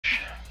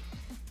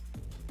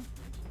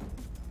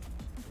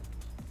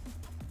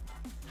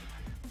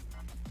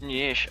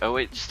Yes, oh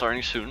wait,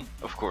 starting soon,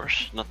 of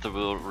course. Not the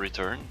will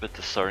return, but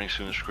the starting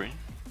soon screen.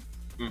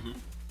 I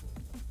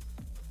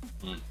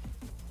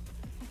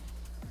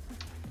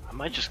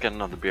might just get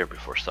another beer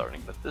before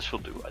starting, but this will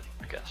do, I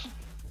guess.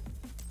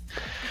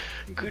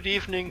 Good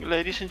evening,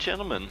 ladies and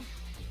gentlemen.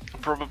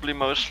 Probably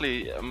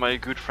mostly my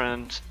good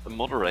friend, the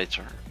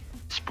moderator,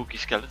 Spooky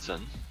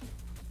Skeleton.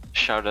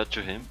 Shout out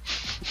to him.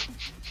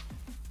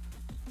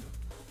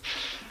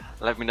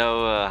 Let me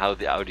know how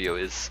the audio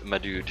is, my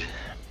dude.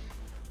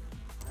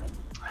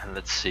 And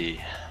let's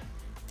see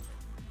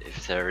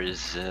if there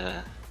is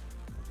a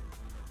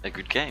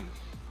good game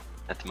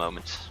at the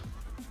moment.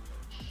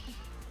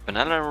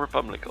 Banana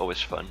Republic,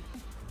 always fun.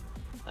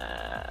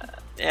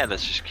 Yeah,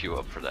 let's just queue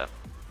up for that.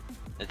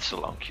 It's a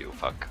long queue,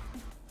 fuck.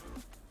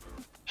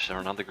 Is there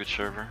another good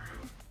server?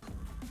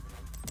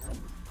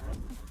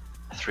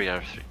 3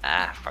 out of 3.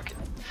 Ah, fuck it.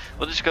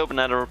 We'll just go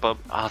Banana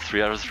Republic. Ah,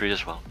 3 out of 3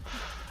 as well.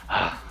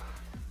 Ah.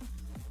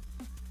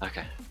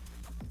 Okay.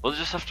 We'll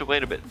just have to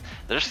wait a bit.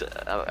 There's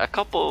a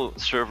couple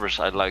servers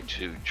I'd like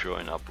to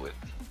join up with.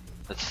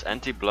 That's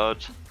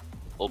Anti-Blood,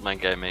 Old Man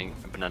Gaming,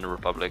 and Banana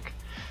Republic.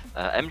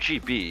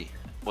 MGB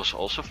was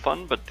also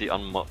fun, but the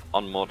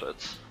unmodded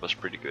was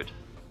pretty good.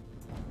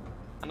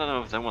 I don't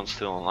know if that one's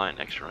still online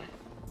actually.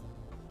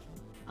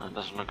 It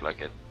doesn't look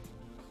like it.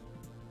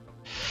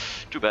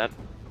 Too bad.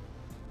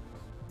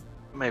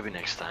 Maybe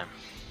next time.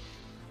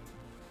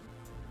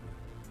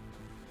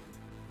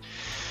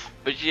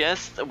 But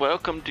yes,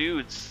 welcome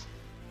dudes.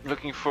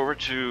 Looking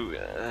forward to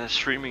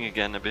streaming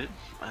again a bit.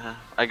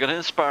 I got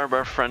inspired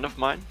by a friend of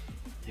mine.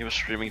 He was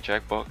streaming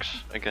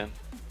Jackbox again,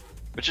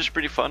 which is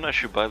pretty fun. I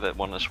should buy that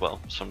one as well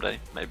someday,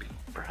 maybe,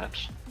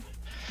 perhaps.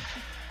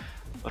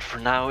 But for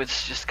now,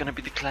 it's just gonna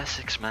be the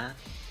classics, man.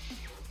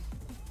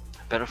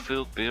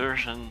 Battlefield,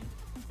 beers, and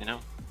you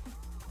know,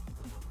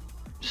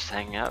 just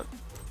hanging out,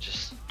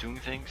 just doing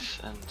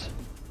things. And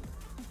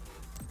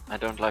I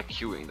don't like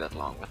queuing that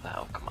long. What the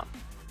hell? Come on.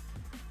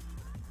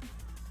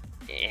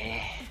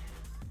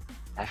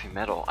 Heavy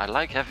metal. I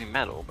like heavy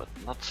metal, but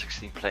not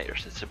 16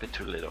 players. It's a bit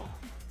too little.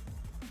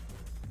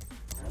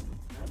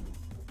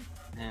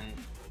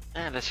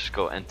 And let's just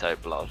go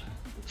Anti-Blood.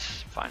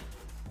 It's fine.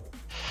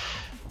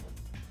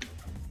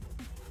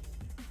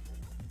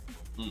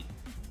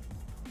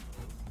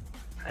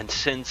 And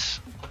since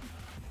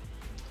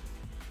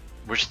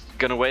we're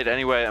gonna wait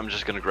anyway, I'm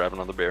just gonna grab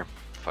another beer.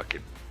 Fuck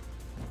it.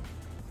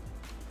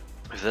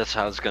 If that's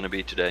how it's gonna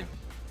be today.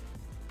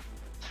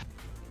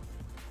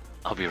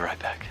 I'll be right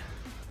back.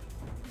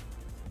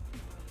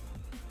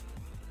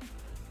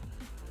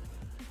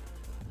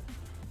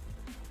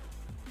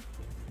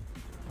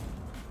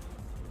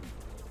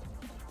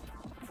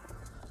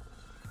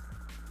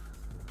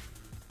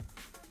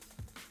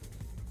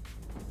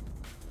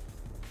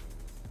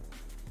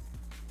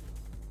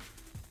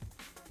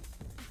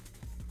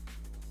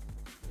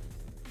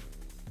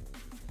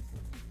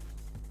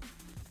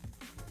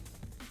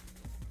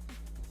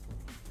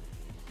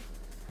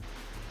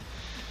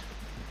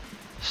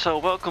 So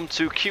welcome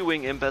to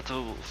queuing in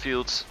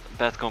Battlefield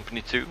Bad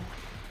Company 2,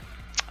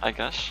 I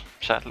guess,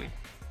 sadly.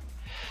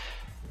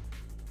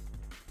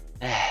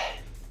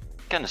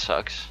 Kinda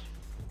sucks.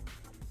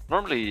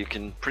 Normally you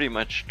can pretty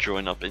much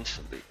join up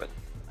instantly, but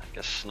I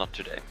guess not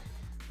today.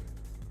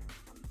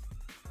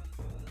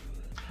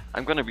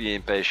 I'm gonna be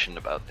impatient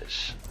about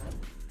this.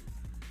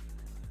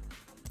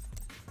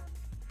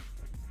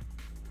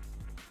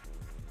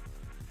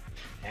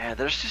 Yeah,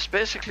 there's just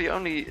basically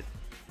only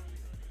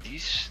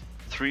these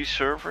 3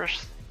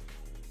 servers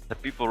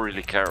that people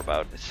really care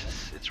about.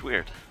 It's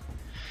weird.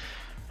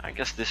 I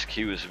guess this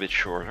queue is a bit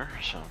shorter,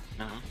 so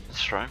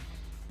let's try.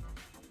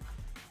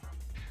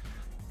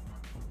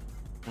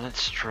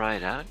 Let's try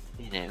it out,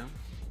 you know.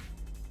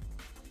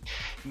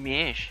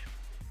 Mesh.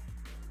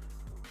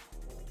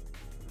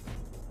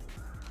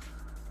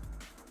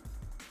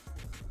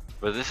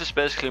 But this is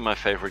basically my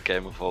favorite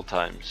game of all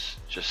times.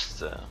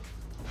 Just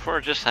for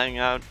just hanging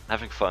out,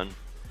 having fun,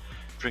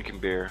 drinking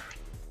beer.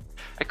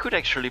 I could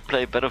actually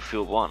play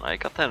Battlefield 1, I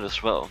got that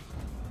as well,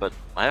 but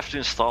I have to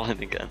install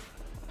it again.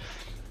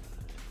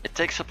 It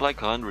takes up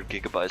like 100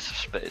 gigabytes of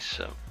space,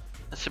 so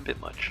that's a bit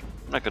much.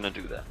 I'm not gonna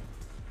do that.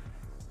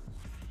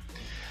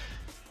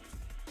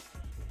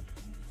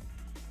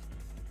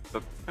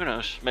 But who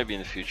knows, maybe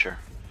in the future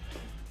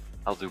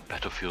I'll do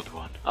Battlefield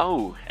 1.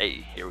 Oh,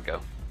 hey, here we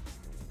go.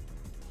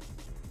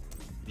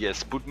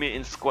 Yes, put me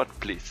in squad,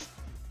 please.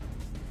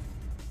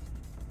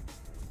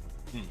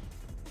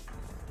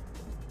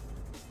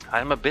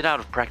 I'm a bit out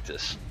of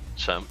practice,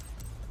 so...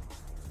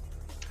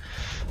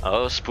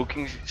 Oh,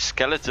 Spooky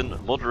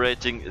Skeleton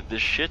moderating the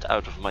shit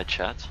out of my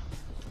chat.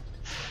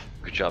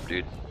 Good job,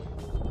 dude.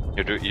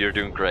 You're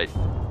doing great.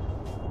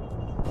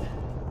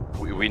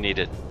 We need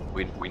it.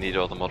 We need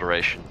all the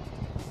moderation.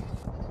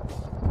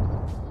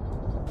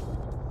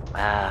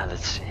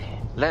 Let's see.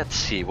 Let's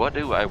see, what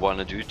do I want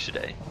to do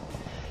today?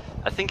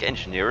 I think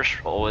engineers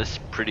are always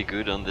pretty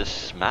good on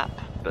this map,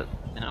 but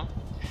you know,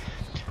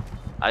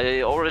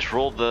 I always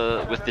roll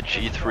with the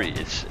G3.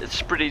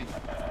 It's pretty.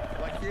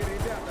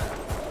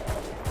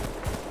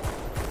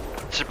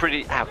 It's a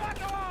pretty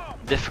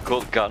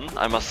difficult gun,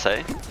 I must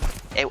say.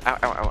 Ow, ow,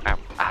 ow, ow, ow.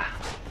 Ah.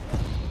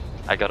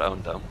 I got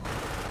owned though.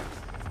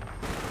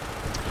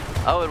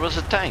 Oh, it was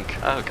a tank.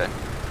 Oh, okay.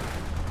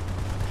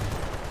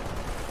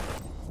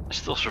 I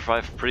still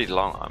survived pretty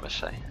long, I must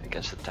say,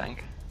 against the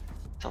tank.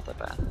 It's not that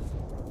bad.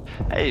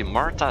 Hey,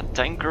 Marta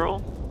Tank Girl,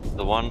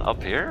 the one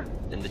up here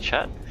in the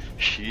chat,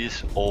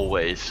 she's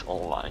always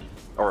online.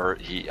 Or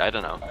he, I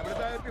don't know.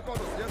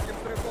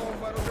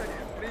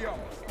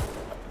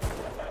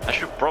 I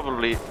should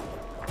probably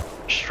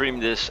stream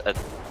this at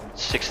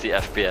 60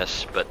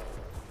 FPS, but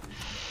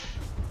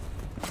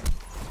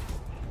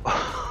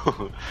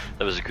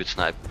that was a good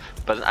snipe.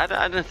 But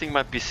I don't think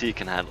my PC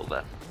can handle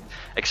that.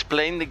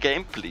 Explain the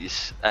game,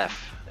 please.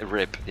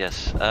 RIP,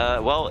 yes.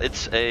 Well,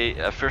 it's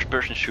a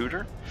first-person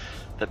shooter.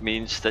 That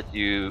means that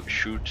you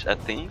shoot at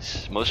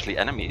things, mostly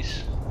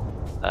enemies.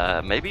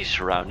 Maybe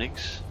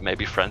surroundings,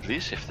 maybe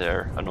friendlies if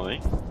they're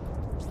annoying.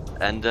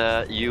 And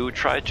you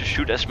try to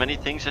shoot as many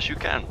things as you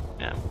can.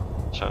 Yeah,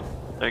 so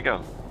there you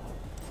go.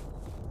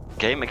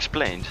 Game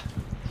explained.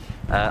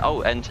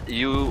 Oh, and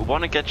you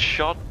want to get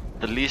shot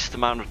the least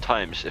amount of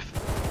times, if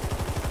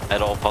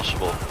at all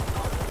possible.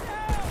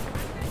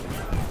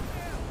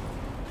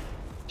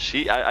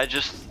 See, I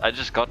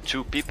just got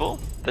 2 people.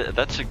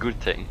 That's a good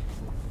thing.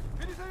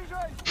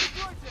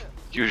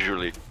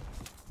 Usually.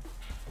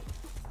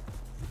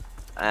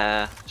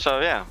 So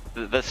yeah,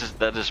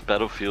 that is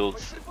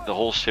Battlefield. The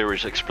whole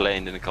series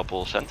explained in a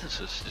couple of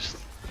sentences. Just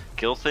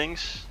kill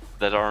things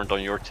that aren't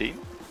on your team,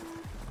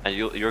 and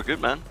you're good,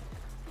 man.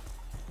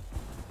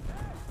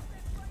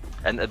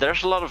 And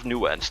there's a lot of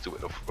nuance to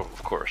it,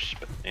 of course,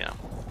 but you know,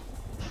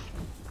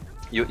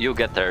 you'll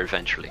get there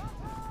eventually.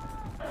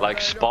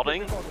 Like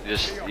spotting,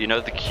 just, you know,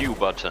 the Q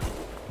button.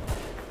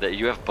 That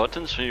you have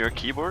buttons on your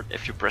keyboard.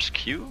 If you press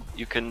Q,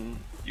 you can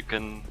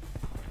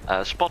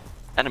spot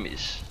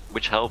enemies,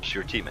 which helps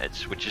your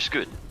teammates, which is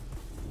good.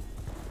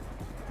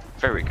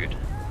 Very good.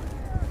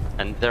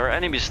 And there are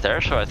enemies there,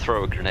 so I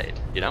throw a grenade,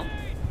 you know?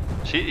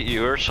 See,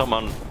 you heard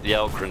someone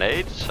yell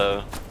grenade,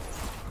 so...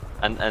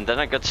 And then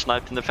I got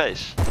sniped in the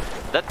face.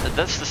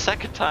 That's the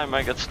second time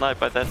I got sniped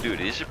by that dude.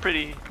 He's a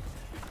pretty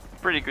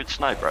good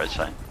sniper, I'd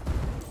say.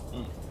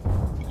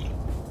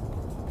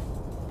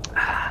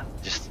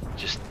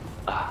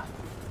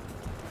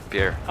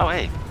 Beer. Oh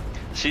hey,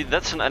 see,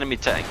 that's an enemy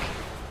tank.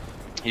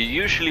 You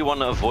usually want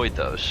to avoid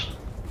those.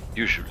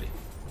 Usually.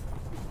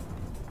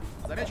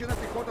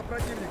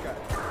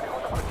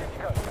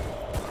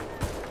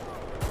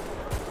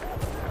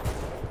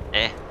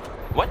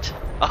 What?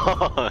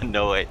 Oh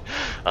no way.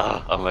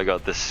 Oh my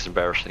god, this is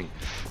embarrassing.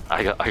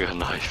 I got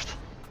knifed.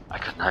 I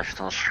got knifed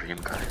on stream,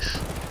 guys.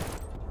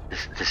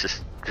 This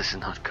is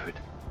not good.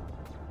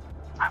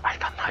 I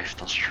got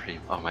knifed on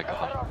stream. Oh my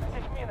god.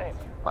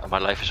 My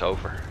life is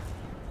over.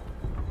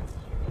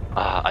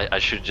 I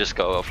should just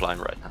go offline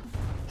right now.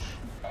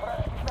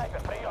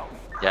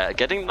 Yeah,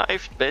 getting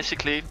knifed,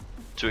 basically,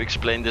 to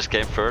explain this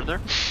game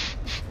further,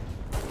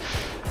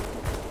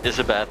 is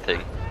a bad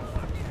thing.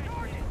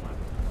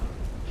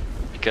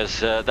 Because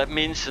that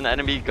means an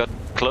enemy got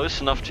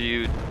close enough to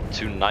you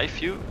to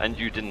knife you and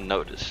you didn't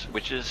notice.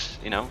 Which is,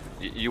 you know,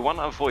 you want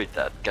to avoid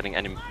that,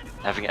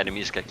 having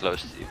enemies get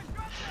close to you.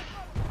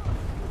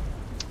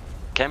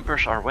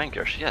 Campers are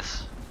wankers,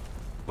 yes.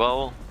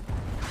 Well,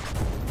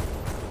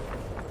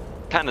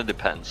 kinda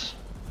depends.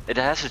 It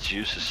has its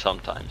uses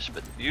sometimes,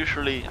 but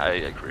usually I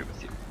agree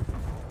with you.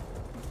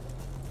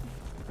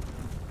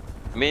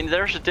 I mean,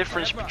 there's a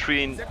difference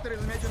between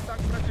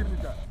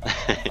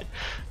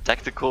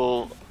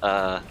tactical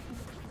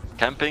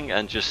camping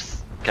and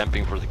just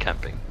camping for the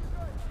camping.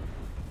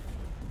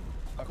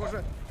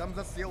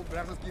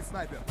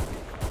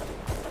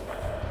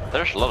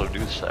 There's a lot of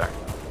dudes there.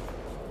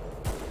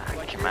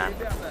 Come on.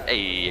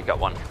 Hey, I got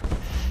one.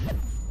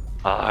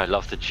 I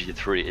love the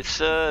G3.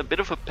 It's a bit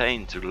of a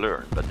pain to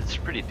learn, but it's a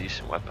pretty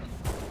decent weapon.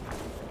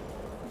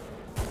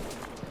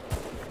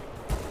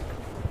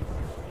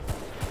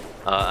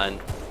 And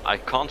I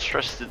can't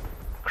stress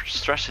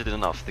it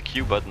enough. The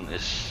Q button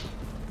is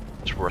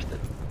worth it.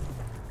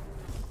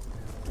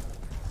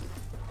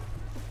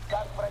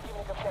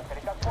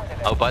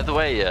 Oh, by the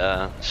way,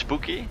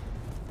 Spooky.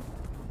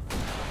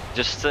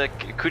 Just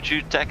could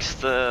you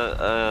text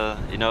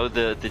you know,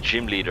 the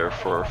gym leader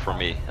for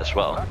me as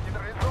well?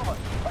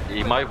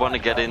 You might want to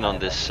get in on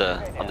this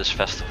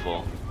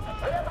festival.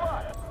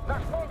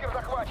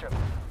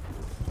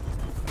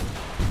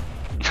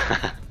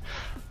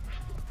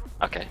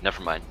 Okay,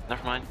 never mind.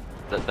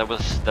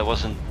 That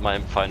wasn't my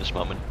finest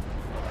moment.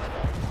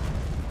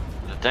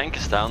 The tank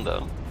is down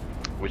though,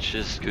 which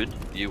is good.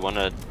 You want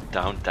to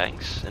down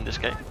tanks in this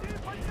game.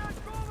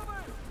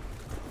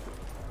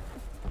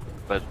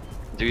 But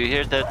do you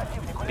hear that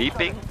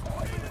beeping?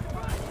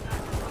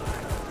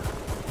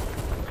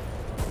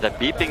 That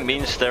beeping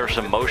means there's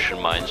a motion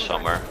mine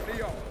somewhere.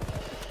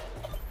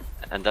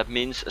 And that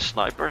means a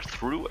sniper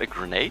threw a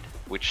grenade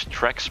which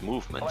tracks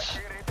movements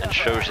and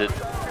shows it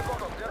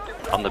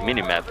on the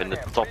minimap in the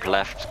top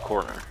left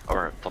corner,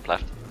 or top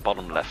left,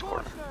 bottom left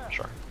corner,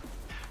 sorry.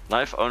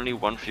 Knife only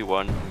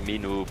 1v1, me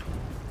noob,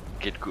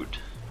 get good.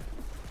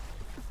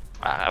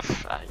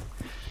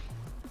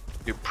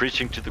 You're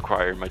preaching to the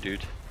choir, my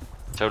dude.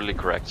 Totally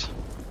correct.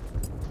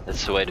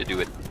 That's the way to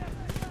do it.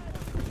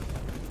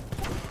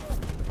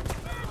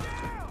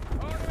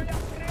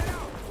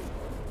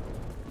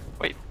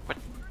 Wait, what?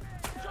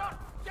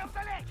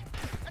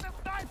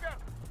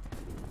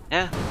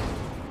 Yeah.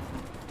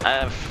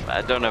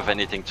 I don't have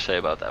anything to say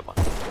about that one.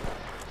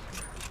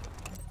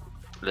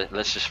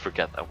 Let's just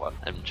forget that one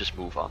and just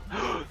move on.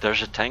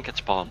 There's a tank at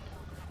spawn.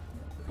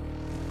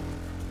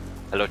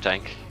 Hello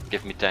tank,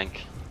 give me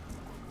tank.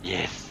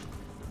 Yes.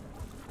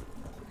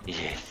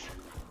 Yes.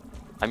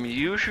 I'm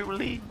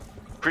usually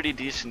pretty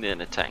decent in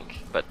a tank,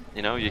 but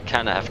you know, you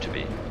kinda have to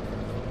be.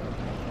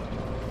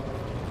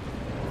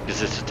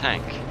 Because it's a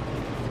tank.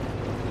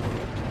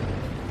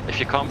 If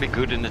you can't be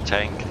good in a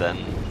tank, then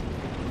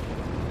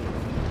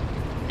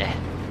yeah,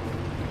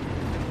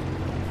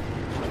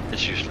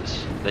 it's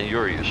useless. Then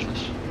you're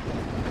useless.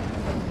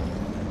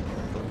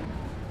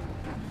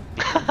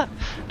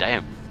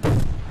 Damn.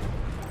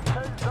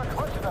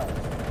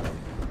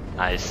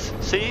 Nice.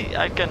 See,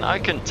 I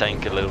can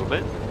tank a little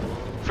bit.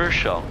 First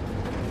shot.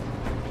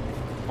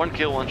 1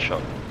 kill, 1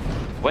 shot.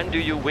 When do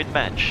you win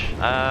match?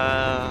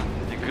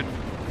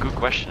 Good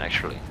question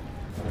actually.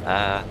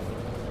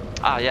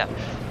 Yeah.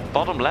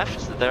 Bottom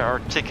left there are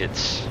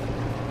tickets.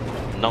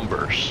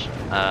 Numbers.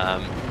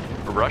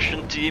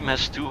 Russian team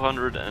has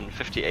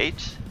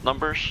 258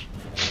 numbers.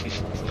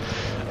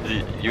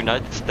 The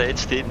United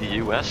States team, the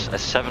US,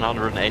 has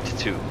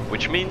 782,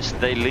 which means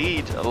they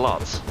lead a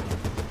lot.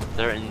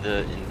 They're in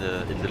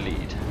the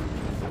lead,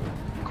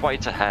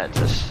 quite ahead,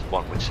 as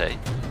one would say.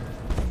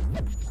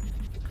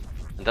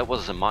 And that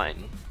was a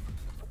mine,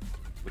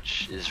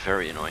 which is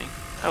very annoying.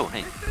 Oh,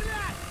 hey.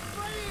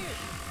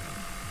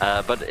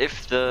 But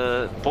if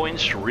the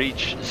points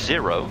reach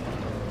 0,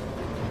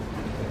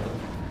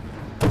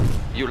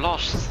 you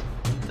lost.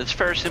 It's a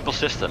very simple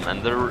system,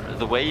 and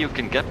the way you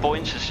can get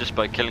points is just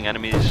by killing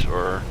enemies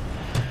or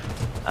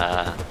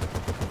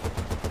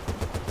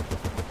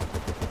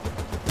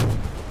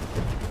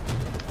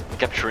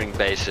capturing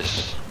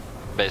bases,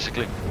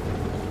 basically.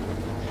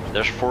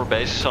 There's 4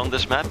 bases on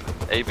this map,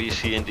 A, B,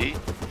 C and D.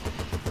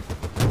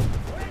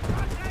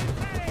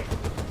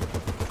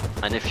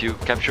 And if you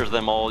capture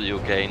them all, you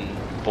gain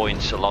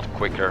points a lot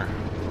quicker.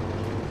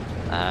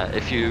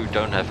 If you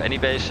don't have any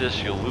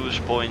bases, you'll lose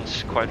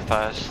points quite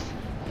fast.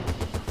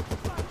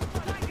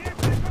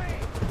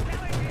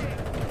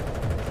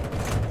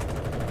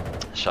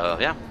 So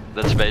yeah,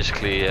 that's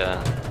basically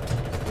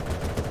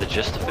the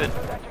gist of it.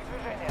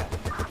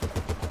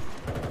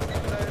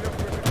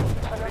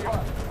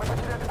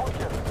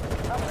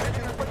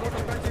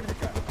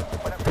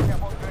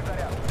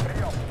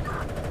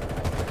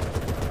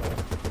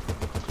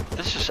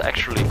 This is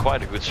actually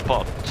quite a good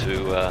spot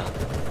to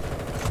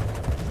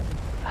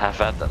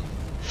have at them.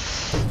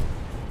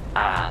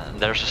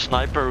 There's a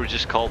sniper which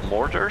is called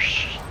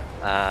mortars.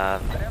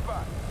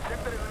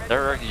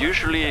 They're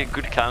usually a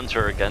good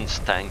counter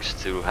against tanks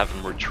to have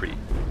them retreat,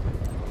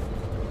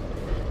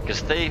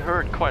 because they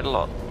hurt quite a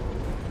lot.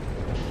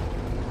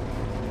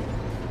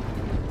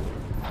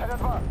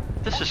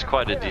 This is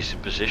quite a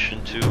decent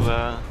position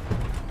to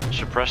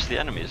suppress the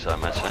enemies, I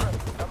might say.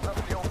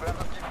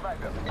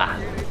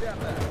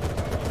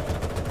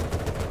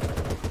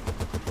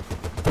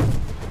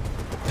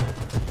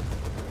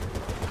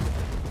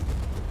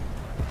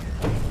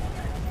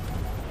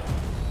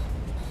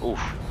 Oof.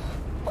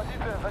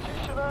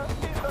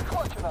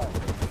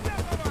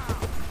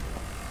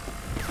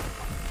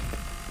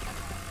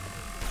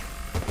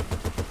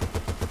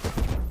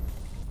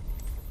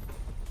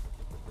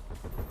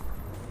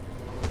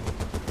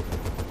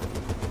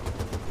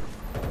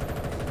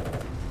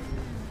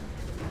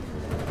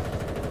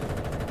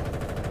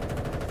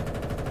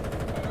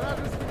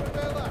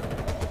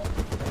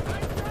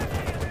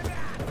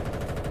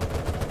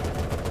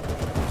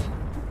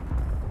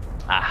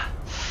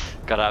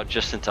 Got out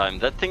just in time.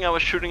 That thing I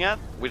was shooting at,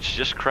 which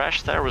just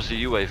crashed there, was a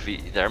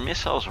UAV. Their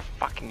missiles are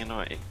fucking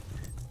annoying.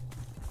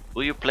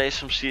 Will you play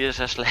some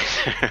CSS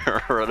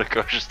later or Roller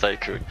Coaster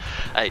Tycoon?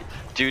 Hey,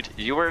 dude,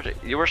 you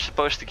were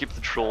supposed to keep the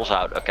trolls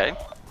out, okay?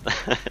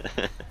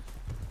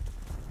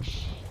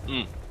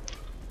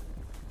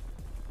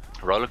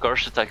 Roller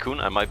Coaster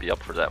Tycoon, I might be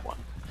up for that one.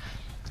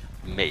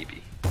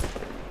 Maybe.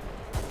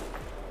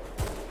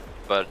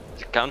 But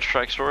the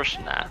Counter-Strike source,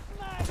 nah.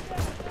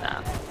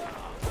 Nah.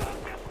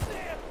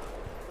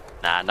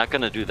 Nah, not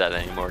gonna do that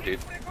anymore, dude.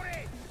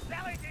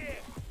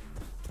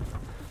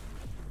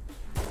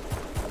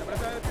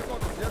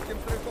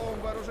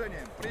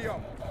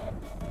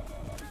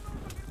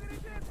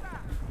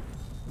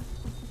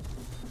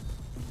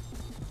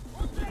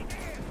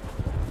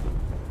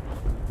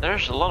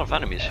 There's a lot of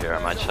enemies here,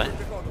 I might say.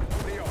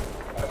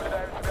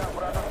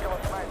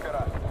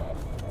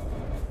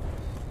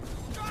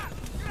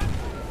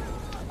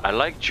 I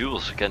like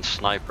duels against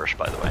snipers,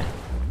 by the way.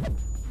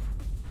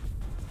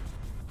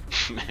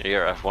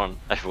 Here,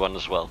 F1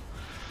 as well.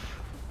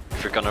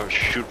 If you're gonna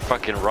shoot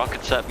fucking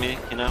rockets at me,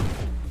 you know?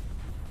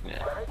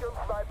 Yeah.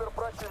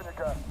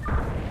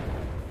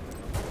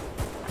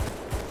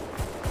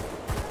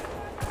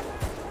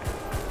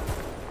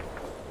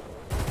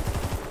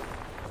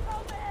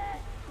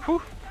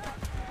 Whew.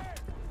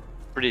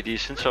 Pretty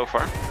decent so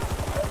far.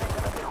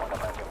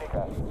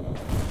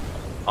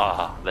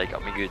 Ah, they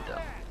got me good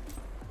though.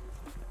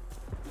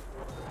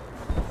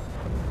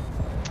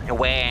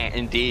 Where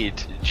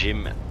indeed,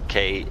 Jim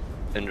K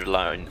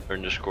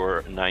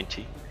 _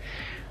 90.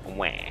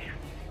 Where?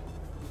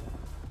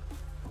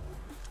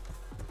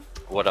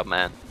 What up,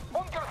 man?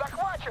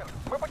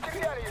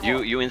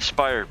 You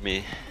inspired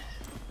me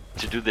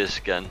to do this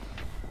again.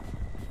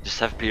 Just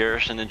have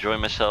beers and enjoy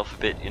myself a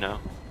bit, you know.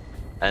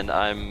 And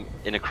I'm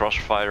in a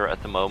crossfire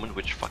at the moment,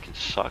 which fucking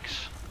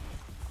sucks.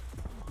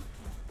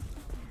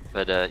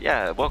 But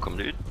yeah, welcome,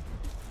 dude.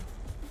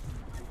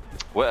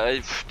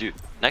 Well, dude,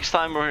 next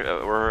time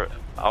we're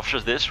after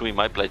this, we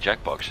might play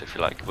Jackbox if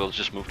you like. We'll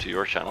just move to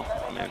your channel.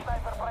 I mean,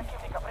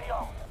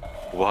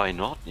 why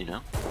not? You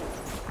know.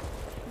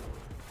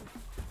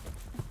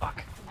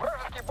 Fuck.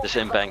 This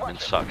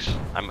embankment sucks.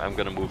 I'm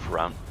gonna move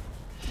around.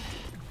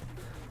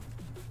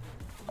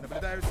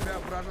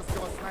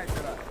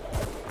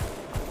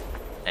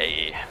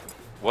 Hey,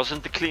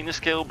 wasn't the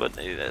cleanest kill, but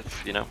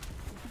you know.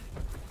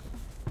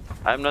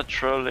 I'm not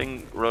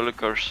trolling. Roller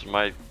coasters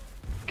might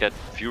get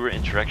fewer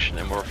interaction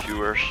and more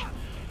viewers.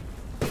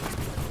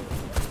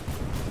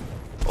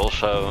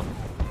 Also,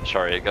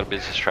 sorry, I got a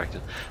bit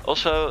distracted.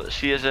 Also,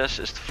 CSS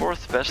is the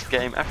 4th best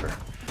game ever.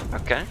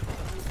 Okay,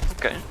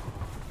 okay.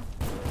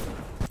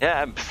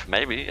 Yeah,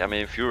 maybe. I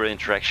mean, fewer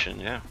interaction.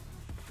 Yeah.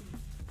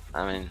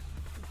 I mean,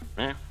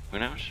 yeah. Who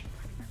knows?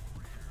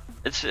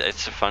 It's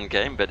a fun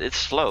game, but it's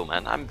slow,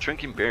 man. I'm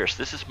drinking beers.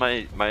 This is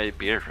my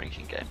beer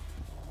drinking game.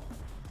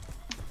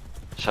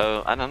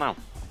 So I don't know.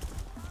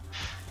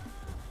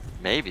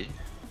 Maybe,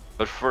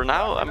 but for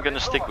now I'm gonna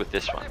stick with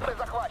this one. Though.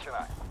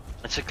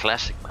 It's a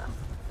classic, man.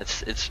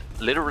 It's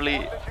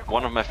literally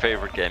one of my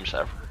favorite games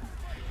ever.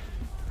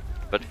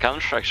 But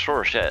Counter-Strike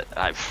Source, yeah,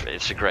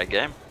 it's a great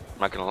game. I'm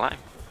not gonna lie,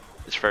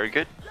 it's very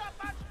good.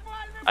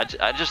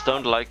 I just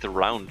don't like the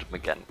round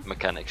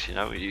mechanics. You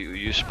know,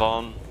 you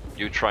spawn,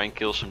 you try and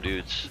kill some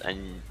dudes,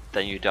 and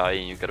then you die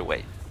and you gotta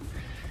wait.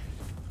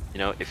 You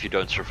know, if you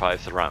don't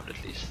survive the round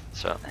at least.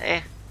 So,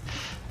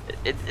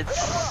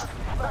 it's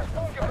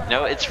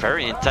no, it's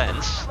very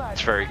intense.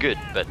 It's very good,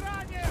 but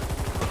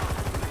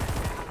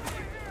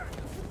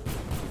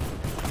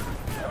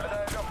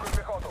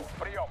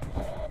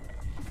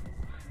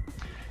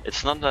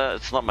it's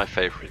not my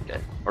favorite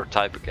game or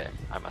type of game,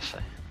 I must say.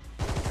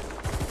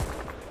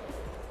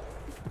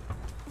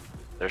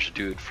 There's a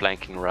dude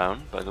flanking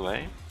around, by the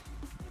way.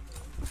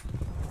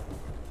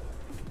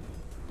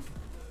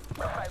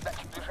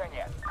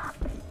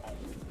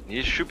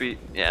 He should be,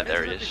 yeah,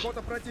 there he is.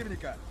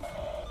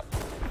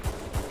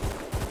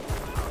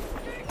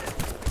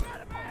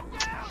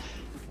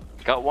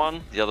 Got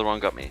one, the other one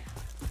got me.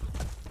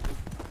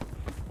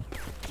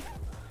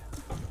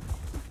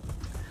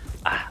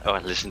 Oh,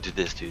 and listen to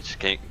this, dudes.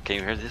 Can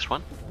you hear this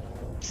one?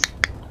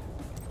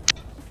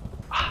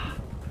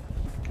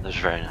 That was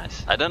very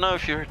nice. I don't know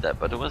if you heard that,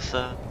 but it was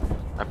a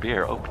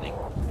beer opening.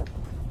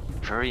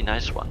 Very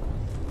nice one.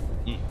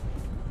 Mm.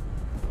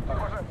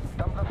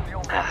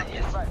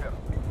 Yes.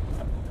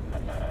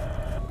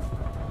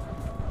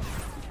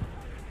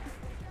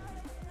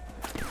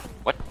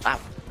 What?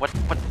 What?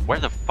 Where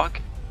the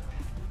fuck?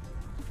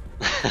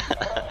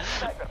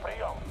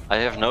 I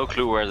have no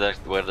clue where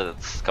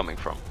that's coming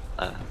from.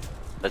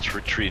 Let's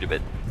retreat a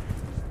bit.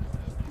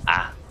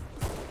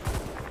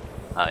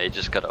 It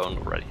just got owned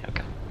already.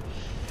 Okay.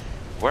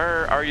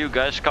 Where are you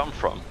guys come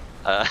from?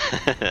 I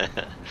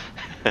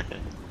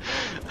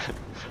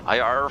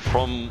are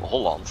from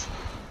Holland.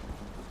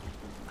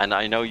 And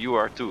I know you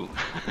are too.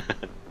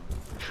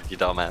 You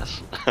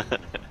dumbass.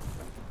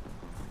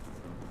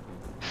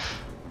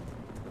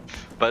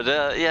 But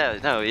yeah,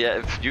 no, yeah.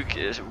 If you,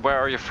 where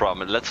are you from?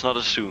 Let's not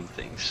assume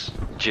things.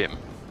 Jim,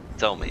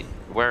 tell me,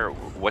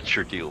 what's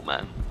your deal,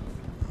 man?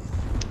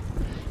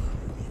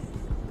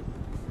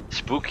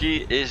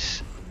 Spooky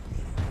is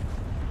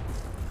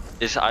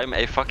I'm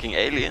a fucking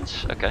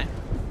aliens? Okay,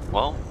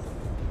 well,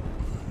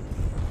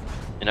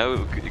 you know,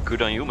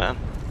 good on you, man.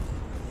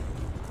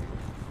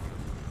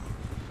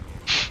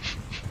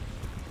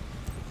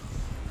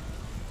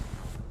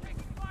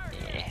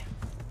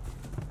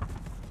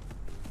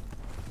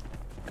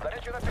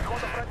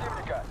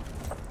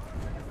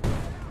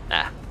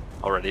 Nah,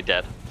 already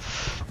dead.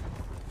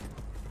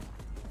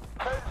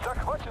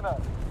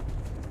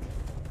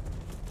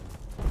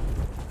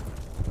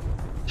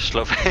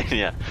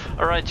 Slovenia.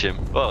 Alright,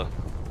 Jim. Well,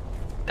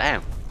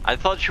 damn. I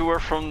thought you were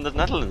from the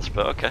Netherlands,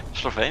 but okay.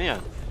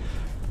 Slovenia.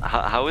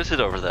 How is it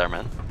over there,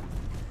 man?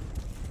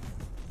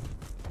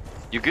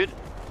 You good?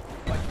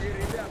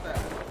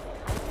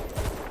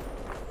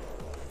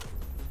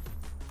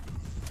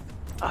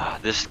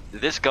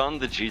 This gun,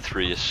 the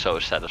G3, is so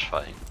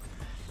satisfying.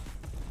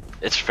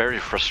 It's very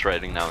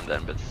frustrating now and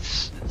then, but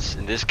it's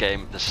in this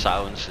game, the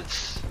sounds,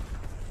 it's...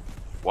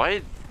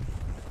 Why?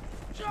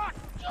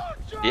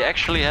 He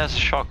actually has a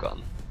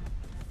shotgun.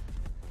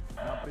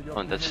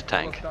 Oh, that's a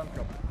tank.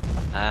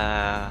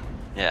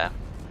 Yeah.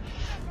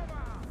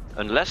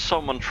 Unless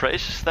someone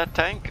traces that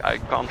tank, I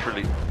can't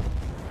really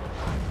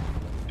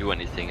do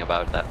anything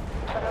about that.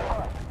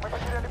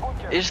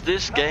 Is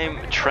this game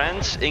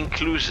trans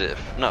inclusive?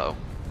 No,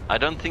 I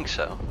don't think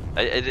so.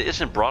 It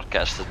isn't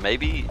broadcasted.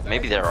 Maybe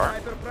there are.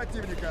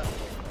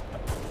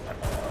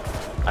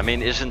 I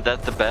mean, isn't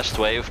that the best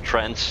way of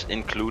trans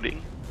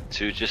including?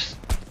 To just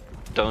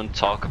don't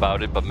talk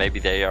about it, but maybe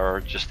they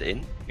are just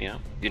in, you know?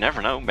 You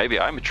never know. Maybe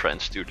I'm a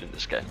trans student in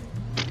this game.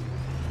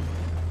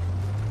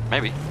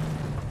 Maybe.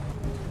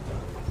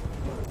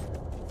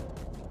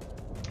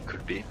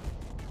 Could be.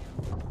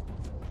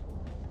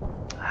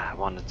 I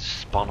wanted to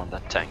spawn on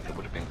that tank. That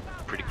would have been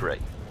pretty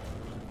great.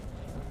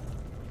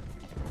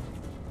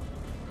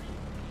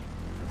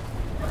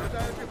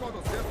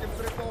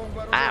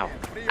 Ow!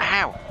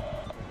 Ow!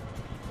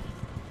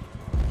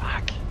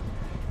 Fuck.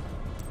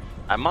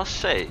 I must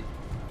say,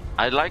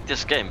 I like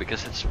this game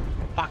because it's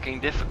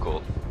fucking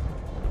difficult.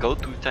 Go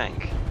to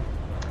tank.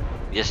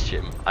 Yes,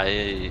 Jim.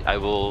 I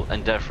will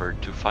endeavor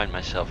to find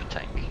myself a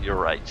tank. You're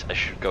right. I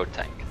should go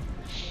tank.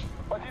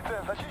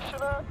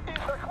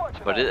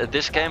 But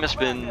this game has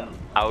been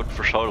out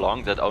for so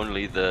long that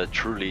only the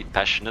truly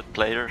passionate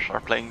players are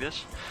playing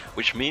this,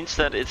 which means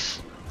that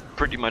it's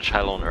pretty much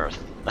hell on earth.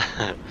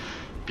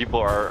 People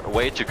are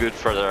way too good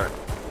for their...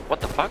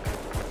 What the fuck?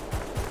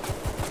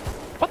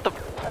 What the...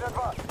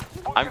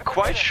 I'm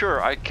quite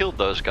sure I killed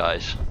those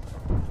guys.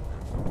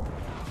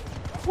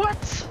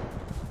 What?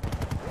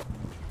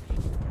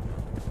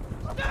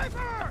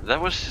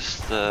 That was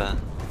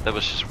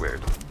just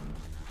weird.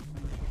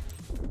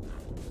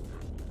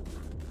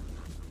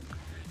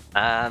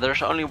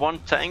 There's only one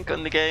tank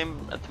in the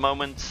game at the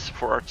moment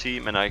for our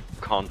team, and I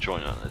can't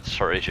join on it.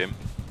 Sorry, Jim.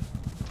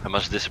 I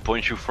must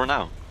disappoint you for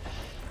now.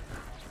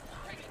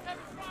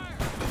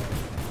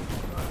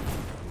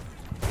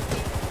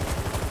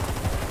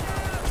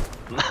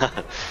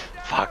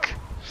 Fuck.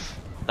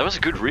 That was a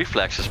good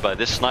reflexes by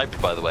this sniper,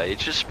 by the way. It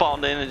just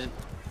spawned in and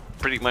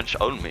pretty much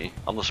owned me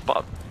on the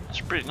spot. It's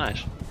pretty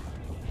nice.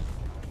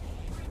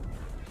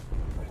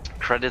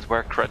 Credit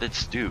where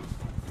credit's due.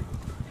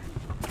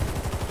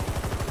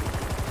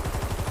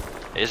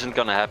 Isn't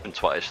gonna happen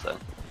twice though.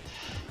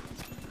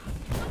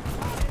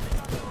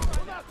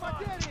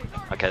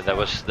 Okay, that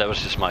was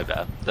just my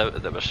bad.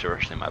 That was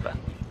seriously my bad.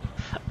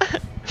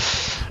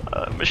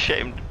 I'm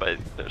ashamed by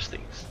those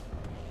things.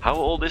 How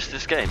old is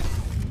this game?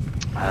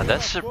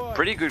 That's a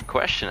pretty good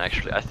question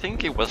actually. I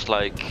think it was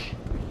like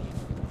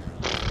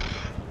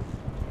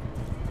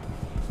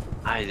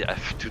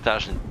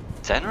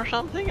 2010 or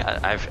something?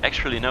 I've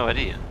actually no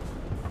idea.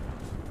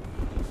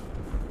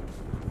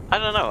 I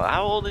don't know,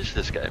 how old is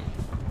this game?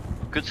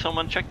 Could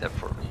someone check that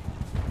for me?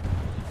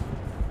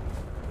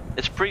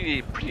 It's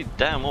pretty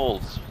damn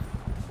old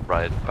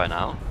right by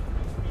now.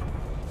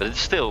 But it's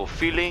still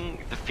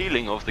the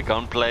feeling of the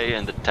gunplay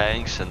and the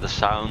tanks and the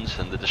sounds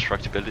and the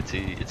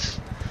destructibility. It's,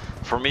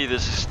 for me,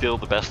 this is still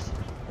the best.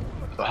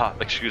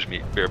 Excuse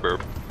me, beer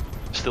burp.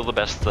 Still the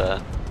best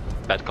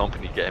Bad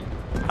Company game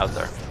out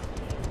there.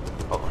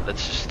 Oh,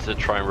 let's just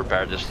try and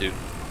repair this dude.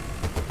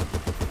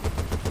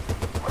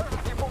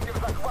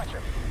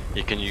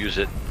 You can use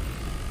it.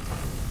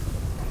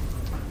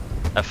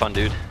 Have fun,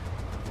 dude.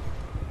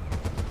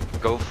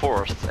 Go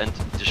forth and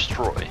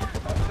destroy.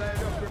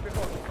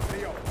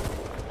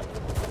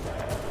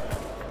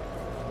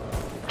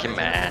 Come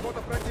on.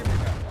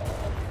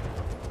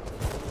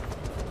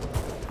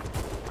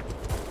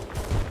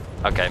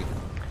 Okay.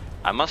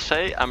 I must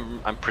say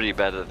I'm pretty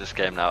bad at this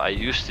game now. I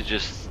used to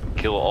just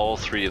kill all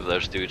three of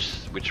those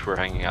dudes which were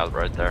hanging out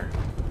right there.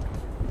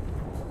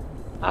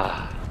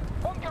 Ah.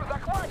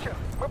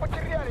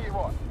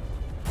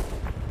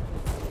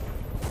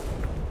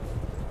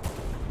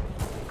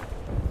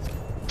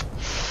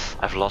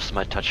 I've lost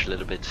my touch a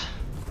little bit.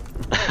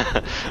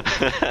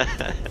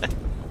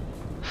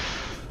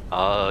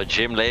 Oh,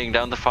 Jim laying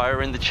down the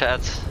fire in the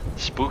chat.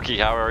 Spooky,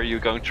 how are you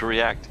going to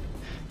react?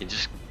 He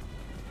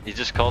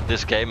just called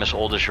this game as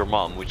old as your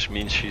mom, which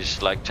means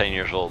she's like 10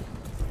 years old.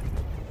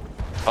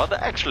 Oh,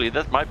 actually,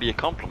 that might be a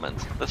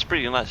compliment. That's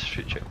pretty nice of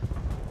you, Jim.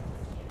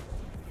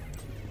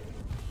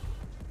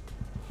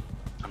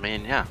 I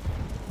mean, yeah.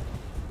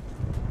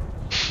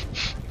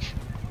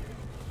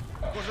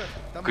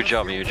 Good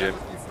job, you, Jim.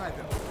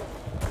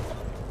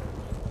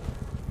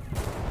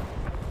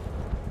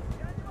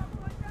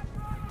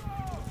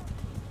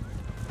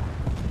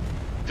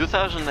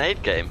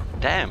 ...2008 game,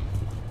 damn.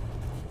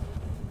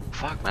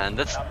 Fuck man,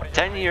 that's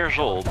 10 years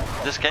old.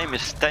 This game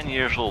is 10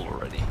 years old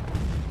already.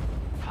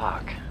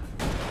 Fuck.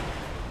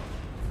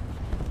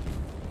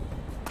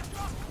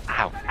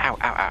 Ow, ow,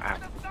 ow, ow,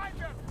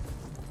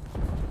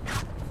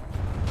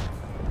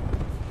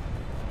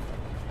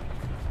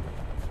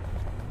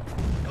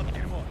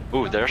 ow.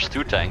 Ooh, there's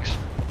two tanks.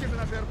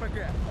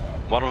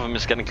 One of them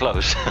is getting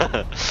close.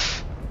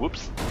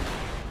 Whoops.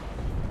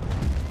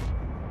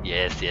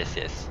 Yes, yes,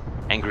 yes.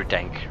 Angry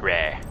tank,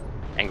 rare.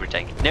 Angry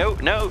tank. No,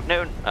 no,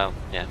 no. Oh,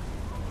 yeah.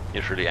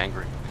 He's really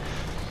angry.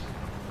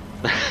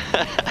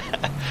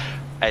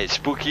 Hey,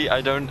 Spooky,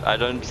 do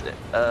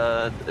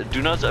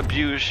not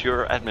abuse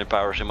your admin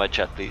powers in my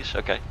chat, please.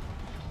 Okay.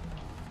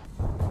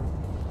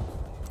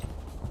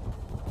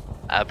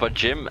 But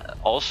Jim,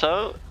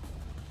 also,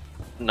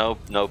 no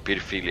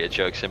pedophilia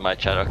jokes in my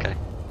chat. Okay,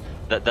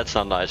 that's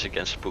not nice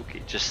against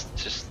Spooky.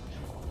 Just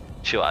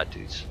chill out,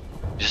 dudes.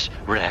 Just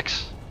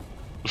relax.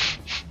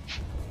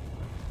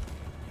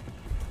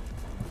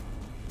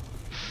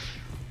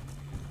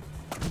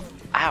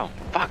 Ow!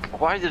 Fuck!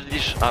 Why did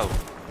these? Oh,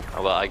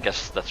 well, I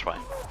guess that's why.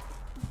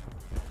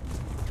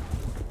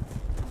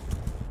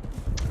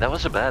 That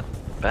was a bad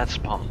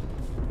spawn.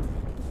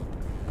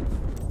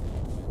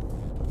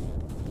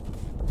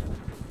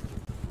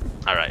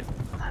 Alright,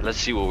 let's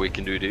see what we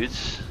can do,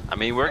 dudes. I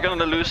mean, we're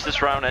gonna lose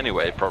this round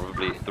anyway,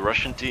 probably. The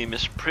Russian team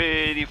is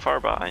pretty far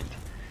behind.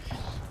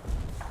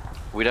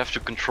 We'd have to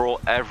control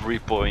every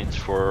point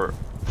for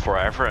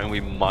forever and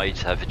we might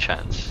have a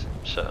chance.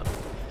 So,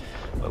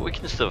 but we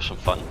can still have some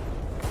fun.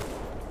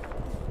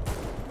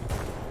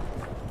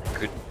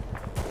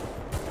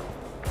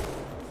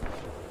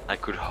 I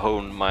could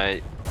hone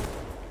my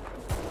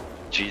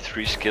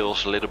G3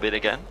 skills a little bit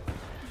again.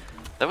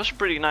 That was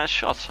pretty nice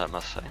shots, I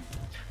must say.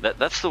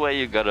 That's the way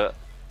you gotta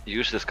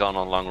use this gun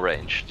on long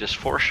range. Just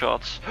 4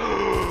 shots.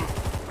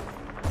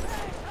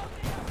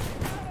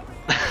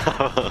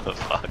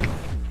 Fuck.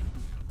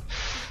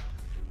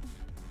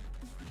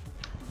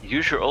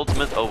 Use your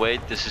ultimate. Oh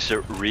wait, this is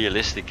a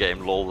realistic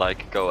game. Lol,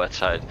 like go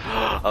outside.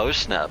 Oh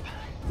snap.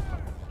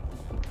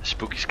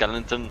 Spooky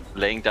skeleton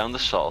laying down the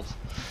salt.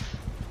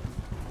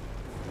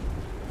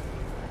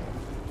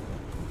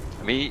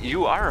 I mean,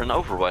 you are an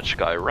Overwatch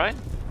guy, right?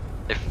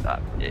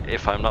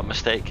 If I'm not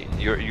mistaken,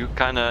 you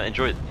kind of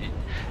enjoy it.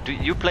 Do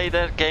you play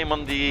that game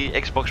on the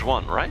Xbox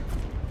One, right?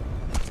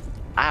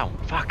 Ow,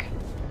 fuck.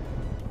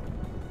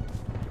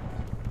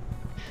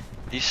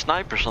 These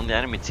snipers on the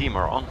enemy team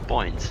are on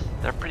point.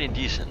 They're pretty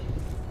decent.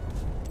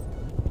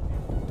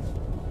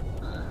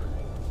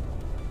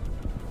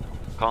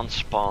 Can't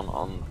spawn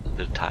on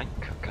the tank,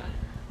 okay.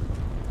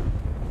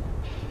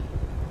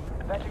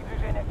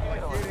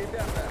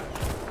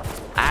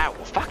 Ow,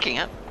 fucking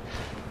it.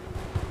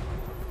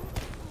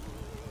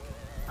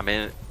 I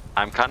mean,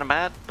 I'm kind of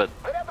mad, but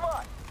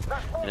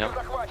you know,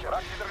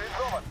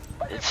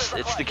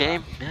 it's the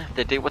game. Yeah,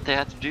 they did what they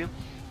had to do.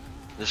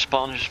 The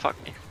spawn just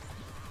fucked me.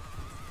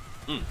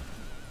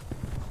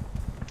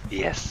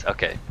 Yes,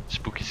 okay.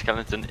 Spooky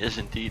Skeleton is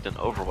indeed an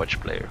Overwatch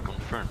player,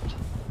 confirmed.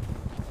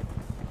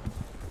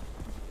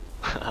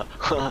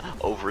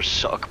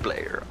 Oversock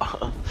player.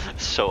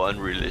 So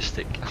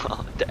unrealistic.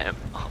 Damn.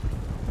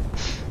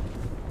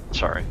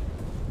 Sorry.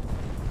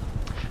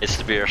 It's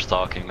the beers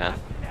talking, man.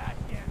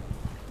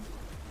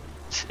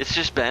 It's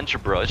just banter,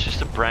 bro. It's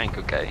just a prank,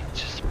 okay?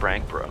 It's just a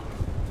prank, bro.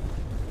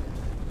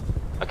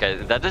 Okay,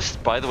 that is,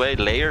 by the way,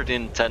 layered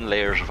in 10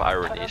 layers of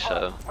irony,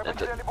 so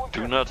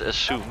do not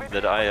assume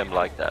that I am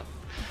like that.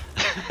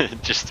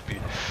 Just to be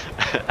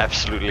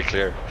absolutely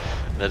clear,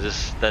 that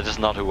is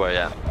not who I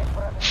am.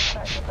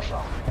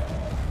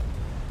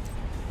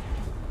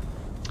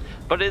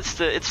 But it's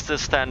the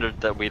standard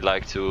that we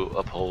like to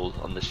uphold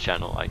on this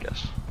channel, I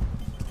guess.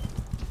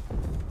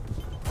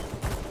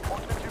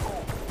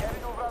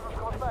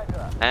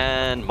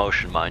 And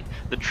motion mine.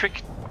 The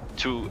trick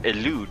to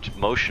elude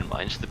motion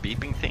mines, the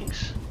beeping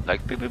things,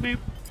 like beep beep beep,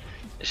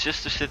 is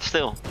just to sit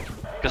still,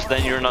 because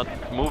then you're not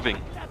moving.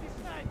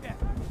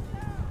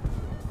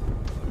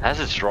 Has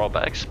its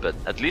drawbacks, but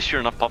at least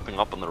you're not popping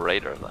up on the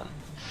radar then.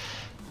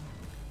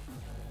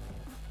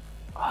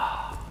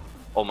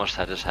 Almost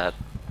had his head.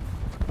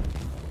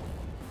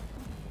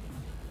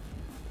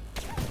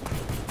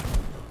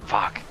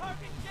 Fuck.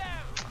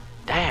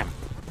 Damn.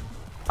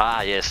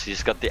 Ah yes,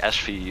 he's got the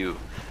SVU.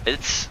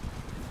 It's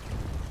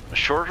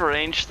shorter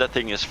range, that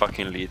thing is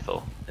fucking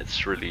lethal.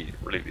 It's really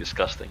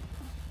disgusting.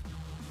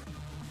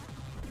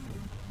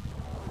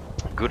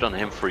 Good on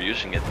him for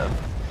using it though.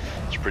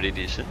 It's pretty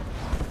decent.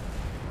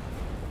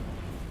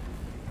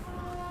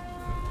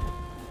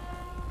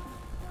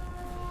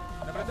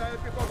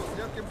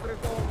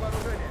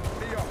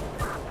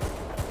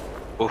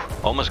 Oh,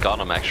 almost got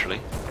him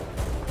actually.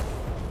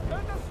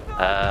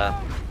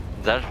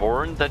 That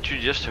horn that you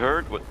just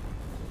heard, what?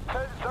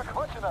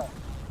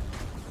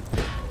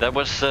 That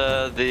was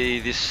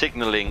the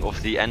signaling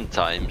of the end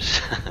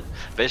times.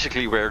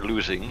 Basically we're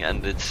losing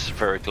and it's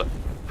very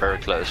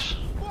close.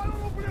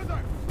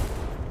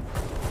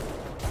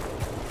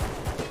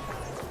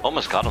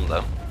 Almost got him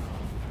though.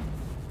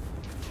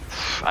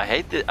 I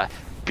hate the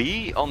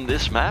B on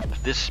this map,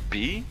 this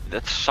B,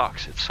 that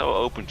sucks. It's so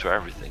open to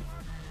everything.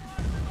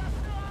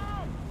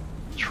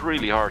 It's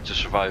really hard to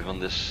survive on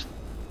this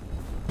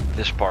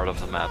part of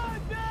the map.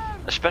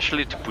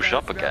 Especially to push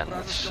up again.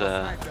 It's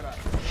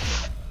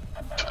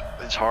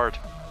hard.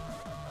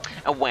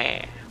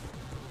 Away.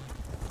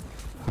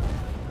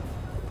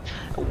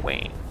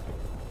 Away.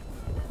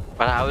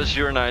 But how is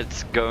your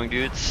night going,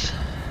 dudes?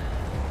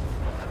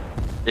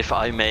 If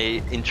I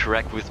may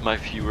interact with my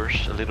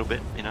viewers a little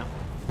bit, you know.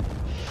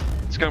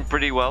 It's going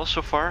pretty well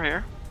so far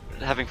here.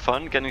 Having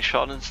fun, getting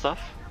shot and stuff.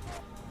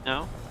 You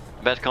know.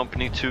 Bad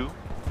Company 2.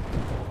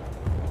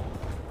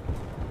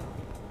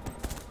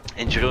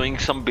 Enjoying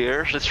some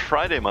beers. It's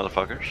Friday,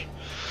 motherfuckers.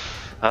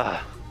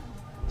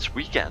 It's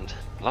weekend.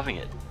 Loving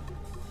it.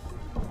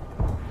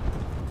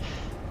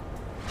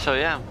 So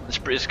yeah,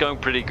 it's going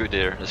pretty good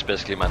here. That's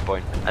basically my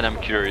point. And I'm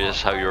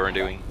curious how you're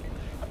doing.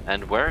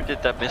 And where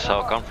did that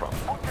missile come from?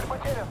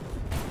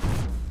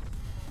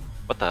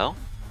 What the hell?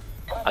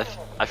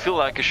 I feel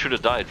like I should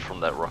have died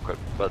from that rocket,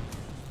 but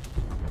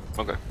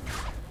okay.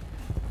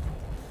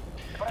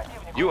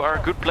 You are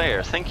a good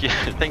player. Thank you,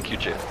 thank you,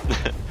 Jim.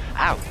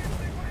 Ow.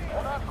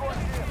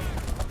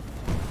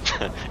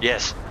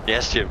 Yes,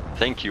 yes, Jim.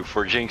 Thank you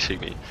for jinxing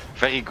me.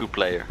 Very good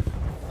player.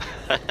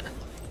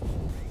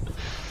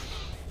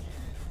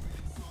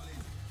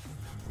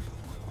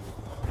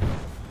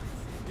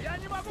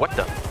 What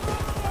the?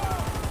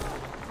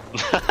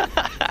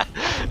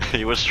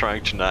 He was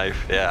trying to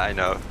knife. Yeah, I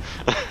know.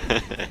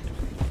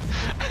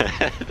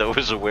 That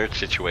was a weird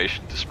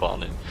situation to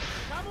spawn in.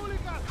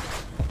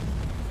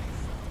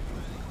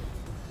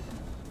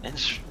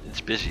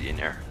 It's busy in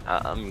here.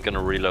 I'm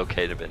gonna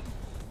relocate a bit.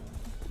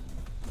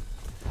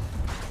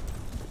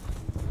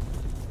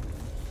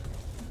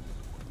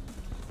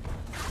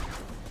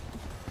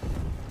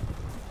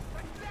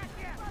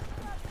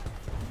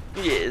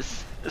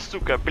 Yes,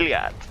 suka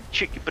bliat,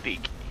 cheeky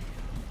breaky.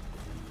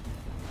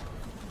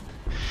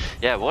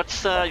 Yeah,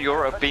 what's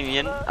your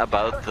opinion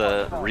about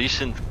the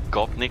recent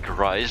Gopnik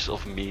rise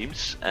of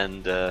memes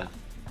and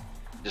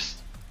just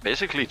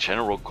basically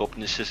general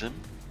Gopnicism?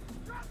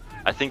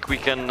 I think we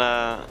can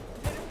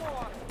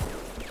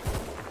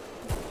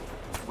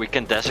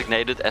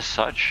designate it as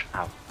such.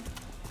 Ow.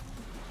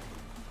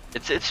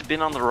 It's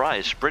been on the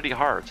rise pretty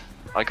hard,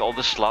 like all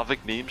the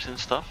Slavic memes and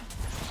stuff.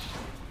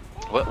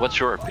 What's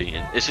your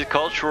opinion? Is it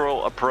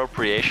cultural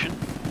appropriation,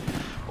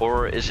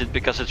 or is it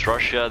because it's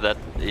Russia that,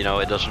 you know,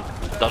 it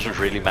doesn't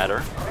really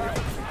matter?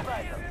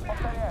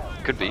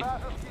 Could be.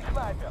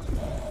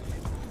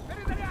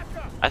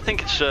 I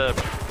think it's a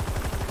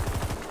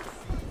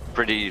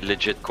pretty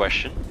legit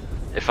question,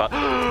 if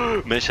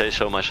I may say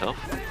so myself.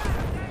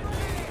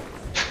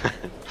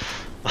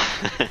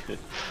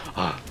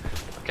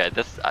 Okay,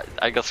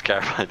 I got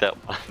scared by that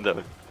one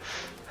though.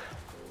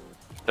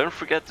 Don't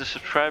forget to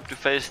subscribe to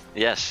Face.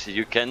 Yes,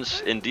 you can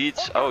indeed.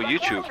 Oh,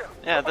 YouTube.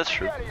 Yeah, that's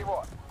true.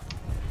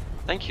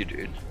 Thank you,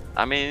 dude.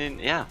 I mean,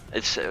 yeah,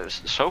 it's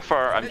so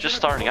far I'm just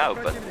starting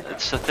out, but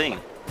it's a thing.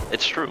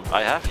 It's true.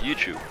 I have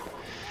YouTube.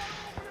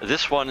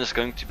 This one is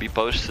going to be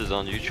posted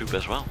on YouTube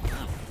as well.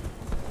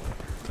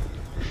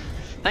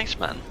 Thanks,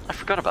 man. I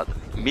forgot about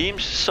that.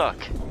 Memes suck.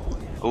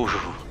 Ooh,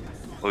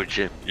 oh,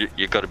 Jim,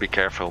 you gotta be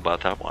careful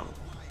about that one.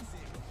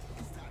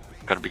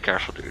 Gotta be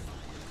careful, dude.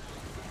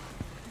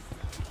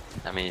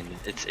 I mean,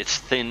 it's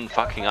thin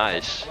fucking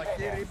ice.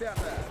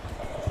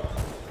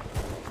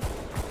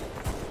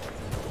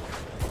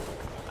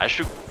 I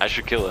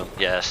should kill him.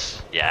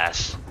 Yes,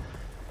 yes.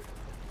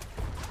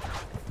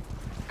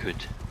 Good.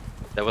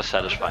 That was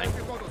satisfying.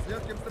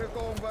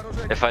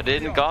 If I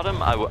didn't got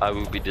him, I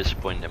would be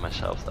disappointed in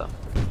myself though.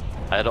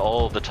 I had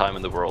all the time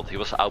in the world. He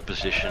was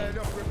outpositioned.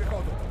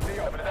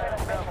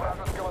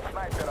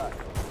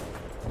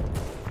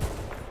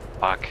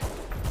 Fuck.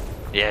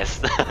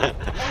 Yes.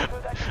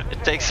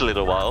 It takes a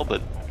little while,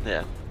 but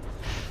yeah.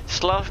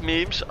 Slav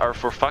memes are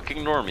for fucking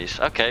normies.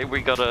 Okay, we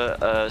got a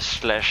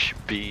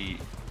 /B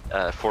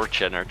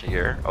 4chaner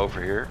here,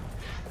 over here.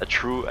 A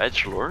true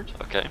edgelord.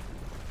 Okay.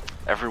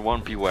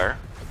 Everyone beware.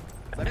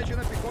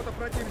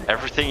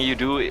 Everything you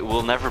do, it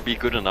will never be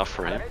good enough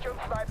for him.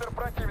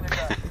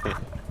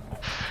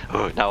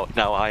 Oh,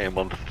 now I am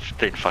on the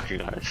thin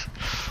fucking ice.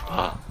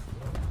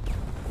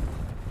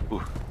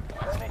 Ooh.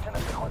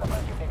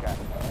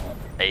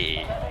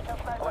 Hey.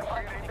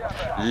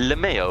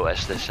 Lemeo,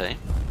 as they say.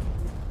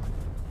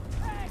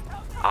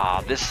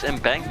 Ah, this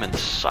embankment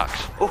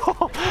sucks.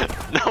 Oh,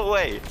 no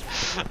way.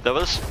 That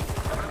was...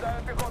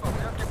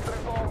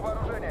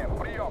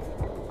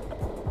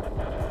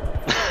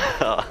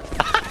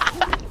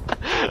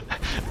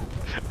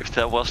 If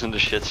that wasn't a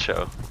shit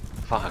show.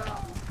 Fuck.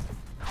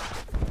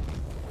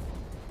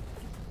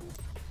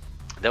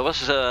 That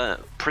was a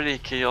pretty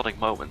chaotic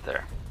moment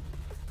there.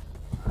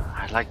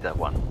 I like that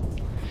one.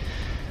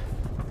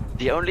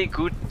 The only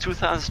good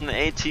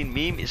 2018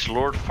 meme is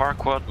Lord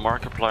Farquaad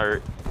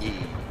Markiplier E.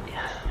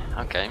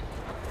 Okay.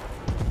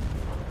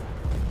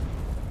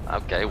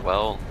 Okay,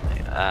 well,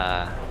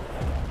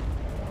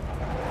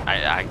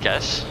 I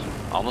guess,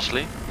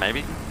 honestly,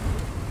 maybe.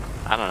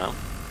 I don't know.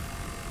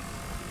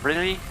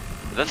 Really?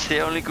 That's the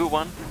only good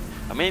one?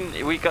 I mean,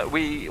 we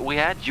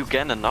had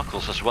Uganda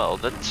Knuckles as well.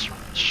 That's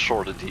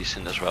sort of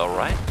decent as well,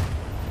 right?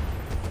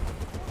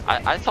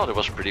 I thought it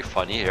was pretty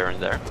funny here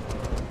and there.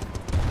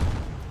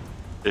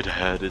 It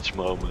had its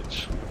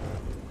moments.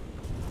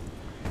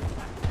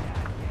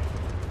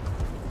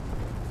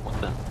 What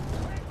the?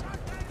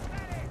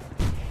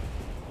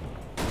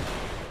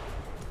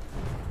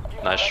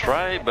 Nice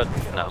try, but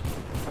no.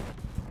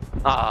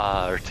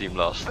 Ah, our team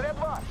lost.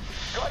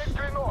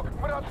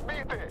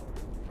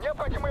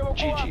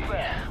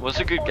 GG. Was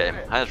a good game.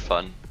 I had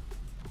fun.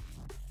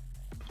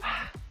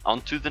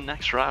 On to the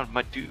next round,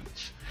 my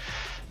dudes.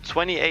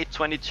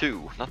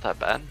 28-22, not that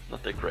bad,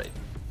 not that great.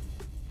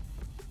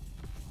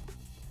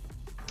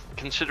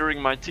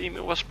 Considering my team,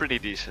 it was pretty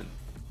decent,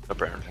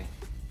 apparently.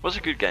 It was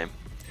a good game.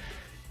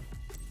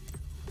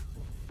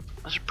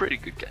 It was a pretty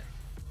good game.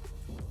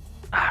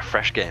 Ah,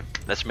 fresh game.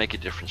 Let's make a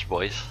difference,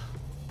 boys.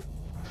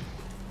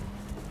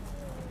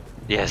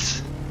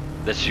 Yes,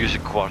 let's use a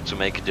quad to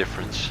make a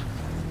difference.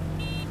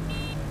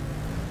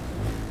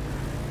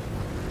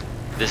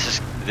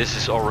 This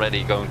is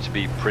already going to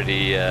be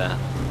pretty,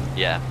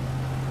 yeah.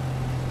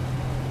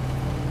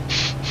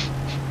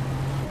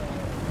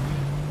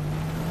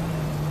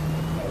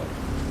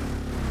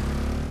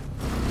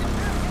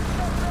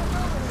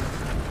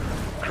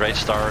 Great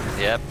start.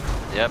 Yep,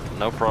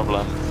 no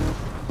problem.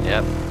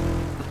 Yep.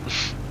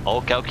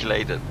 All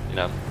calculated, you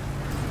know.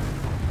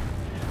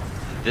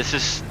 This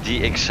is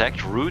the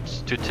exact route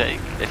to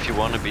take if you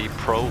want to be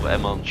pro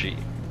MLG.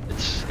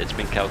 It's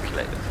been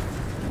calculated.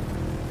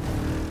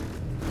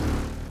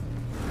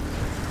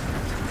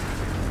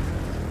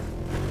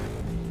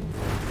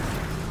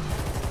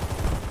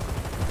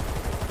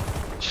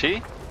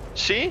 See?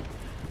 See?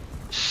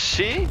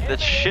 See?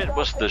 That shit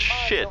was the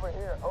shit.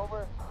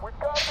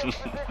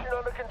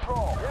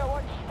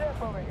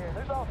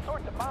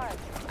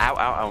 Ow, ow,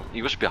 ow.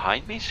 He was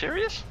behind me?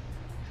 Serious?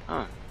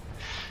 Huh.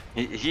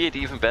 He had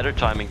even better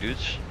timing,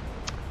 dudes.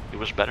 He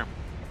was better.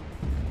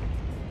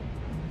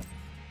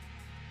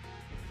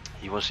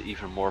 He was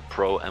even more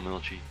pro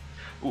MLG.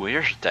 Ooh,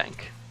 here's a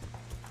tank.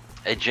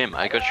 Hey Jim,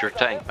 I got your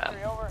tank, man.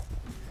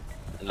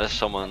 Unless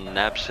someone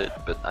nabs it,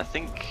 but I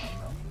think...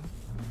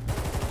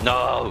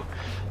 No!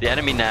 The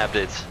enemy nabbed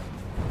it.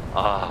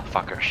 Ah,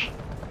 fuckers.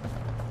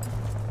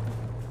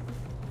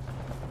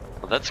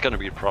 Well, that's gonna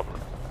be a problem.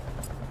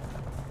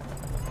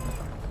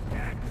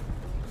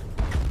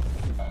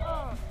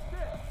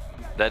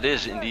 That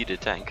is indeed a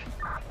tank.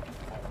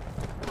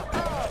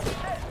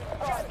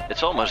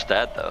 It's almost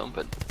dead though,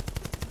 but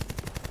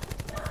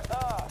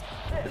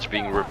it's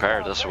being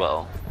repaired as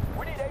well.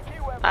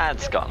 Ah,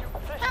 it's gone.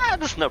 Ah,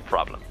 that's no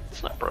problem.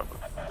 It's no problem.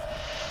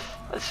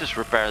 Let's just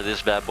repair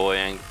this bad boy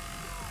and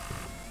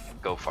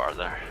go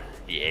farther.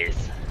 Yes.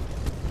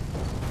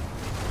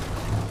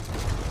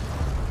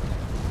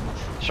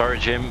 Sorry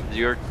Jim,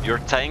 your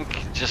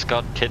tank just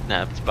got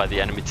kidnapped by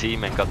the enemy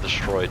team and got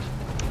destroyed.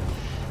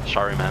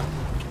 Sorry man.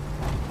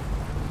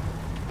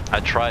 I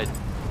tried.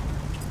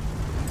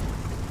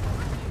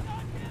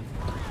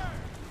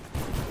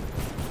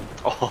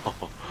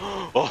 Oh,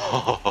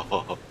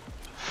 oh,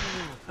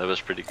 that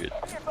was pretty good.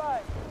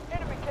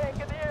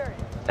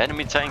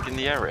 Enemy tank in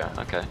the area,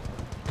 okay.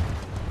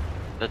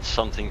 That's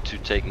something to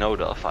take note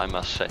of, I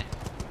must say.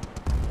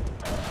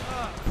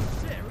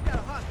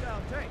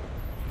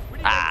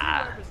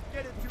 Ah,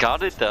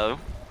 got it though.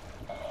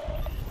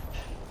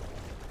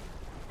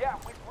 Yeah,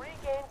 we've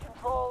regained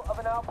control of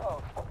an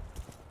outpost.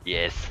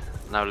 Yes.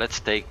 Now let's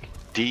take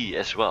D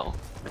as well.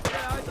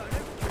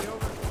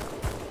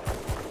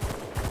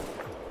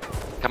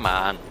 Come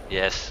on,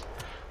 yes.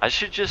 I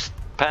should just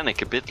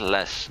panic a bit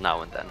less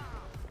now and then.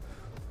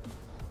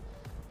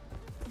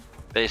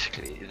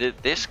 Basically,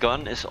 this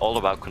gun is all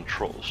about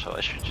control, so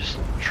I should just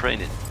train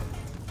it.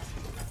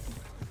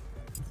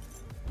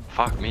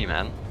 Fuck me,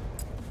 man.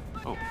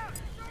 Oh.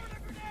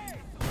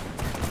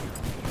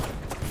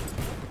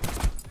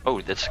 Oh,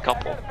 that's a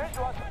couple.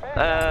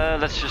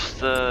 Let's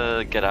just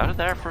get out of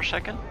there for a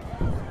second.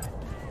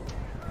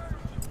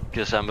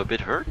 Because I'm a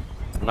bit hurt.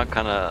 I'm not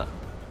kinda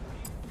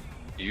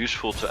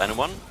useful to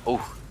anyone.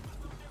 Oh.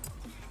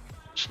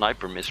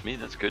 Sniper missed me,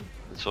 that's good.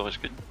 That's always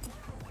good.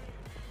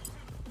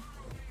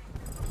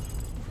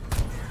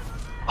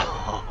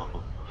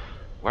 Oh,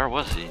 where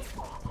was he?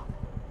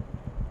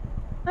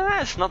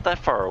 It's not that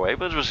far away,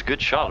 but it was a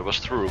good shot. It was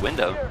through a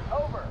window.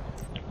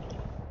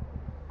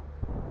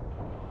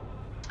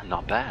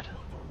 Not bad.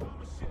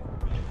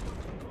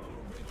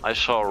 I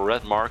saw a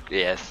red mark.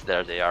 Yes,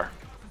 there they are.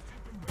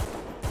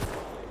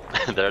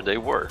 There they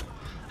were.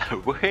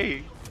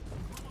 Way.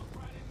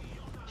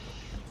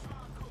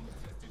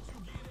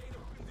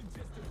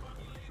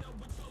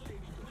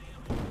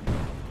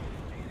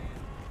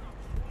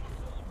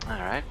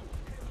 Alright.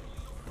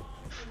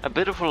 A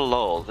bit of a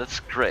lull, that's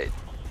great.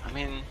 I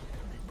mean,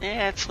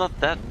 yeah, it's not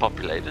that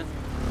populated.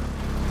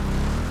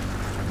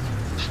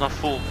 It's not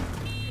full.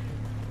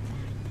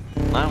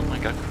 Oh my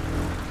god.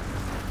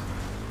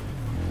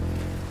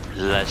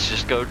 Let's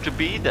just go to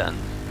B then.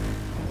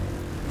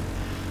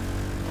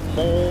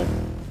 More.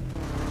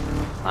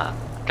 I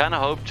kinda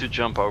hope to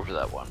jump over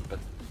that one, but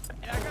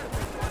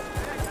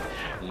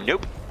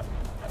nope.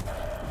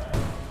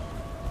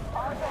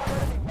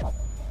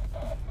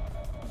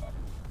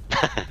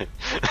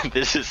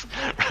 This is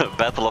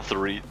battle of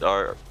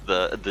the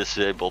the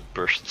disabled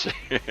persons.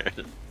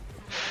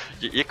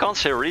 You can't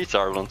say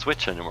retard on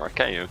Twitch anymore,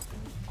 can you?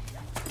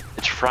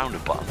 It's frowned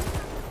upon.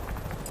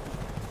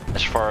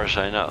 As far as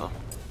I know.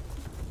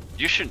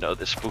 You should know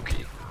this,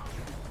 Spooky.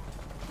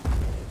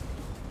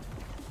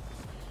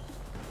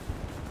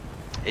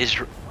 Is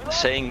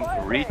saying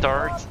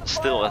retard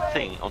still a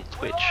thing on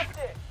Twitch?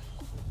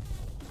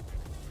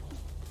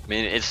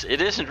 mean,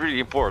 it isn't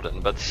really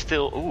important, but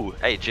still. Ooh,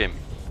 hey Jim,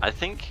 I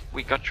think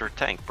we got your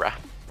tank, bruh.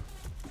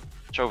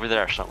 It's over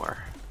there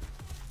somewhere.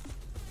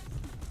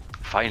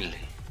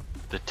 Finally,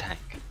 the tank.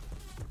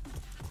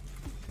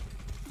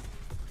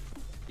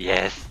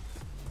 Yes.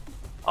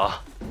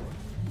 Ah.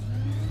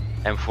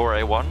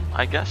 M4A1,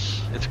 I guess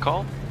it's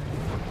called.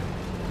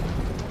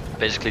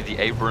 Basically the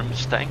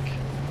Abrams tank.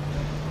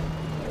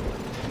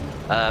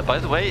 By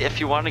the way, if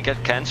you want to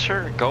get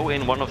cancer, go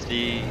in one of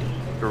the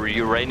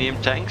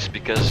uranium tanks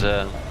because,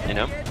 you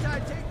know,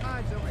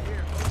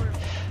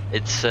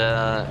 it's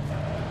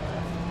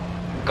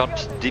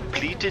got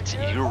depleted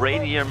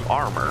uranium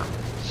armor.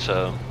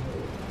 So,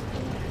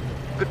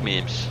 good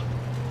memes.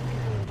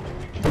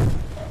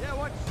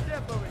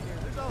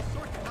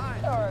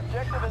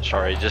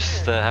 Sorry,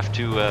 just have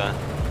to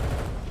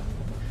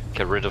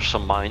get rid of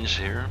some mines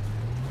here.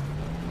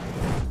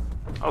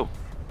 Oh.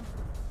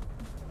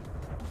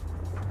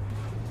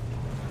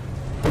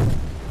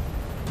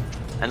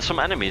 And some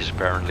enemies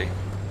apparently.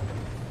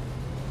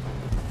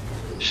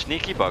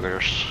 Sneaky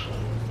buggers.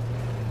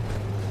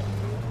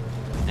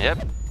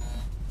 Yep.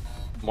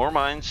 More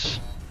mines.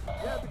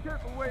 Yeah, be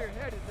careful where you're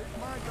headed. There's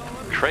mines all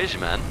over. Crazy,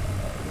 man.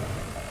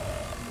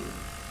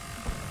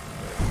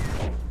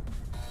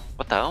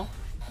 What the hell?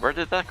 Where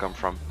did that come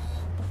from?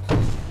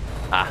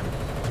 Ah.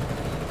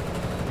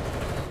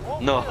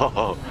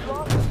 No.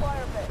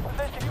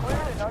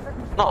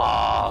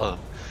 No.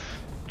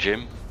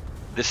 Jim,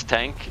 this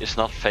tank is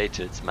not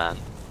fated, man.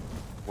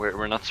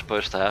 We're not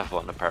supposed to have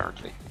one,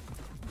 apparently.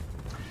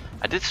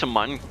 I did some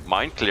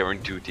mine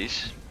clearing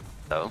duties,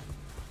 though.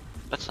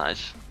 That's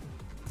nice.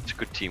 It's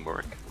good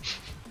teamwork.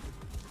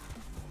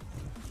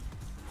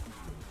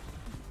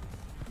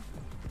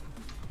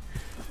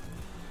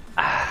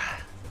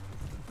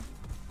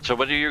 So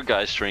what are you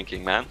guys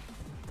drinking, man?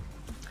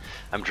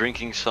 I'm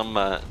drinking some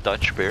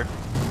Dutch beer.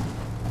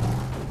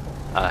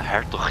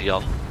 Hertog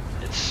Jan.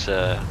 It's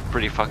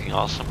pretty fucking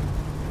awesome.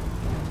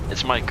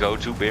 It's my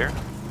go-to beer.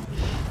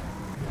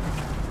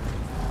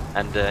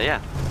 And yeah.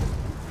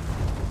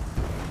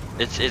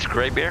 It's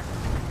great beer.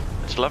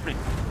 It's lovely.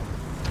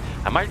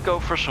 I might go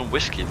for some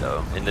whiskey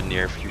though in the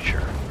near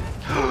future.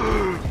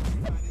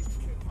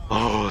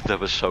 Oh, that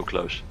was so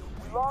close.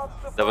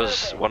 That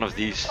was one of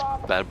these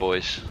bad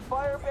boys.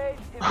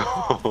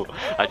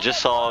 I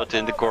just saw it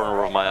in the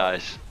corner of my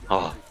eyes.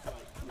 Oh,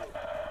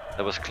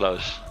 that was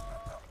close.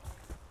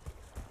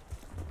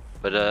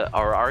 But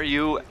are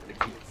you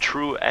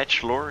true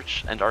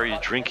edgelords and are you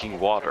drinking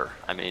water?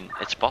 I mean,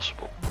 it's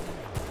possible.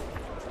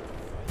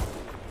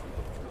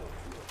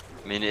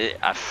 I mean,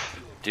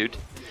 dude,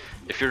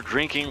 if you're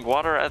drinking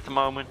water at the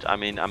moment, I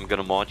mean, I'm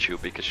gonna mod you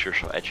because you're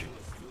so edgy.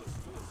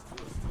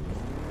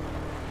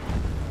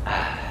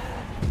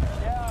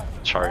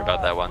 Sorry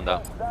about that one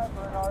though.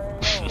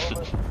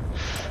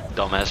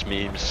 Dumbass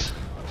memes.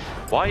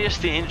 Why is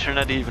the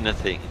internet even a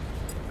thing?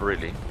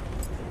 Really?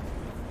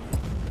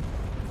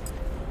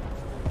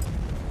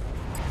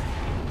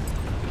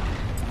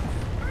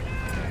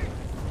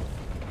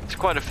 It's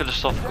quite a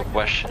philosophical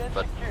question,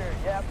 but...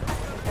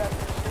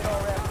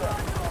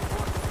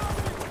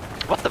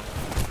 What the...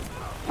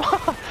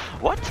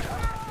 What?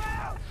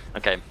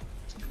 Okay.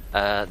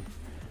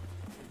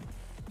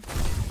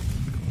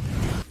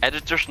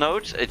 Editor's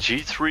note, a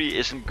G3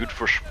 isn't good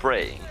for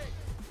spraying.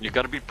 You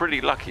gotta be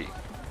pretty lucky.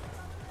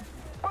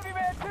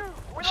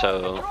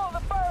 So,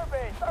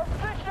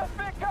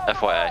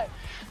 FYI,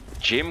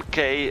 Jim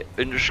K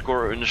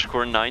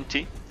 _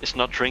 90 is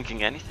not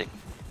drinking anything.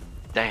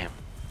 Damn.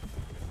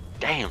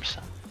 Damn,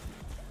 son.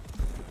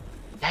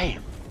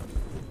 Damn.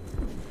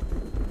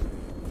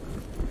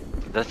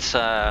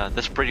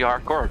 That's pretty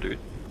hardcore, dude.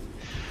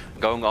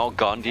 Going all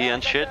Gandhi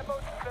and shit.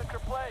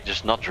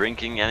 Just not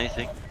drinking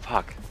anything.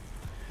 Fuck.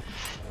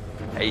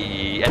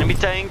 Hey, enemy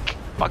tank!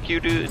 Fuck you,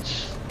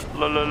 dudes!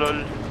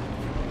 Lol.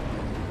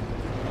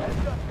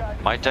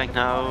 My tank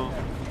now.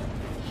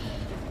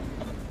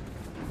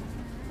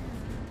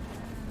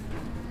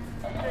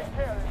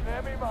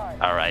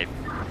 Alright.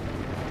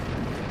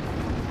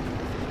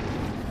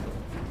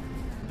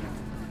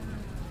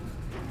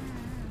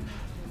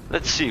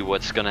 Let's see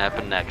what's gonna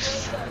happen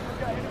next.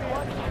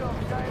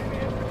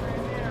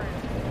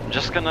 I'm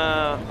just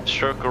gonna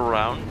circle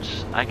around,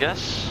 I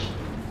guess.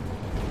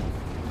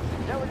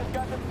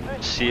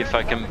 See if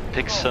I can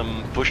pick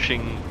some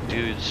pushing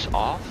dudes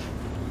off.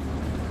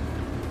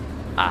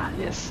 Ah,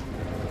 yes.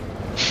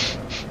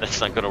 That's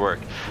not gonna work.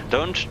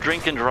 Don't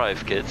drink and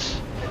drive, kids.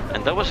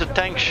 And that was a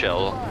tank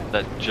shell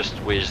that just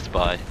whizzed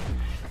by.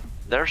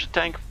 There's a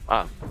tank.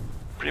 Ah,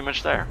 pretty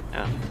much there.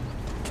 Yeah.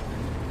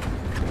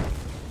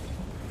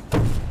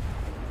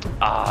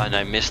 Ah, and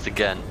I missed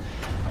again.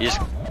 He's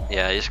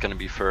gonna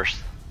be first.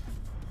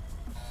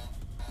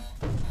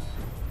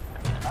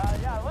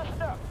 Yeah,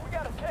 listen up. We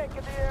got a tank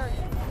in the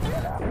area.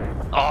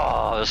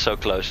 Oh, that's so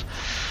close.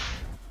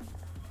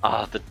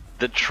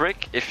 The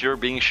trick, if you're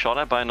being shot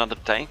at by another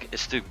tank,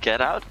 is to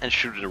get out and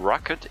shoot a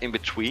rocket in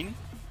between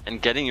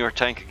and getting your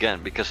tank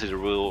again, because it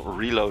will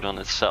reload on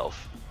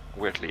itself,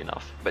 weirdly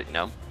enough. But you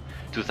know,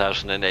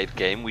 2008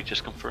 game we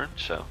just confirmed,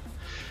 so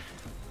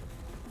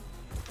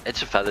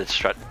It's a valid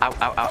strat. Ow,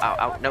 ow, ow, ow,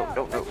 ow. No,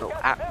 no, no, no.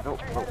 Ah, no,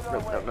 no, no,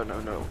 no, no, no, no,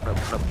 no,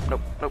 no, no,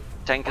 no.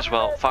 Tank as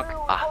well. Fuck.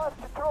 Ah.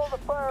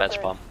 Bad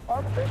spawn.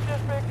 Our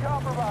position's been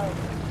compromised.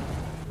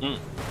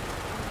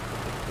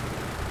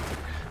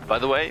 By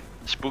the way,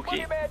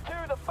 Spooky, Man 2,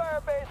 the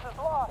fire base is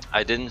lost.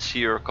 I didn't see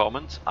your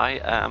comment. I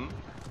am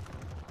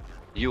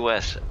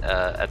US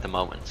at the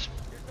moment.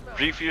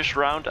 Previous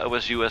round I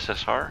was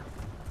USSR,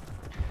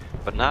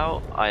 but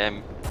now I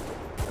am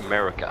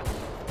America.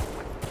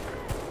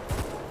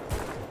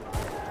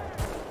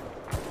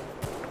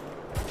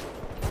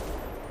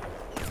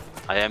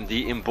 I am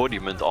the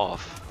embodiment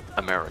of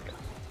America.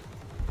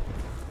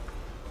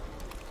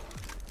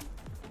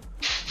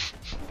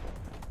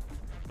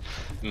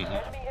 Enemy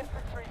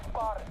infantry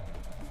spotted.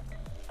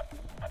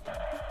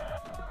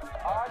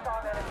 Eyes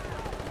on enemy.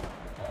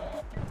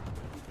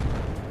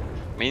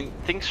 I mean,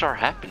 things are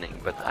happening,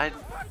 but I...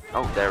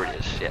 Oh, there it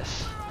is,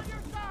 yes.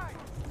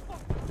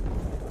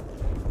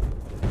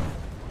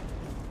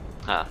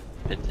 Ah,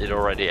 it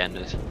already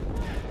ended.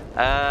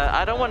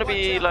 I don't want to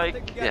be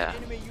like... Yeah.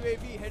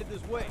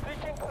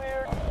 Mission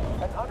cleared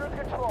and under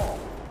control.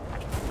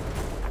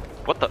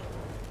 What the?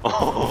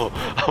 Oh,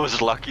 I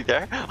was lucky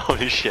there.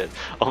 Holy shit!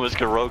 Almost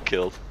got rogue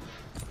killed.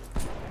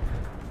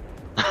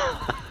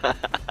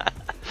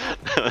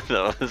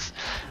 That was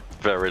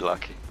very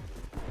lucky.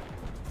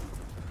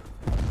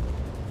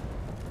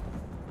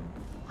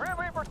 Grim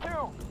Reaper 2,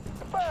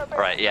 the fire base.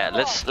 Right, yeah.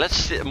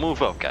 Let's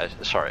move up, guys.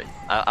 Sorry,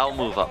 I'll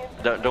move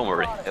up. Don't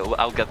worry.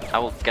 I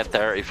will get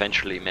there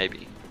eventually,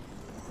 maybe.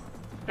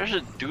 There's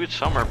a dude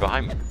somewhere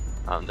behind me.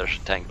 There's a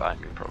tank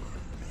behind me, probably.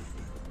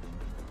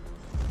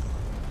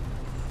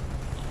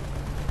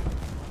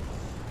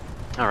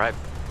 Alright,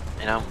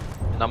 you know,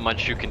 not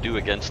much you can do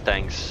against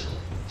tanks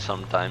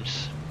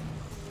sometimes.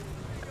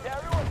 Yeah,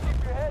 everyone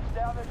keep your heads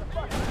down. There's a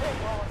fucking tank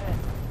rolling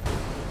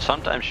in.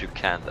 Sometimes you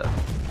can though.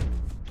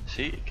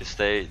 See, because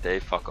they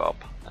fuck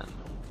up. And...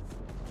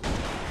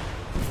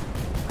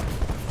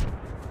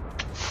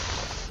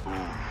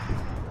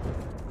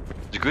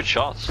 It's a good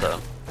shot,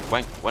 so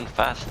went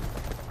fast.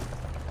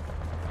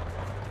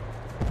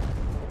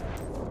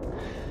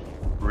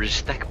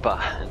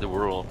 Ristekba in the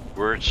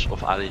words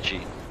of Ali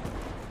G.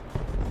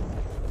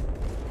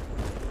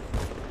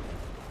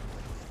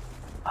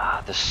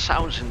 The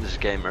sounds in this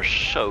game are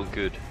so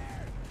good.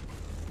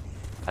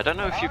 I don't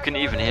know if you can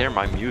even hear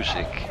my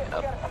music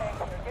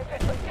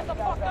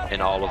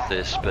in all of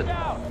this, but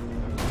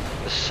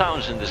the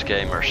sounds in this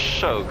game are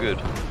so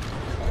good.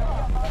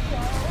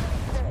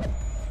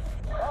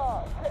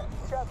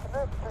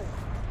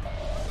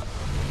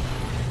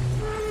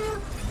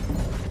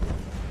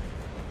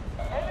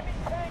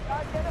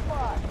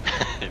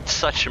 It's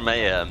such a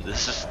mayhem.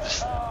 This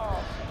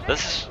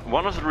is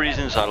one of the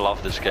reasons I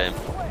love this game.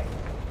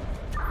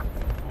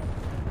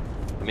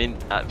 I mean,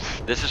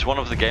 this is one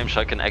of the games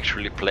I can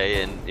actually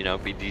play and, you know,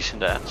 be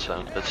decent at,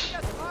 so that's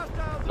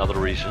another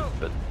reason,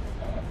 but...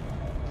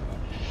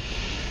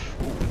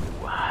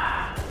 Ooh.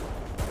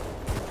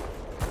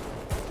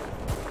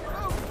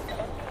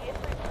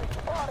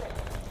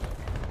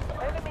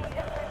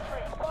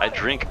 I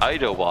drink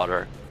Ido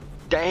water.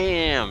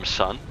 Damn,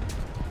 son.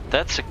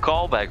 That's a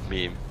callback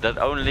meme that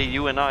only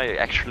you and I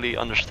actually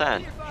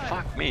understand.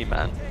 Fuck me,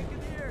 man.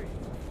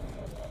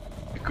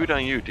 Good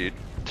on you, dude.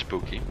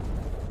 Spooky.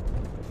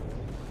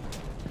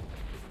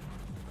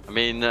 I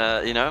mean,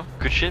 you know,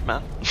 good shit,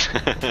 man.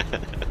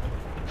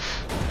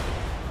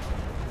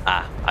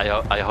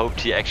 I hoped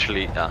he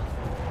actually. Yeah,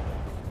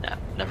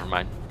 never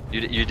mind.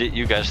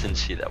 You guys didn't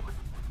see that one.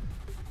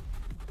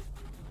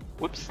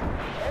 Whoops.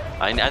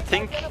 I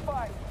think.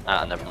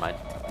 Never mind.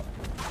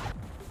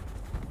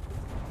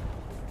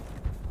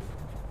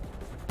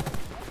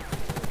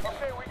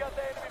 Okay, we got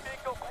the enemy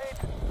vehicle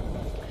painted.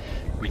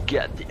 We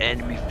got the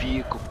enemy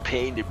vehicle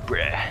painted,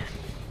 bruh.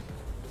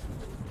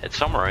 It's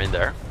somewhere in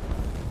there.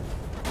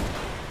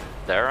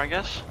 There, I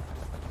guess?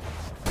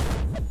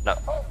 No.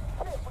 Oh,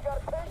 shit, we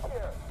got a tank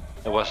here.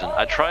 It wasn't.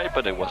 I tried,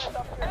 but it wasn't.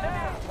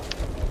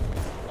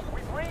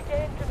 We've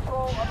regained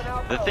control of an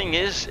outpost. The thing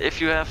is, if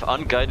you have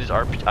unguided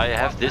RPG, I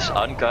have this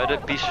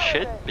unguided piece of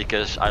shit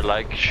because I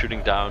like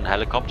shooting down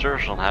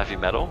helicopters on heavy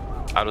metal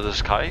out of the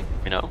sky,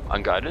 you know,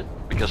 unguided,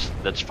 because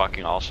that's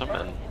fucking awesome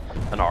and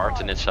an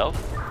art in itself.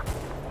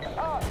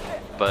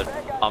 But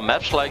on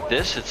maps like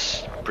this,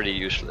 it's pretty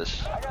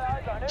useless.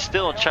 It's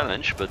still a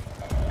challenge, but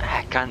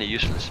kinda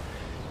useless.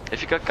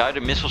 If you got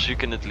guided missiles, you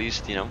can at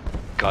least, you know,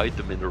 guide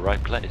them in the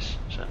right place.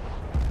 So.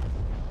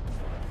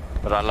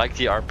 But I like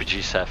the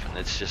RPG 7.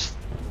 It's just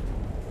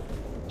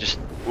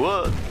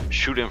what?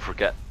 Shoot and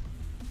forget.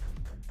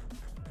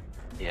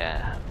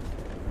 Yeah,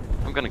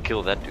 I'm gonna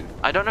kill that dude.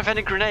 I don't have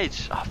any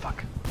grenades. Ah,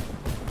 fuck.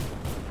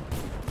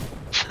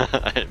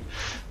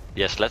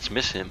 Yes, let's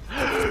miss him.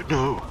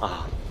 No.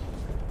 Ah.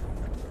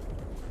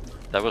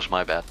 That was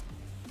my bad.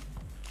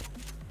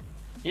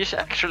 He's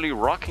actually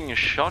rocking a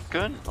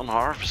shotgun on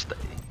Harvest Day.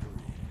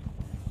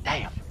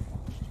 Damn.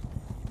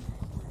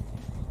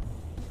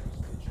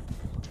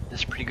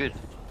 That's pretty good.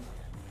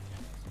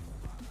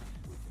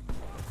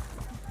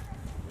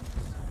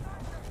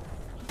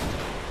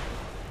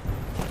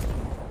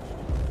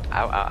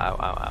 Ow, ow, ow,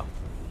 ow, ow.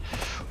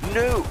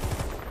 No!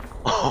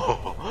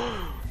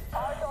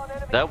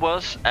 That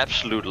was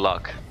absolute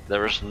luck.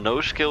 There was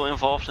no skill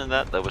involved in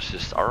that. That was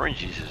just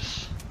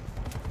RNGesus.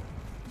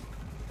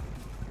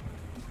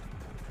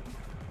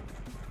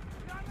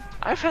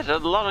 I've had a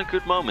lot of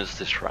good moments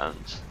this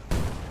round.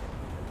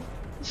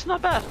 It's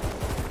not bad.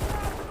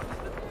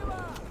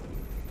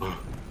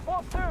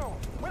 Wolf 2,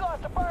 we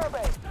lost a fire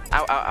base.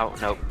 Ow, ow, ow.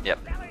 No, yep.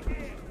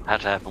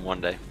 Had to happen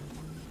one day.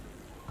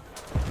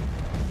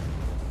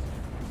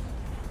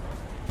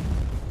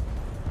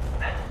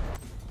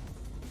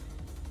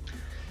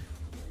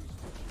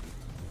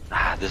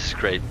 Ah, this is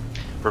great.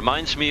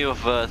 Reminds me of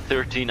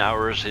 13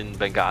 Hours in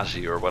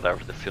Benghazi or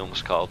whatever the film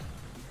is called.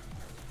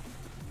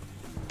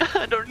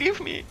 Don't leave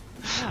me.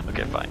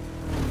 Okay, fine.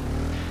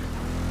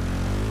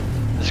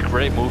 It's a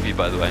great movie,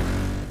 by the way.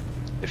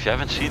 If you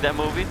haven't seen that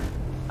movie,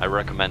 I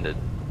recommend it.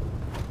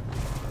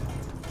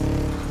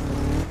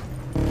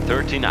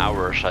 13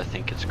 Hours, I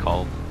think it's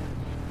called.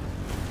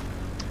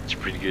 It's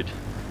pretty good.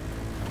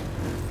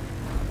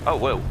 Oh,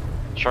 whoa.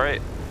 Sorry.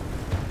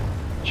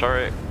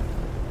 Sorry.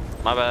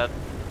 My bad.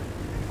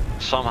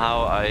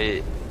 Somehow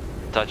I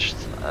touched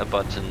a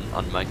button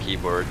on my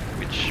keyboard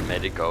which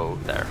made it go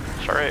there.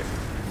 Sorry.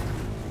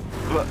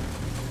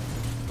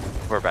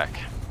 We're back.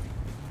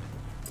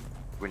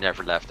 We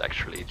never left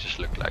actually, it just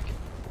looked like it.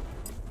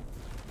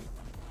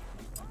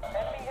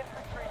 Enemy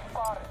infantry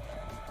spotted.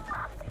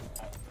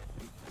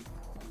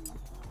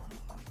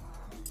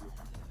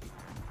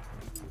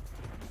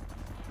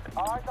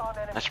 Eyes on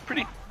enemy. That's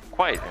pretty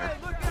quiet here.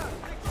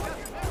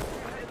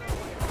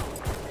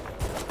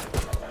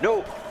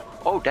 No!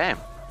 Oh damn.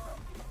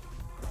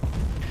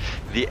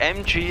 The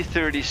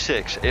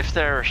MG36, if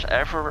there's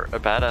ever a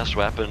badass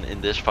weapon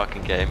in this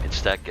fucking game,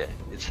 it's that game.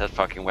 It's that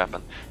fucking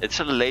weapon. It's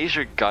a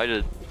laser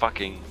guided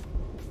fucking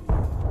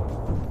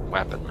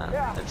weapon, man.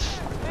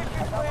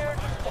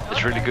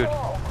 It's really good.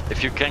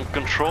 If you can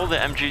control the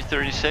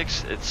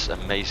MG36, it's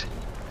amazing.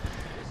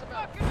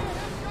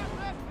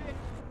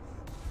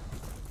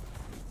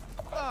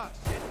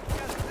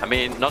 I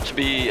mean, not to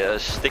be a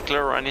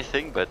stickler or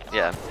anything, but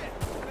yeah.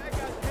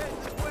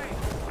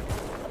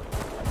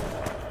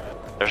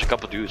 There's a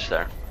couple dudes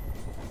there.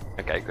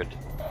 Okay, good.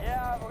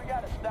 Yeah, we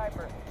got a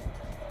sniper.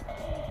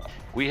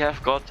 We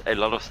have got a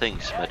lot of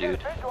things, my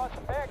dude.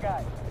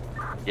 Guys.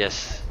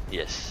 Yes,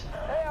 yes.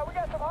 Hey, we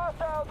got some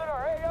hostiles in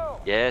our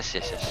AO. Yes,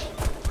 yes, yes.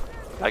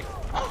 Like,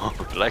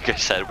 like I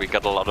said, we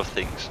got a lot of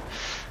things.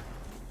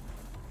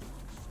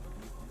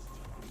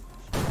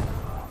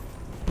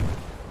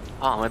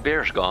 Oh, my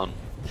beer's gone.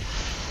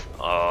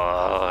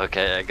 Oh,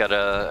 okay, I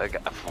gotta...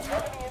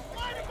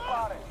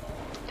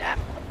 Damn.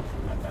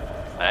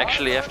 I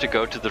actually have to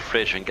go to the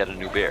fridge and get a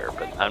new beer,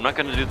 but I'm not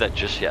gonna do that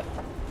just yet.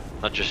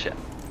 Not just yet.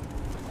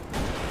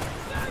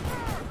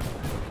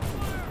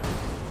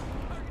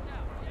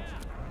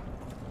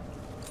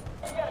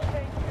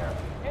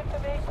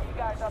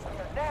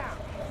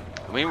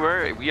 I mean,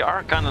 we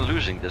are kind of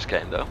losing this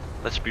game though.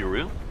 Let's be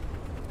real.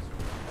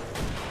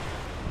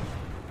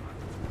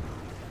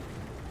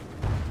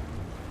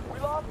 We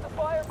lost the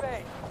fire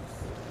base.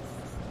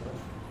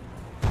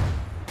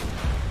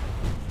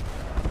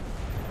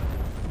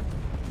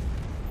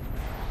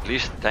 At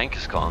least the tank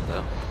is gone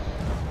though.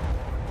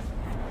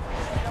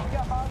 Yeah, we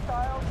got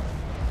hostiles.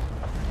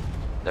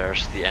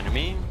 There's the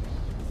enemy.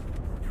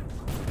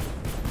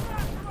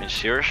 I mean,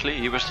 seriously,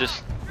 he was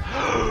just...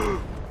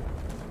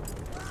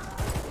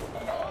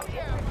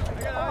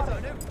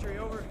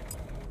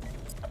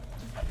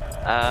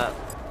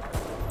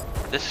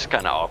 This is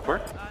kind of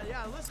awkward.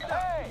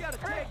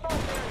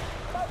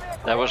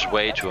 That was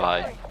way too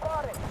high.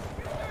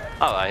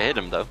 Oh, I hit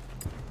him though.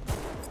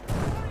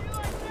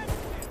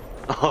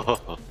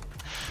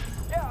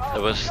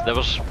 That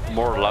was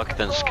more luck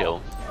than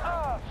skill.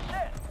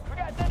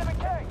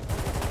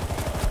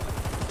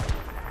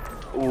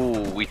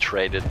 Ooh, we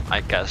traded,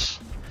 I guess.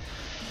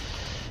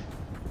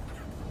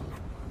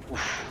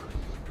 Oof.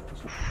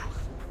 Oof.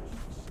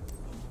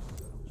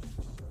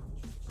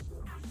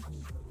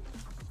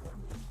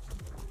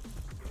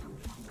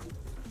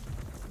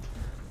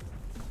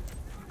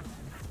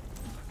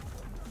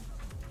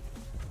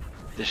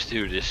 This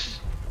dude is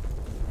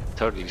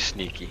totally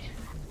sneaky.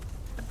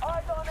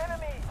 Eyes on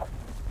enemies.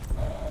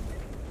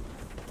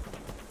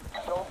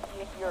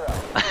 Soviet Europe.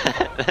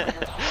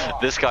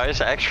 This guy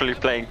is actually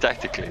playing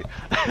tactically.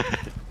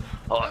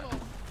 Oh.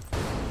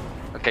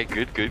 Okay,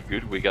 good, good,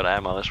 good. We got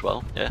ammo as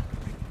well. Yeah.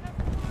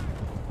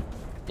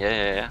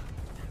 Yeah.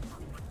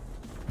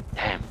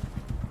 Damn.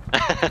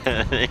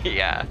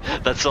 Yeah,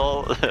 that's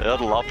all.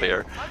 Huddle up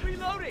here.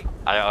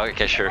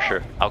 Okay,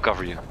 sure. I'll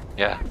cover you.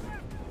 Yeah.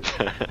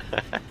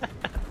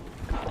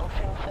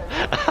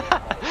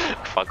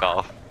 Fuck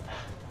off.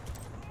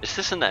 Is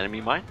this an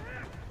enemy mine?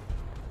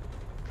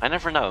 I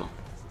never know.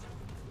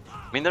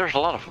 I mean, there's a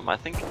lot of them, I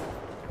think.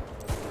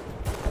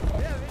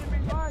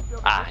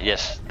 Ah,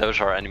 yes, those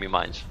are enemy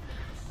mines.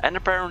 And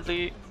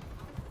apparently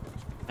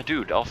a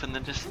dude off in the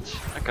distance.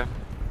 Okay.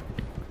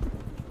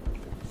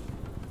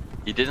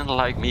 He didn't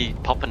like me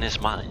popping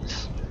his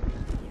mines.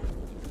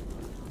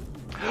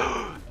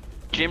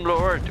 Gym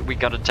Lord, we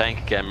got a tank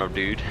again, my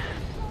dude.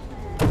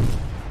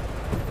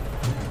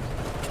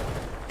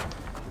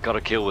 Got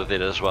a kill with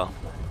it as well.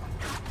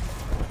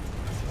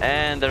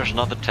 And there's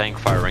another tank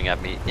firing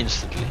at me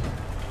instantly.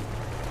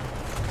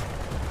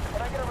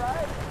 Can I get a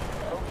ride?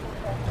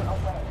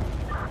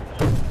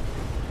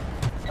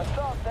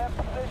 Assault that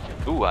position.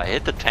 Ooh, I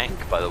hit the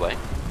tank, by the way.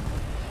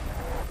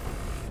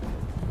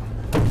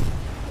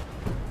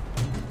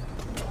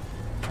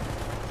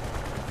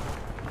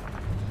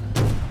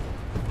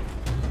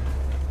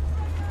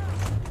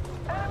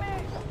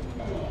 Enemy!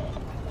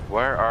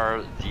 Where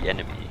are the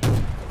enemy?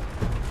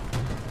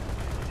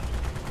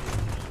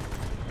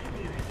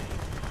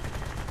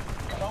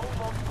 Oh,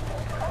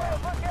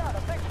 look out! I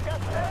think we got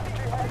some enemy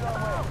heading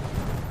our way.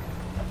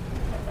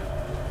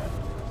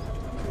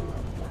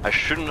 I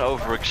shouldn't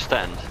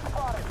overextend.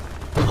 Spotted.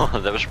 Oh,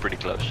 that was pretty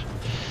close.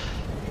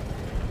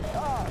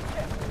 Oh,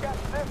 shit, we got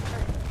some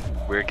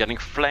infantry. We're getting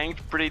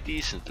flanked pretty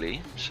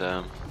decently,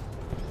 so...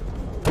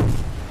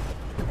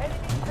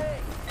 Enemy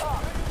tank.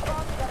 Oh,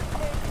 probably got a tank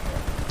here.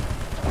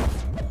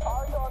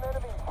 Eyes on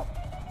enemy.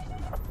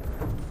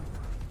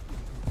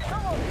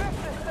 Come on, fix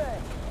this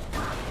thing.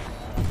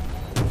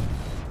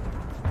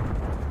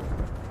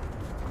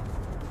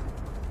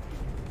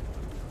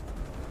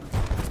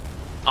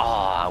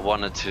 Ah, I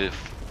wanted to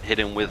hit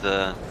him with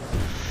a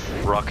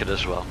rocket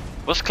as well.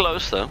 Was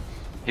close though.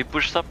 He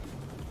pushed up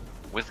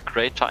with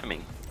great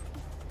timing.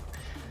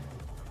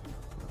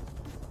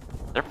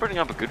 They're putting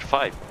up a good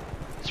fight.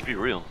 Let's be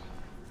real.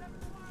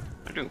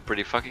 They're doing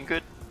pretty fucking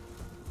good.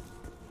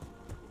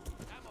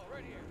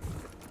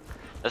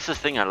 That's the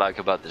thing I like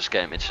about this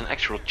game. It's an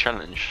actual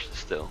challenge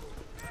still.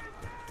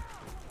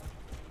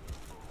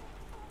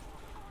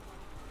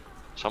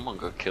 Someone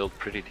got killed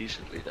pretty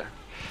decently there.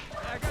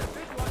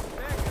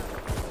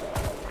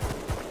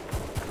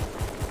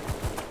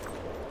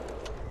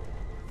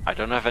 I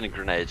don't have any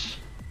grenades.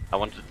 I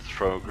wanted to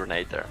throw a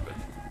grenade there, but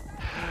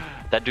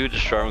that dude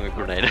is throwing a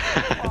grenade.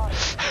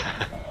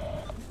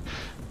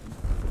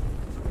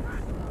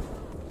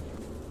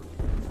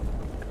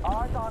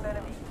 Eyes on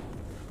enemy.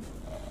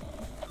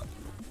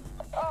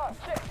 Oh,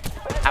 shit.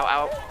 Ow,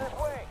 ow. This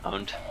way.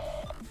 Owned.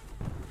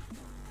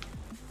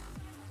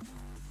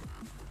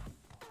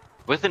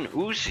 With an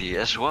Uzi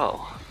as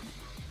well.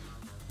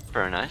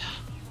 Very nice.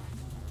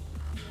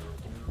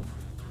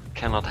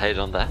 Cannot hate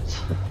on that.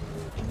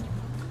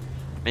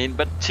 I mean,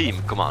 but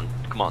team, come on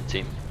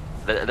team.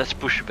 Let's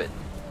push a bit.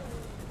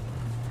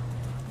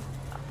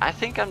 I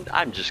think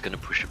I'm just gonna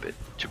push a bit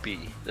to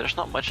B. There's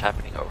not much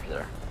happening over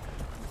there.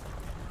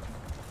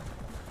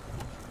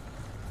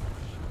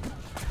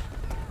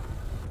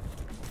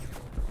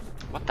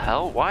 What the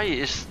hell? Why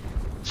is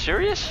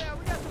serious? Yeah,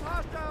 we got some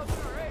hostiles in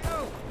our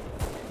AO.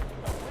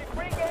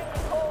 We regained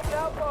control of the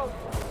outpost.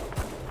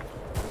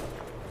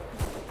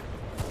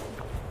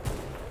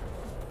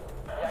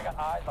 Yeah, I got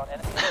eyes on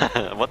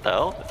enemy. What the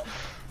hell?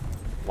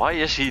 Why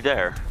is he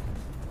there?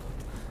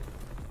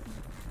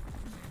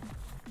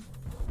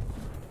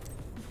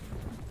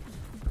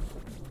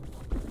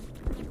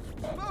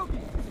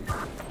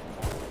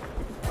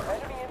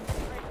 Enemy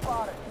infantry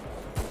spotted.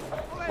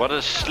 What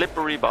a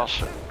slippery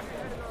bastard.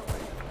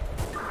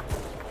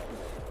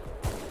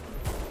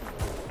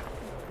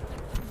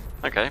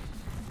 Okay.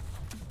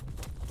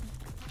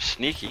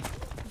 Sneaky.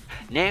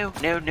 No,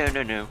 no, no,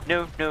 no, no,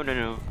 no, no, no,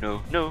 no,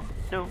 no, no,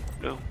 no,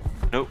 no,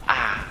 no.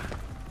 Ah.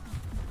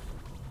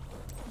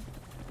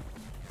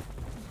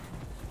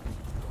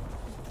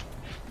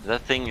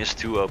 That thing is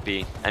too OP.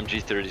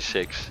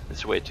 MG36.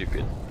 It's way too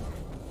good.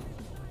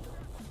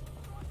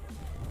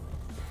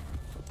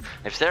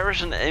 If there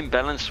is an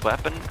imbalanced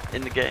weapon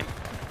in the game,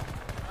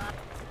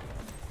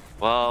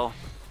 well,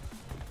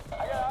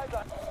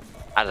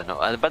 I don't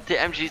know. But the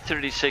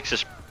MG36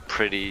 is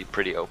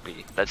pretty OP.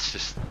 Let's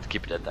just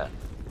keep it at that.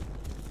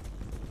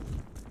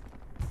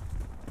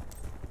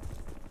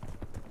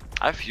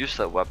 I've used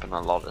that weapon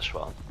a lot as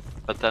well,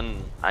 but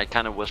then I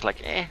kind of was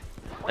like,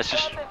 let's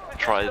just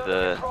try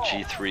the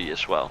G3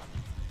 as well,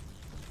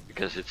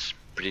 because it's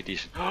pretty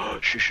decent.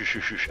 Shush, shush,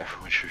 shush, shush,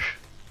 everyone shush.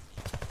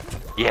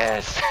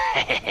 Yes!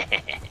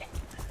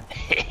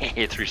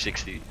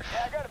 360.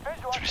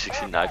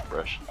 360 knife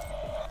brush.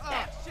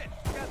 Oh, shit.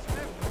 We got some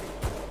infantry.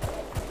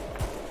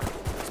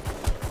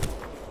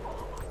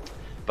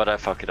 But I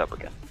fuck it up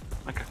again.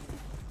 Okay.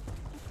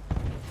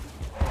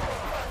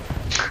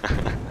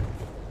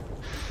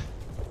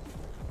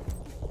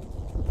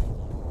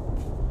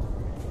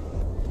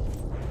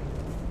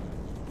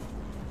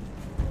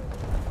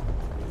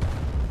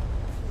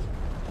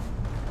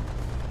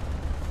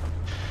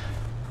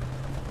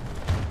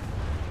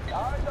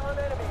 Eyes on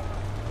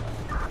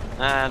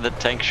enemy. The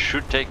tank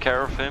should take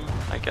care of him,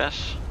 I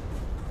guess.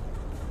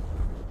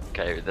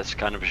 Okay, that's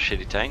kind of a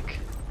shitty tank.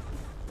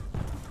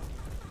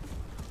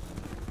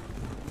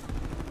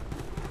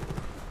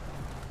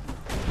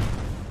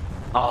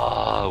 Oh,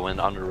 I went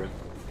under him.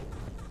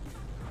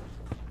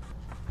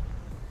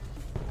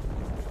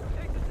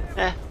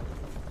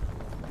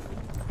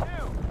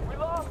 We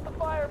lost the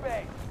fire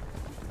base.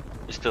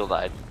 He still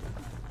died.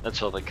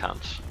 That's all that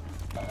counts.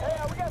 Hey,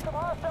 we got some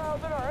hostiles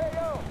in our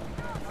AO.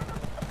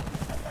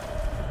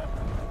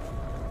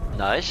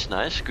 Nice,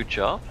 nice, good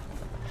job.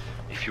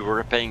 If you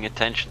were paying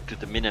attention to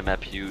the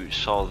minimap, you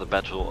saw the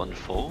battle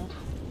unfold.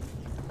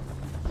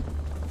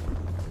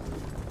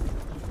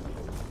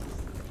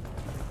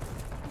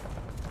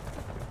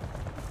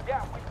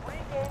 Yeah, we've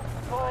regained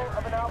control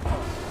of an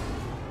outpost.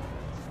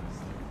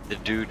 The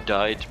dude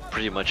died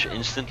pretty much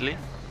instantly.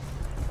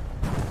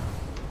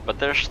 But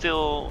there's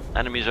still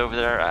enemies over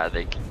there.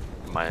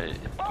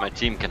 My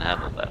team can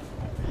handle that.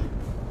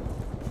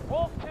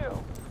 Wolf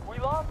 2, we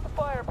lost the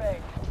fire base.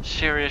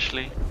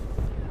 Seriously?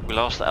 We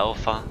lost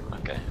Alpha?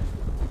 Okay.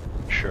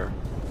 Sure.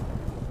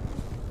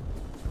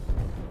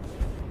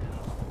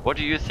 What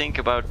do you think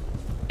about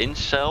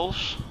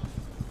incels?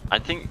 I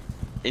think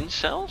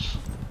incels?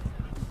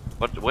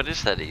 What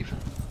is that even?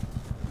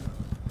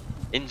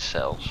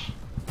 Incels.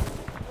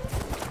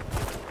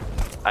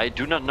 I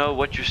do not know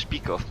what you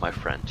speak of, my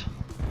friend.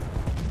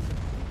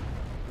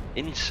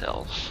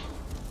 Incels.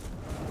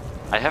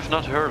 I have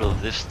not heard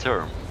of this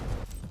term.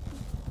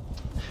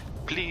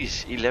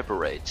 Please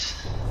elaborate.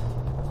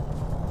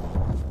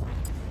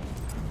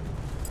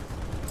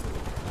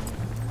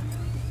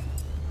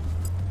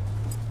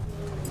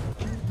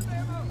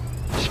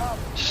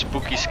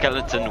 Spooky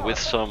skeleton with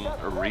some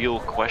real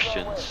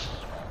questions.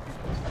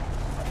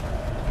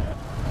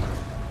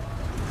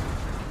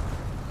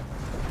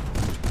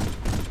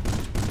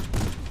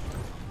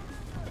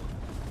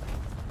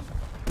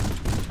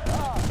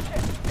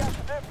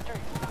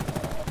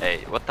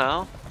 Hey, what the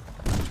hell?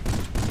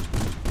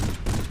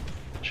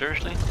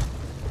 Seriously?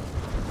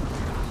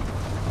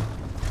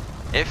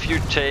 If you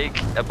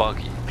take a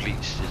buggy,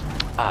 please.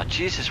 Ah,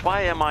 Jesus,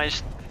 why am I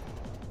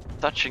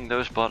touching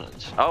those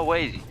buttons? Oh,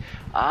 wait.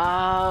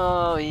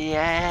 Oh,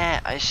 yeah,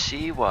 I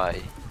see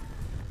why.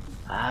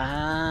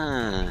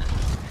 Ah.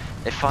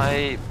 If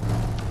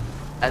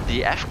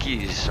the F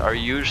keys are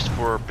used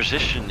for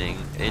positioning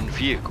in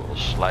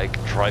vehicles,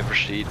 like driver's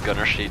seat,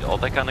 gunner seat, all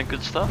that kind of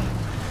good stuff.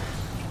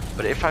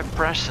 But if I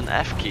press an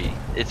F key,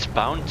 it's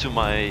bound to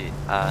my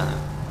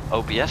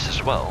OBS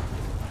as well.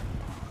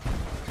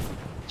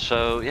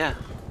 So yeah.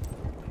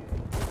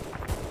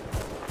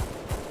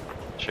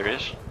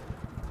 Serious?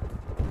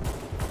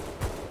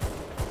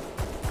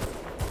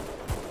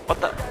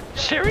 What the?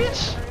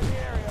 Serious?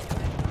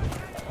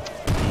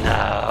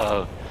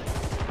 No.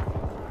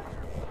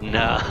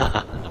 No.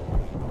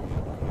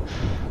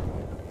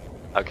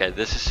 Okay,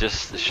 this is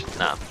just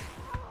nah.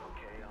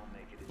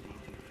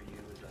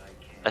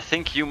 I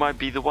think you might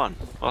be the one.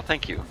 Well,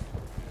 thank you.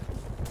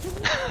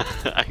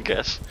 I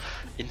guess.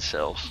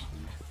 Incels.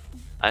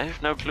 I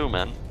have no clue,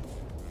 man.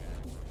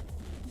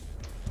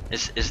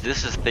 Is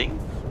this a thing?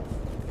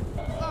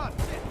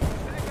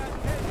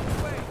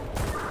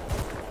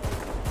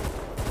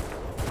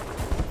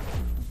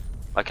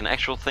 Like an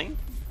actual thing?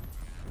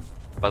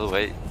 By the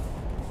way,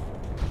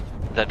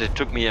 that it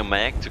took me a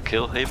mag to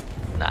kill him?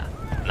 Nah,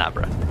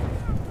 bruh.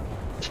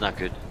 It's not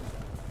good.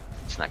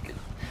 It's not good.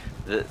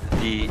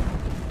 The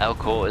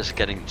alcohol is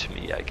getting to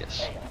me, I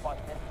guess.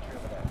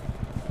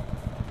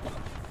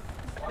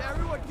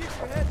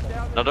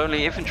 Not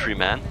only infantry,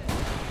 man.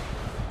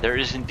 There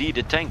is indeed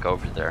a tank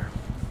over there.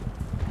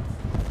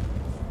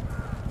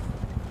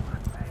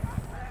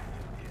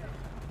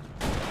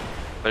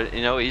 But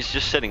you know, he's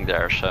just sitting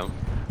there, so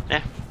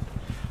yeah.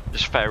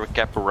 Just fire a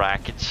couple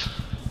rockets.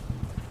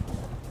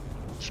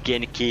 Just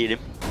gonna kill him.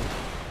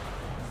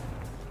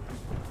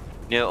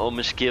 No,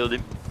 almost killed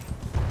him.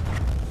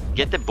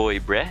 Get the boy,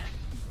 bruh.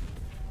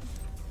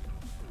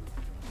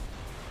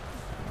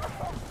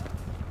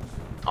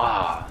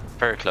 Ah, oh,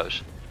 very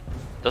close.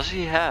 Does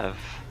he have?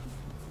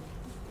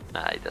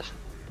 Nah, he doesn't.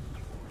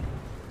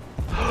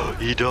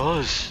 He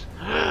does!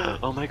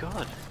 Oh my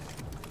god.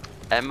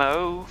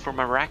 Ammo for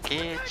my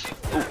rocket.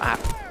 Ooh, ah.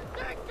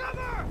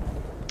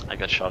 I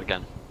got shot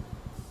again.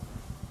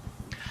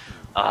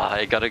 Ah,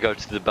 I gotta go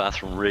to the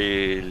bathroom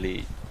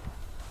really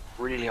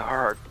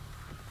hard.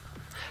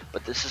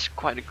 But this is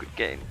quite a good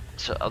game,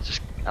 so I'll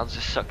just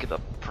suck it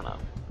up for now.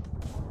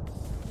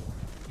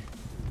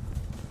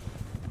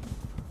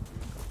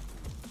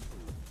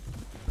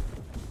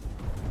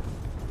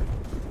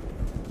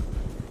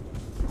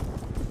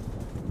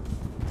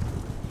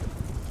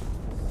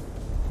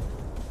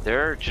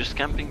 They're just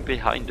camping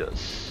behind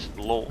us.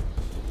 Lol.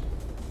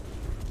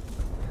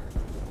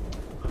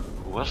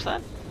 Who was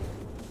that?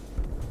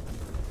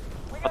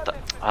 What the?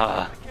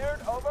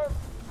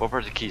 What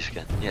were the keys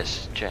again?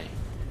 Yes, J.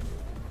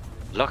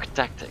 Lock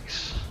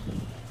tactics.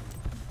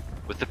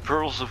 With the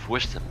pearls of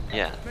wisdom.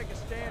 Yeah.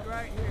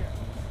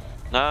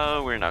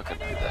 No, we're not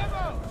gonna do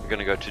that. We're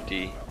gonna go to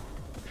D.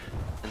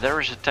 And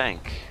there is a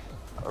tank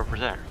over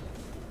there.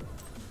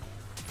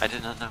 I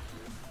did not know.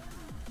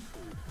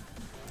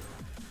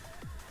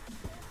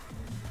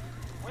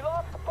 We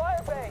lost the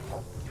fire base.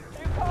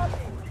 You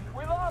copy?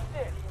 We lost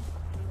it.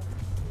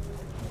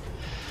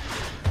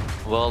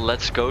 Well,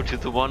 let's go to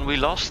the one we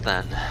lost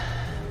then.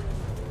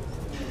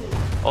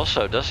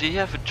 Also, does he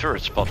have a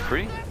turret spot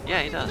free?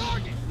 Yeah, he does.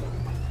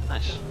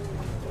 Nice.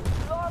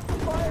 We lost the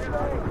fire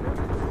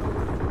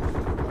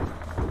base.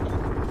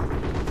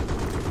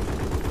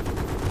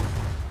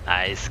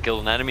 Nice, kill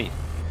an enemy.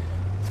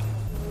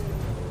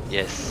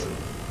 Yes.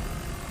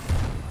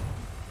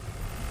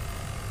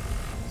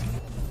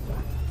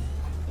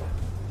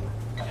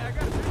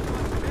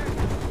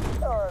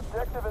 Our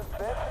objective has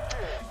been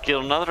secured.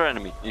 Kill another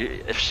enemy.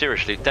 If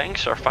seriously,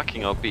 tanks are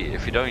fucking OP.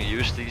 If you don't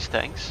use these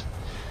tanks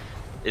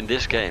in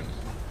this game,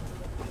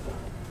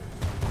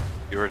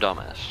 you're a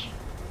dumbass.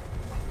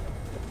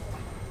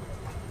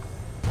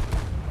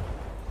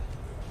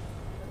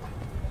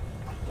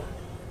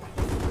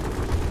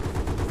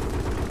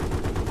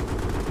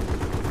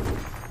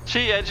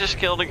 See, I just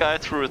killed a guy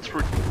through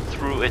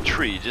a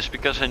tree just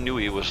because I knew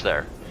he was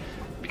there.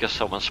 Because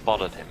someone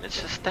spotted him.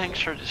 It's just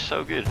tanks are just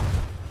so good.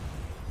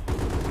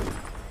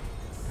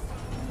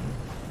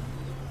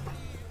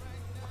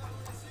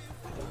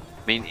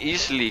 I mean,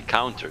 easily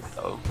countered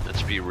though,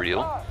 let's be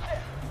real.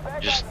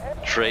 Just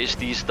trace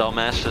these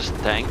dumbasses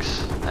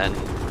tanks and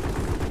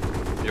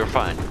you're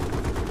fine.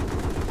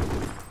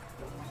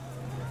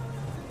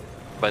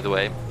 By the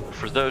way,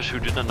 for those who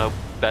didn't know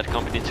Bad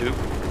Company 2,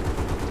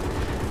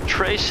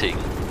 tracing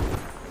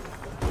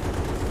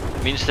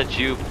means that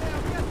you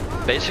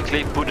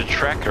basically put a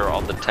tracker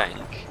on the tank,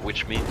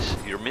 which means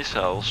your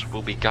missiles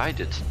will be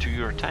guided to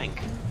your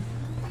tank.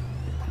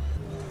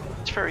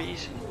 It's very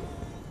easy.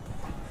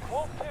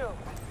 Wolf 2,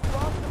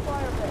 cross the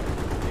fire base.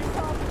 You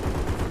copy?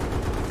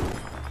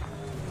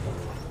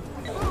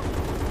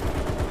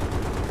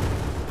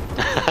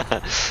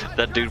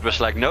 That dude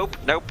was like, nope,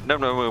 nope, no,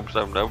 no, no,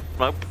 no, no,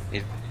 nope.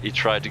 He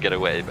tried to get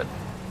away, but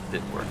it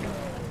didn't work.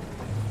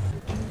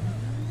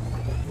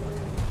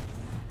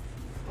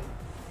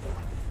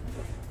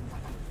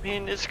 I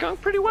mean, it's going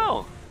pretty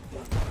well.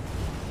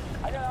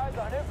 I got eyes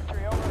on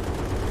infantry, over.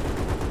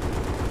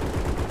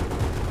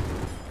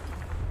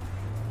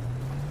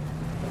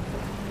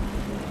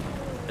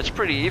 It's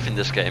pretty even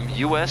this game.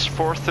 US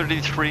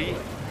 433,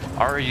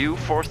 RU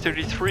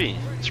 433.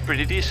 It's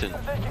pretty decent.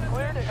 Position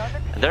cleared and under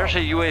And there's a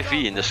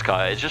UAV in the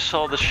sky. I just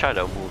saw the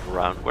shadow move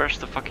around. Where's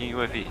the fucking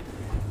UAV?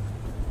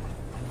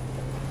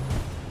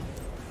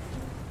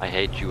 I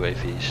hate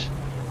UAVs.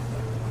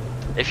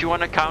 If you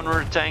want to counter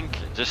a tank,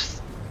 just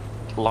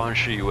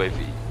launch a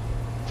UAV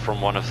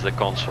from one of the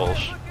consoles.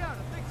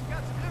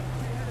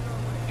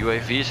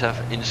 UAVs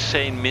have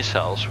insane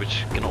missiles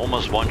which can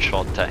almost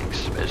one-shot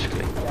tanks,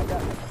 basically.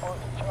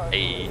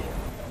 Hey.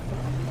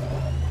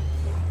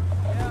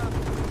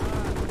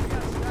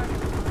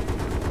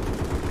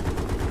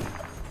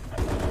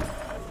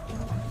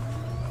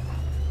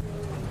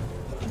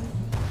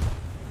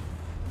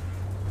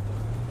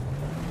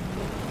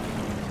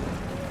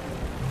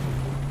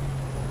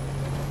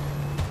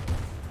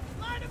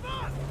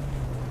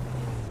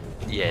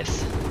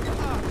 Yes.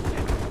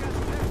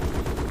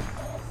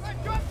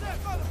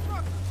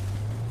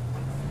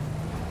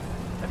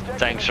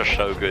 Tanks are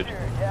so good.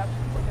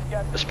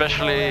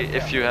 Especially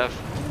if you have...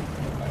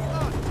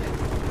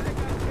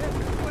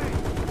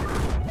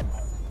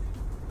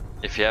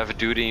 If you have a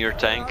dude in your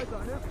tank.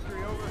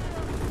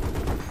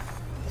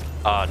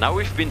 Now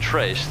we've been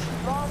traced.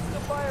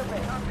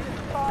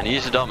 And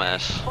he's a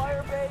dumbass.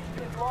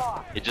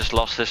 He just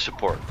lost his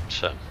support,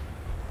 so...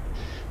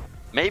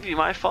 Maybe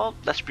my fault,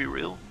 let's be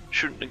real.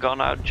 Shouldn't have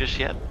gone out just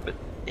yet, but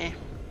eh.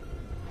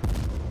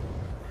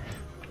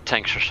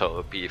 Tanks are so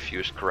OP if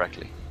used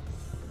correctly.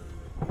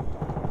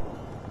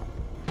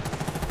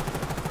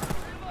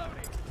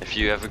 If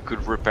you have a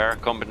good repair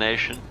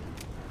combination.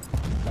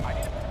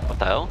 What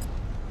the hell?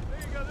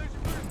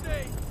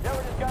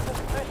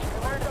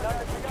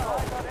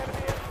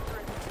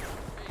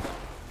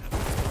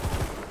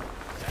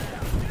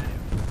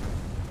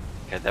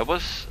 Okay, that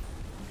was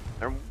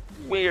a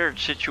weird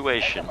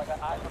situation.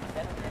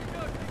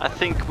 I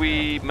think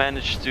we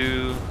managed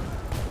to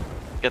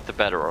get the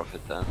better of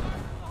it then.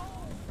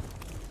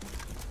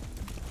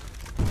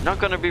 Not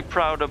gonna be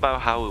proud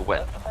about how it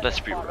went, let's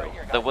be real.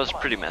 That was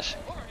pretty messy.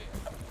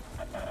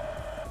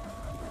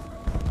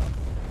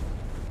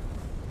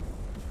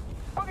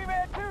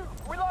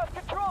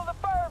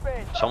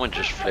 Someone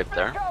just flipped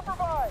there.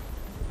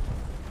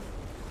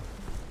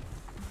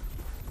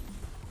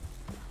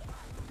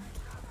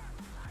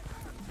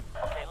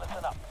 Okay,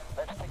 listen up.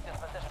 Let's take this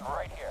position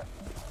right here.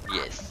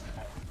 Yes.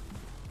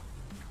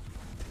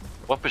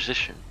 What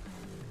position?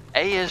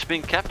 A has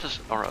been kept as...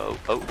 Or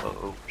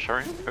oh,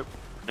 sorry. Oh,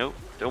 no,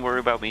 don't worry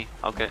about me.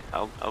 Okay,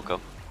 I'll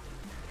go.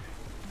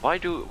 Why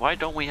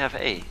don't we have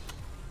A?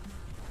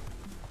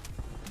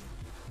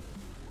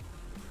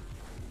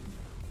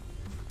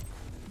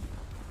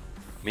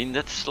 I mean,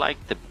 that's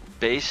like the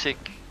basic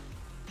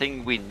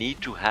thing we need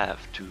to have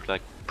to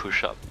like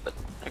push up, but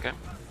okay.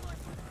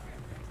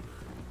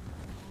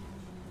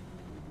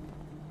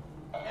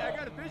 Yeah, I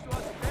got a visual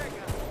on some bad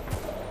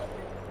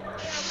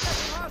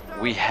guys.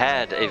 We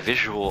had a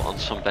visual on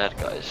some bad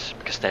guys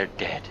because they're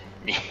dead.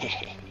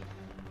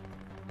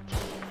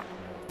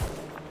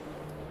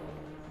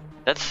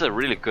 That's a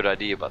really good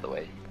idea, by the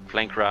way.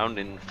 Flank round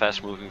in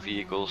fast moving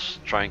vehicles,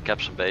 try and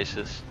cap some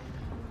bases.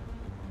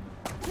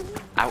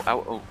 Ow,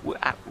 ow, oh,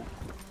 ow.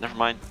 Never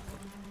mind.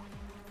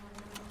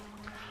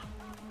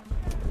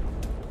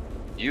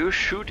 You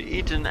should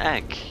eat an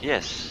egg,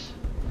 yes.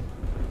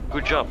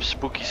 Good job,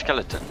 spooky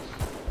skeleton.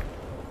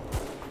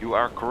 You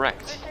are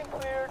correct. Position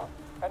cleared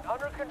and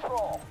under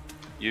control.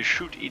 You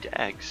should eat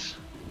eggs.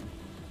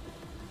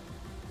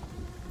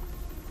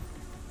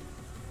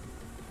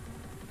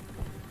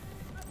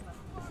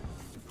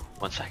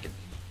 One second.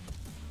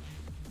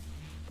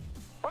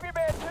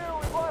 Boogeyman 2,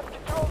 we've lost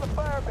control of the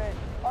fire base.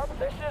 Our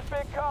position has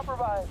been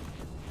compromised.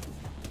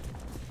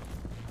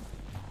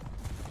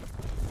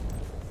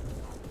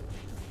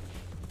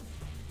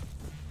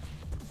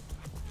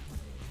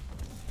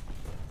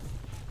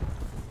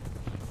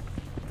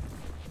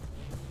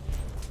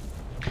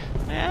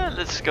 Yeah,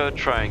 let's go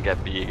try and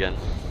get B again.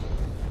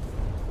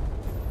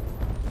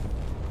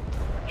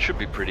 Should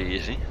be pretty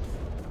easy.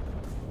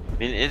 I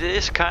mean, it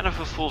is kind of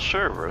a full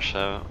server,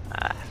 so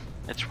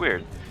it's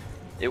weird.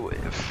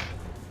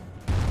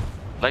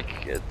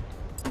 Like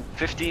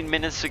 15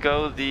 minutes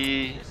ago,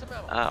 the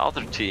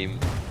other team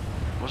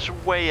was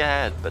way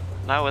ahead, but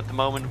now at the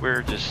moment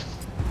we're just,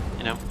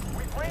 you know.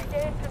 We've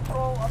regained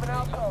control of an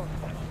outpost.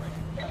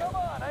 Come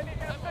on, I need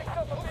you to fix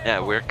up a vehicle. Yeah,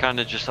 we're kind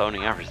of just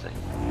owning everything.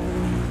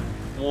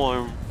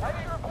 Warm. I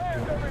need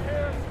repairs over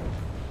here.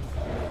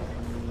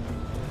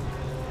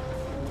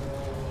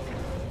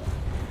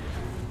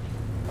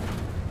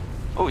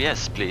 Oh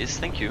yes, please,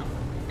 thank you.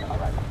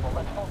 Alright, well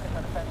let's focus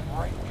on defense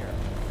right here.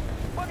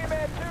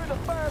 Boogeyman 2, the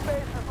fire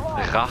base is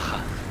lost.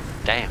 Rache.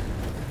 Damn.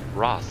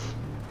 Wrath.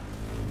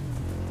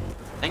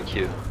 Thank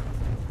you.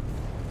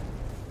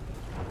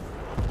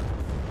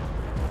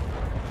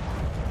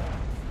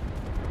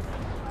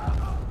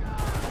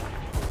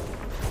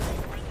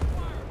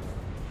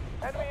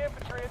 Enemy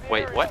infantry in the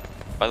Wait, area. what?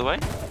 By the way?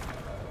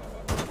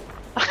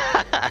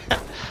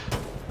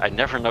 I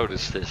never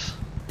noticed this.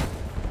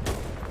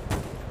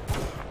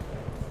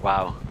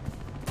 Wow.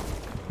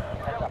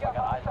 Yeah, we got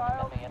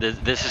hostiles.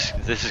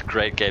 This is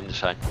great game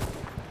design.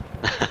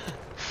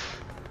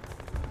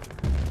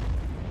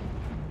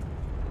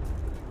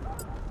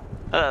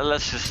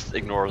 Let's just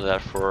ignore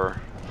that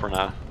for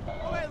now.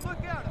 Oh, hey,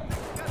 look out. I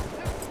think we got some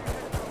infantry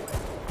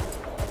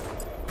headed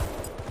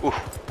our way. Oof.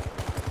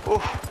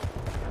 Oof.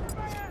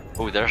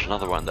 Oh, there's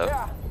another one though.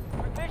 Yeah,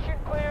 position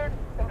cleared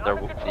and There,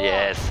 under control.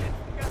 yes. We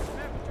got some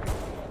infantry.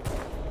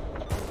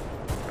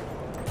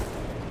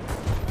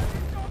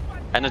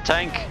 And a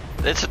tank.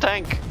 It's a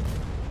tank.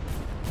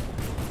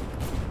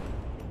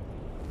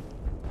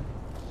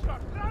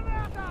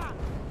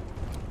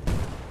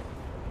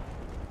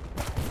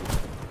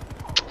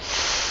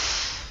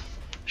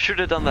 Should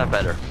have done that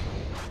better.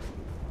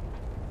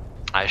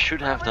 I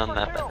should have done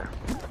that better.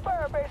 The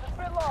fire base has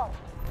been lost.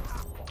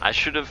 I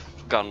should have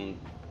gotten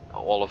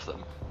all of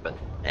them, but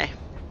eh.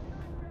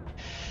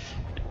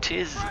 It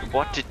is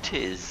what it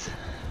is.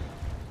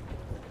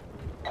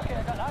 Okay,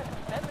 I got eyes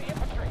on enemy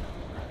infantry.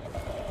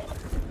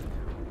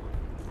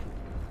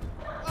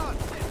 Oh,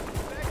 shit.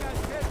 That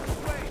guy's headed this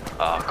way.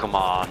 Oh, come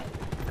on.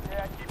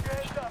 Yeah, keep your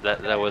heads up.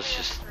 That was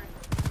just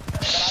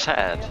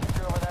sad.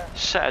 Infantry over there.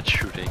 Sad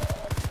shooting.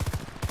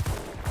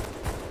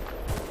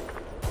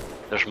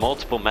 There's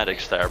multiple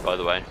medics there, by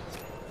the way.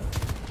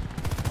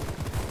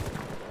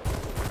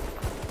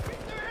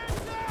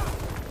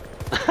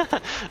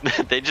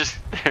 They're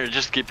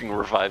just keeping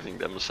reviving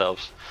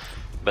themselves.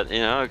 But you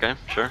know, okay,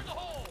 sure.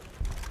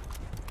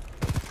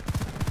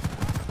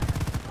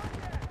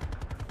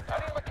 I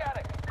need a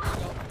mechanic.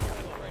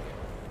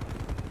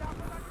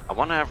 I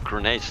want to have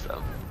grenades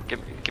though.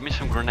 Give me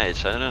some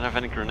grenades. I don't have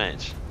any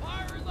grenades.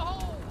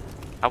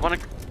 I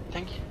want to.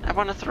 Thank you. I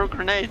want to throw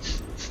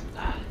grenades.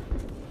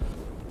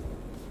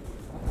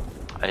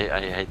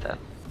 I hate that.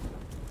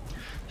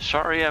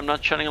 Sorry, I'm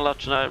not chatting a lot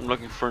tonight. I'm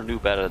looking for a new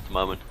bed at the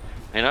moment.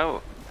 You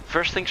know,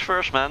 first things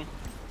first, man.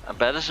 A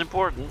bed is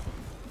important.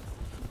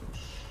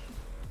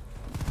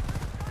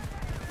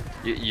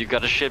 You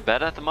got a shit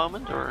bed at the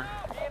moment, or?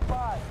 Be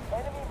advised,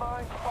 enemy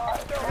mine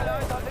spotted. Got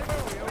eyes on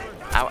infantry over.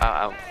 Ow,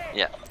 ow, ow.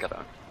 Yeah, got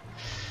on.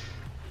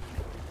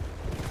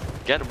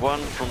 Get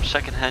one from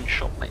second-hand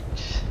shop, mate.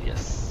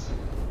 Yes.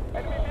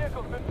 Enemy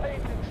vehicle's been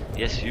painted.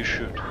 Yes, you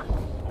should.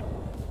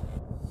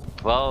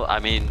 Well, I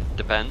mean,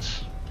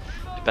 depends.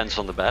 Depends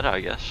on the bed,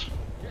 I guess.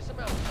 Here's some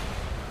else.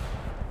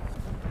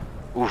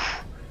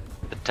 Oof.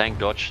 The tank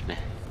dodged me.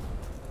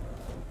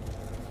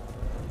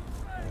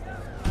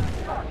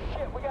 Oh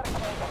shit, we got a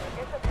tank.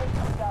 Get the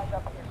infantry guys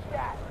up here.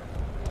 Stat.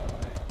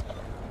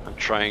 I'm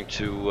trying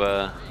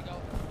to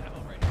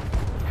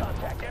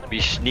Contact enemy. be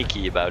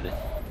sneaky about it.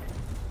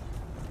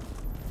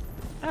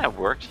 Yeah, it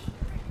worked.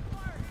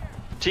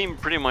 Team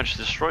pretty much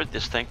destroyed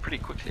this tank pretty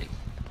quickly.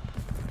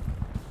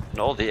 And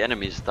all the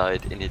enemies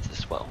died in it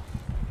as well.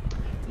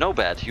 No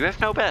bed. You have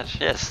no bed.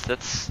 Yes,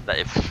 that's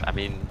if I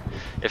mean,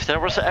 if there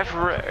was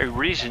ever a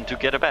reason to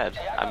get a bed,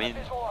 I mean,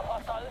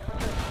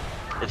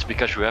 it's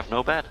because you have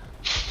no bed.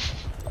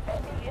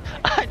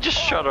 I just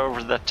shot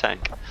over that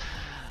tank.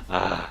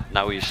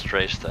 Now he's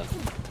traced then.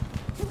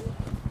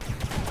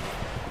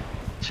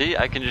 See,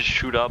 I can just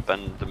shoot up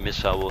and the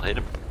missile will hit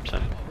him.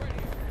 So.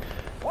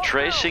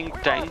 Tracing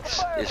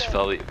tanks is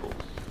valuable.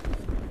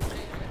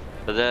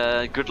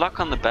 But good luck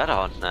on the bed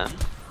hunt, man.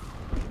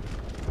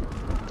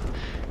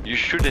 you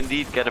should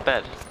indeed get a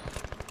bed.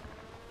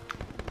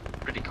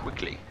 Pretty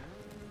quickly,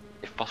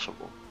 if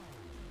possible.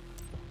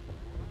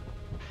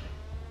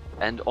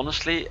 And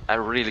honestly, I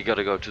really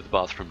gotta go to the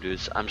bathroom,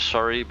 dudes. I'm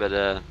sorry,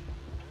 but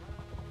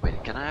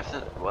wait, can I have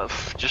the... Well,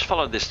 just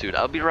follow this dude.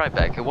 I'll be right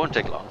back. It won't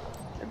take long.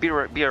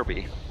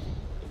 BRB.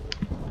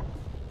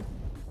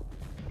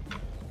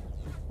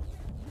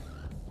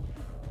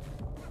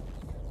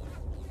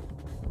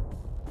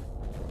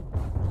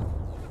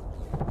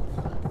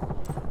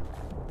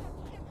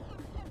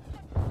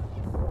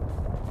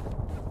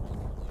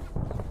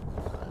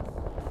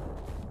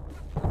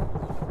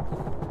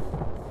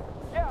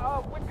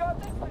 Yeah, we've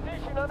got this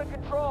position under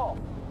control.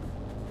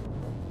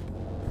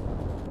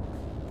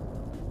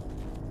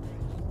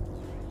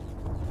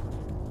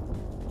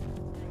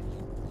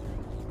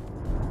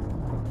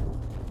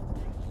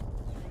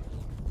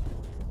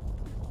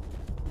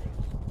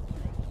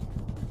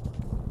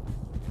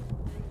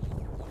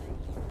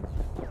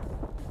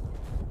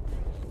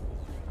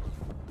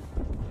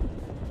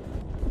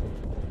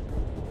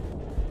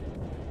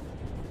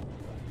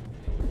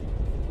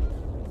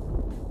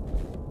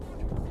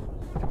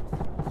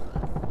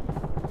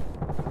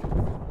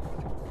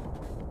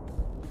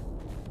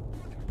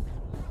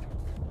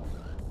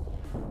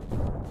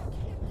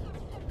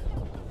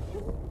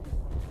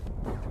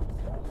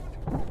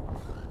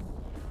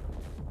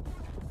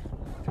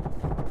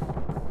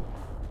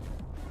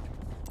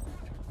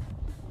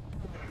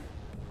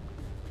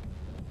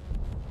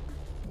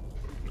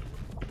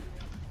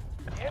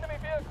 Enemy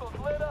vehicles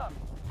lit up.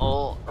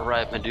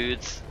 Alright, my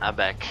dudes, I'm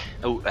back.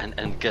 Oh,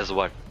 and guess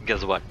what?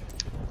 Guess what?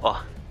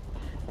 Oh.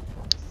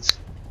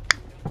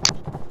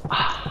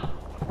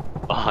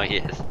 Oh,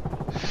 yes.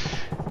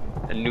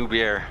 A new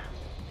beer.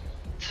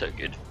 So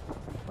good.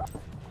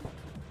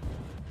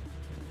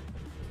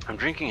 I'm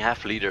drinking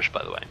half liters,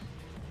 by the way.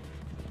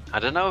 I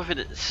don't know if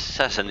it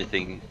says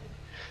anything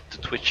to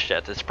Twitch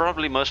chat. It's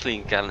probably mostly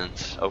in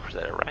gallons over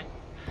there, right?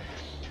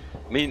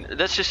 I mean,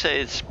 let's just say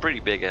it's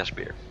pretty big ass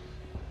beer.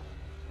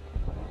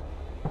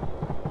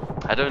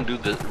 I don't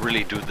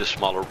really do the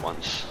smaller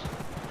ones.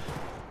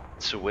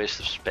 It's a waste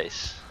of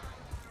space.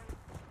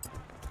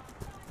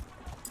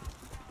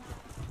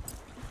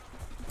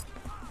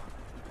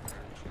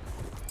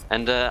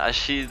 And I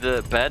see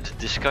the bad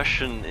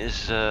discussion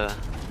is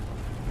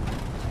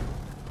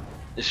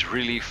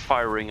really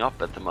firing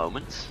up at the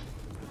moment.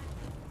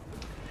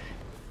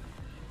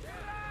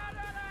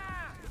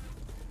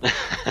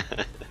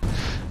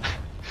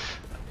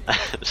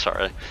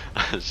 Sorry,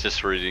 I was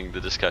just reading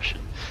the discussion.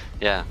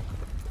 Yeah.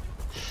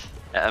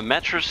 A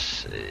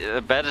mattress,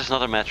 a bed is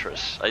not a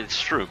mattress. It's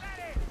true.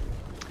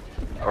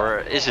 Or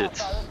is it?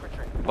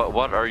 But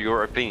what are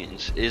your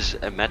opinions? Is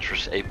a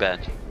mattress a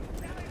bed?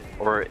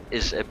 Or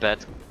is a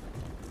bed,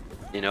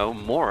 you know,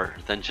 more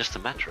than just a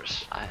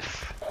mattress?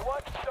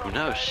 Who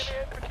knows?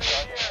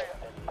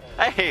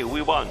 Hey,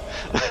 we won!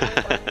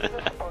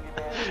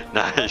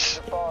 Nice.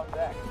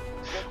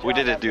 We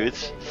did it,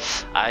 dudes.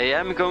 I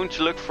am going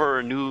to look for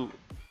a new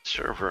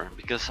server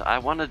because I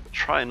want to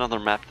try another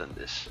map than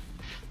this.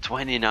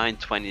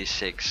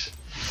 29-26.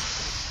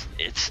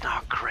 It's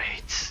not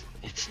great.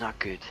 It's not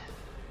good.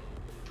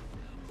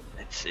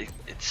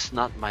 It's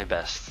not my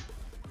best.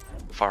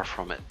 Far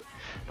from it.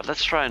 But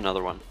let's try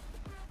another one.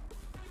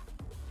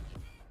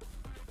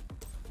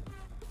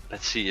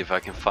 Let's see if I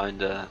can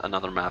find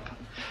another map.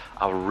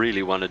 I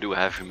really want to do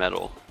heavy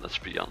metal. Let's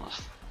be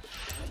honest.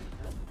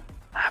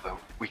 But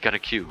we got a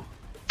queue.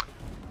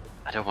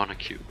 I don't want a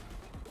queue.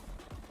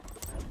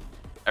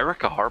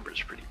 Erica Harbor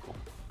is pretty cool.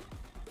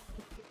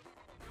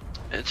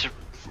 It's a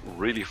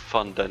really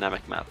fun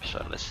dynamic map,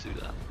 so let's do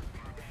that.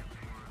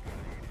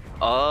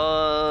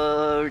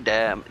 Oh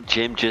damn,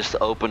 Jim just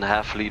opened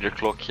half liter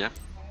clock, yeah.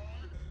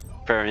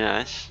 Very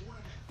nice.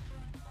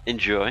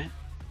 Enjoy.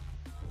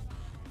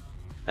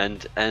 And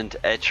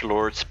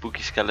Edgelord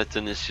Spooky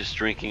Skeleton is just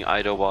drinking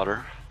idle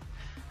water.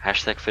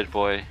 Hashtag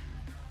fitboy.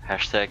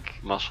 Hashtag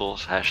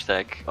muscles.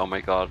 Hashtag oh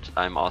my god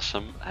I'm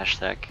awesome.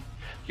 Hashtag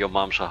your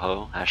mom's a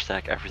hoe.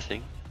 Hashtag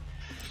everything.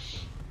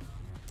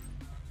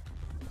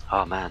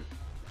 Oh man.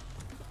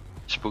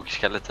 Spooky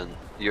Skeleton.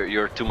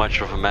 You're too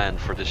much of a man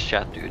for this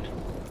chat, dude.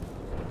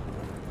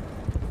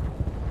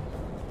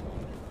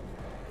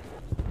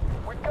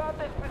 We've got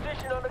this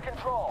position under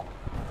control.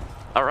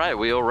 Alright,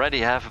 we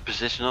already have a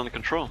position under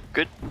control.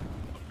 Good.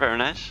 Very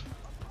nice.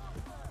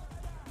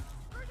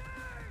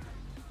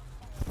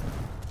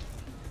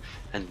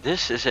 And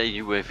this is a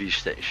UAV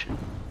station,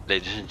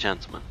 ladies and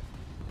gentlemen.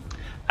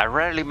 I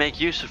rarely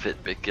make use of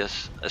it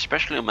because,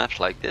 especially on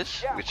maps like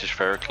this, which is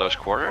very close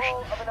quarters,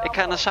 it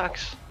kinda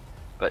sucks.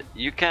 But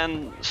you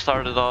can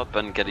start it up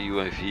and get a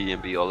UAV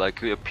and be all like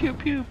pew pew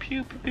pew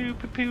pew pew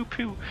pew pew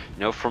pew, you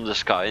know, from the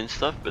sky and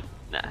stuff, but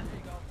nah.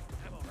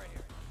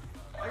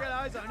 I got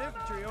eyes on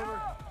infantry,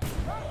 over.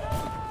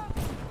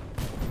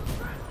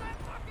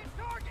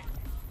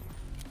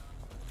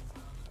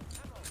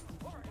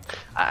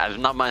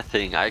 Not my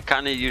thing. I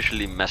kinda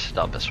usually mess it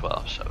up as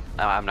well, so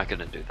I'm not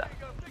gonna do that.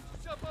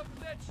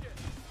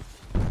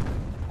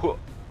 Whoa.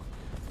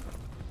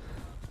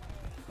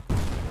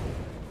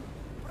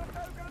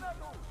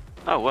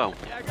 Oh well.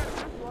 Yeah, I got a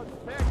pistol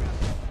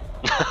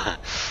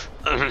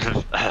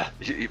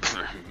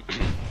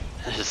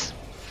as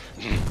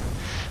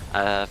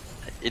backup.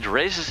 It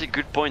raises a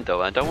good point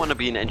though. I don't want to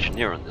be an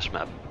engineer on this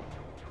map.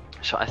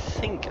 So I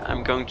think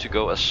I'm going to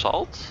go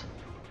assault.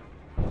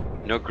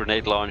 No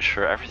grenade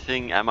launcher,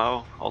 everything,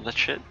 ammo, all that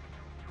shit.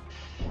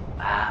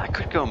 I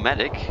could go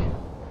medic.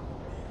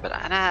 But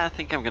I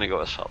think I'm gonna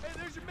go assault. Hey,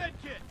 there's your med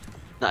kit.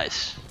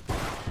 Nice.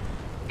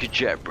 Good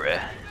job, bruh.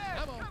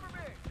 Ammo.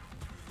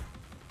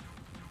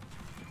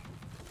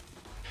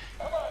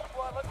 Come on,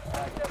 squad, let's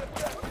attack that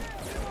objective.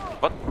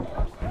 What?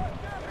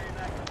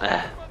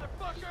 Motherfucker.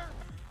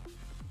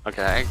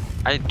 Okay,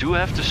 I do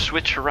have to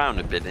switch around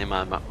a bit in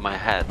my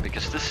head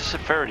because this is a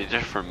very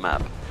different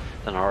map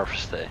than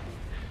Harvest Day.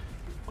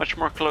 Much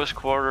more close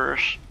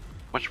quarters,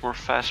 much more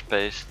fast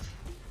paced.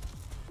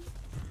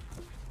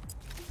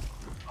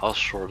 All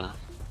sorta.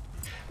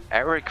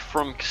 Eric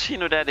from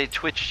Casino Daddy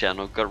Twitch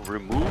channel got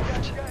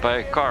removed by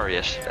a car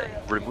yesterday.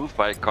 Removed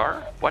by a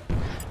car? What?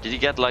 Did he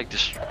get like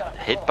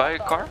hit by a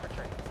car?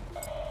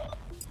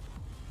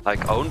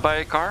 Like owned by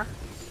a car?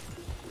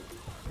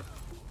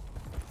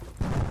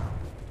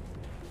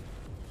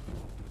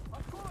 Ammo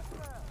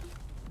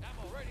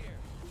right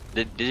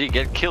here. Did he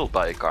get killed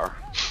by a car?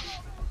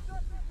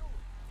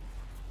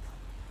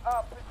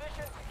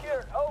 Position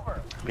secured,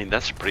 over. I mean,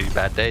 that's a pretty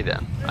bad day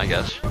then, I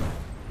guess.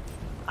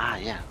 Ah,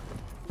 yeah.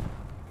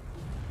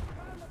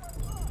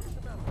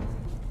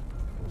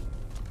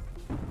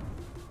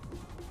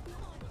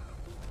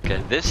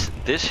 Okay,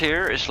 this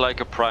here is like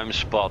a prime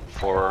spot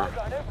for Eyes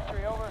on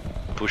infantry, over.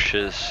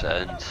 pushes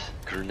and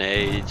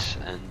grenades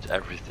and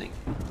everything.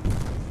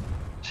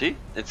 See?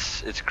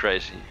 It's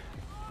crazy.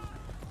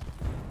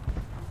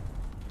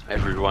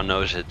 Everyone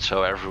knows it,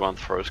 so everyone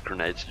throws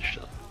grenades and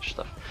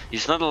stuff.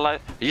 He's not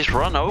alive. He's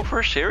run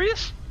over?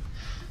 Serious?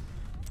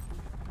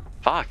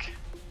 Fuck.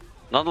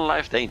 Not in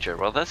life danger.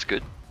 Well, that's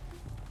good.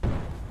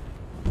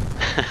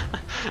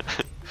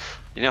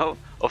 You know,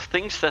 of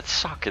things that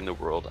suck in the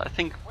world, I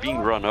think being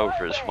run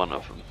over is one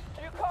of them.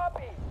 Do you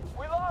copy?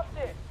 We lost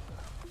it.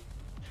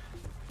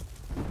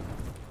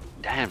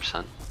 Damn,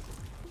 son.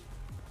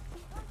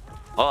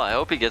 Well, I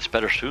hope he gets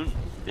better soon,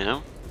 you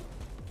know?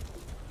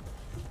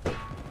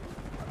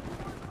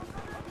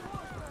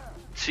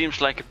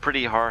 Seems like a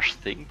pretty harsh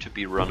thing to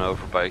be run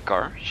over by a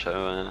car,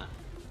 so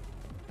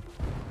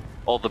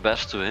all the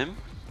best to him.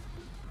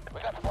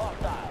 We got the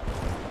hostile.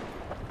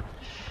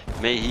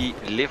 May he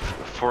live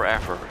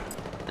forever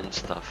and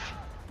stuff.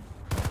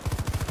 I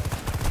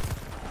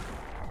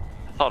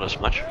thought as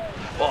much.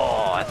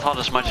 Oh, I thought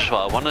as much as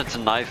well. I wanted to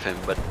knife him,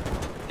 but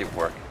it didn't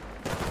work.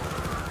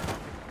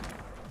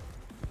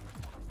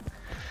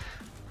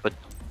 But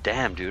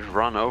damn, dude,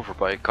 run over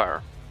by a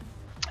car.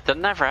 That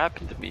never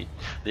happened to me.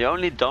 The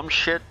only dumb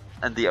shit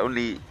and the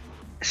only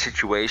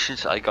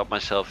situations I got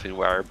myself in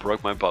where I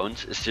broke my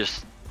bones is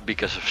just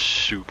because of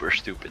super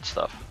stupid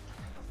stuff.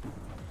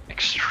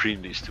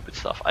 Extremely stupid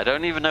stuff. I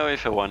don't even know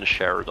if I want to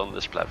share it on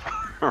this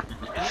platform.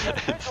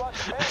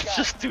 It's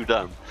just too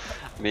dumb.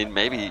 I mean,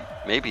 maybe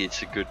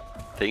it's a good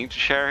thing to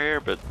share here,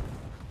 but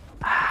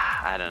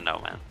I don't know,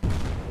 man.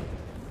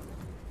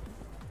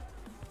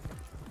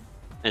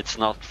 It's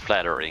not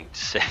flattering to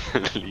say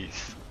the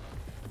least.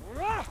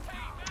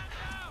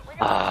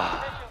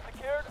 Ah. Position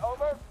secured,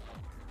 over.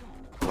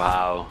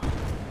 Wow.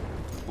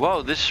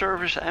 Whoa, this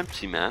server's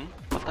empty, man.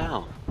 What the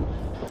hell?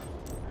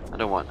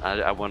 I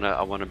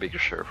want a bigger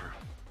server.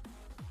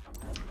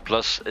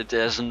 Plus, it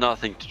has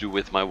nothing to do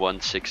with my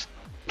 1:6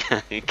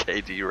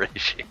 KD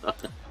ratio.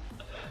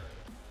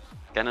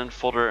 Cannon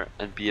fodder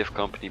and BF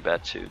company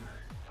bad too.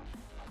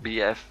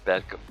 BF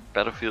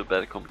battlefield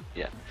bad company,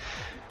 yeah.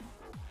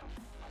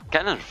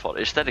 Cannon fodder,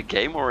 is that a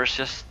game or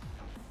is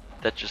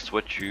that just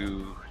what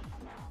you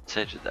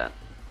say to that?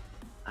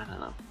 I don't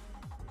know.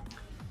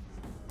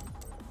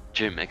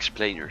 Jim,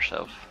 explain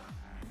yourself.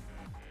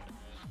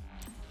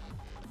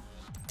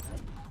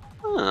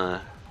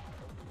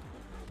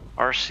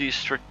 RC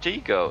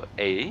Stratego,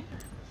 eh?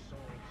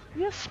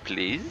 Yes,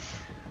 please.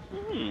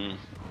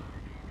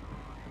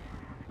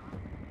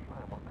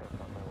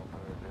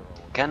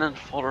 Cannon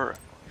fodder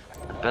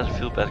and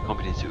Battlefield Bad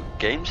Company 2.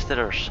 Games that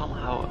are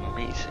somehow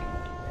amazing.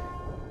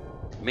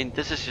 I mean,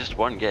 this is just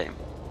one game.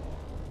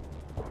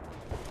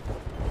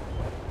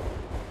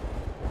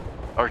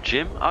 Or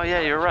Jim? Oh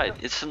yeah, you're right.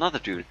 It's another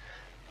dude.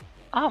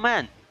 Oh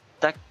man,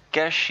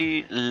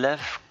 Takeshi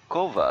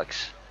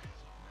Levkovacs.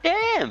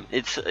 Damn,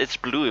 it's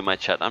blue in my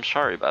chat. I'm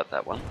sorry about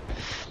that one.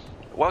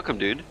 Welcome,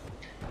 dude.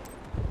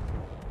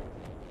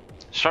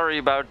 Sorry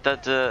about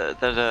that.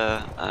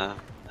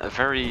 A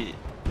very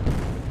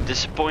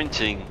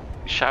disappointing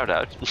shout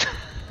out.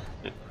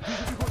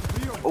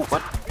 Oh,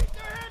 what?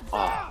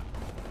 Oh.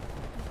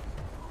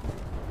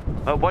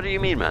 What do you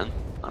mean, man?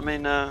 I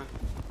mean,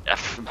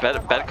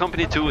 Bad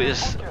Company 2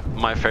 is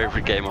my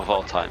favorite game of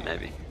all time,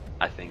 maybe.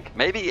 I think.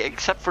 Maybe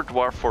except for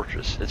Dwarf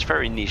Fortress. It's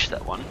very niche,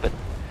 that one, but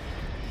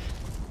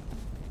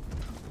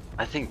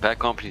I think Bad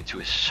Company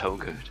 2 is so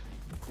good.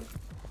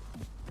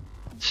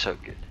 So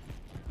good.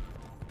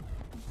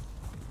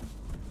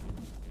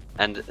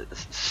 And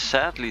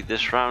sadly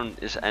this round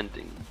is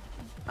ending.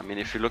 I mean,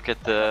 if you look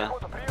at the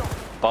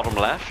bottom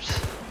left.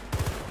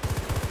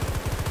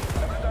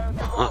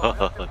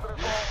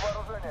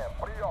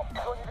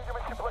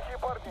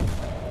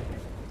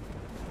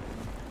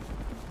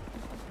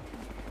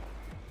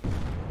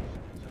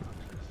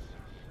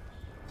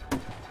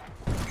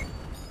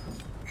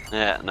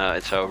 Yeah, no,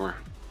 it's over.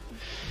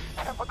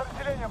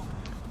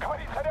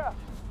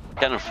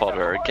 Cannon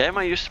Fodder, a game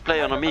I used to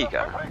play on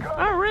Amiga.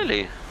 Oh,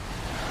 really?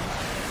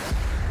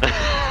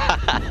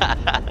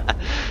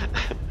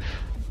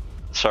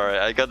 Sorry,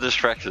 I got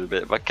distracted a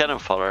bit, but Cannon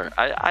Fodder,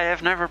 I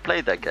have never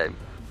played that game.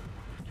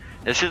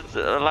 Is it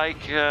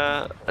like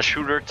a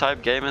shooter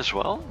type game as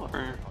well?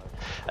 Or?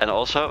 And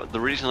also, the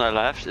reason I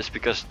laughed is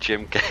because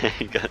Jim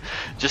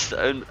just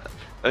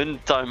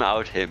untime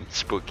out him,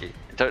 Spooky.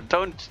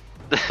 Don't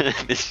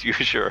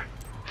misuse your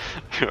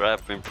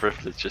admin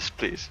privileges,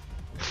 please.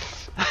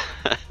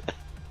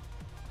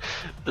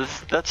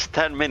 That's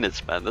 10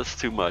 minutes, man. That's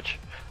too much.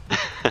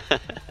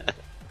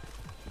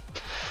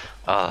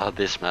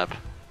 This map.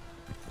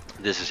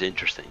 This is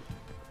interesting.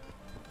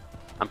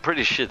 I'm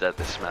pretty shit at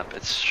this map.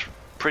 It's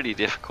pretty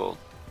difficult.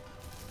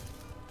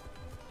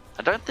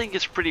 I don't think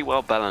it's pretty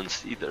well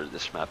balanced either,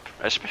 this map,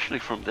 especially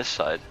from this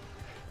side.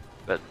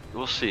 But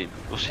we'll see.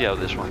 We'll see how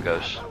this one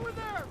goes.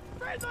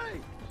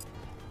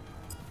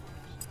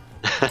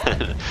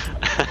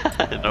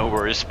 No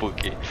worries,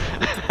 Spooky.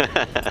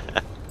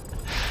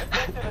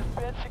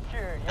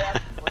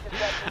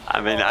 I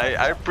mean,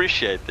 I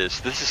appreciate this.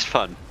 This is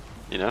fun,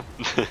 you know.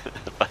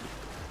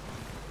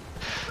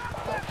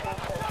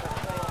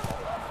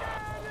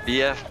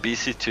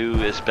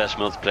 BC2 is best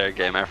multiplayer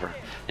game ever.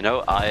 You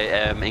know, I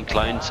am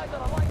inclined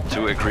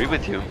to agree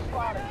with you.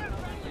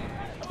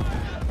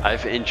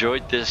 I've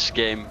enjoyed this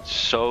game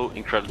so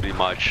incredibly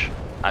much.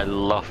 I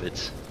love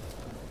it.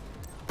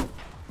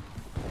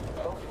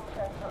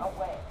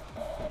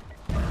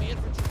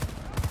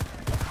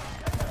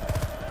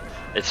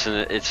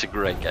 It's a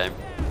great game.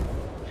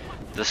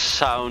 The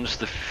sounds,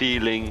 the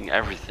feeling,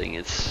 everything.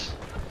 It's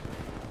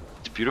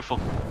beautiful.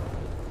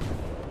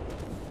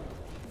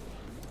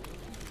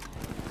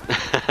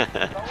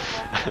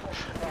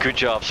 Good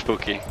job,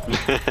 Spooky.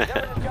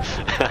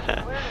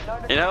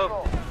 You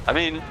know, I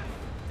mean,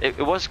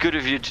 it was good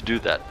of you to do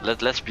that.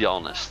 Let's be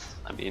honest.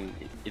 I mean,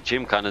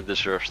 Jim kind of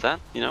deserves that,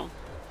 you know,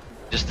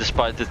 just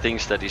despite the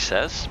things that he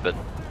says. But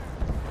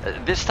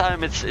this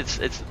time, it's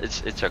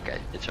okay.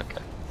 It's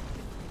okay.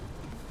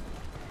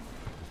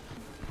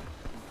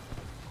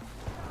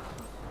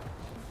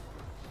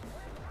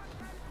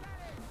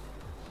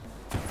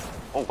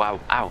 Oh wow!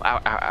 Ow!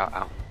 Ow! Ow!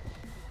 Ow!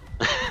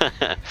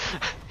 Ow!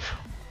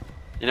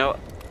 You know,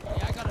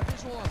 Yeah, I got a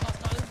visual on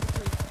hostile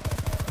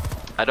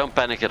infantry. I don't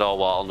panic at all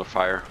while under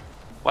fire.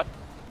 What?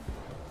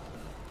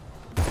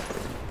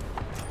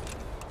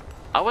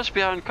 I was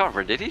behind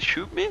cover. Did he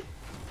shoot me?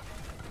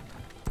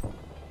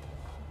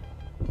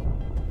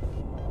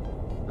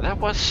 That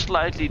was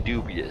slightly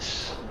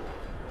dubious,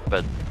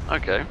 but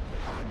okay.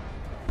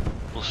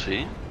 We'll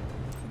see.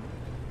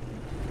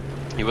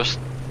 He was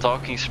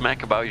talking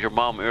smack about your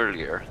mom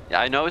earlier.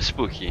 Yeah, I know it's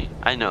Spooky.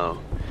 I know,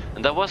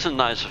 and that wasn't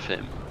nice of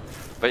him.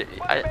 But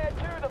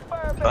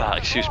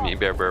excuse me,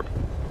 bear burp.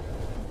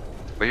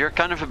 But you're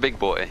kind of a big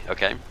boy,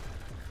 okay?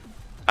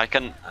 I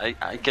can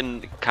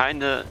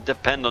kind of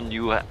depend on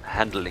you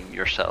handling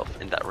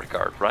yourself in that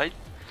regard, right?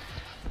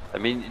 I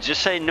mean,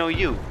 just say no,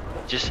 you.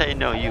 Just say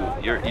no, you.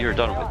 You're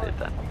done with it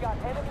then.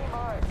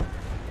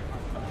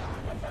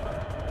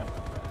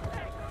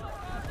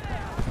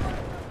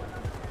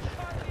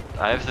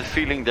 I have the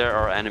feeling there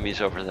are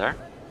enemies over there.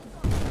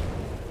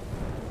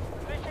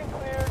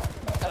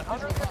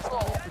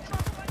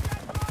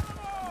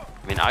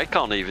 I mean, I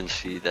can't even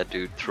see that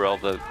dude through all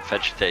the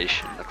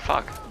vegetation. Like,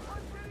 fuck.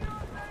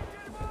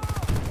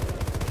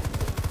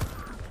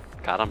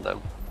 Got him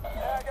though.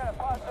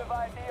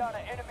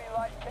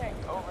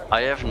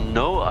 I have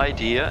no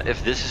idea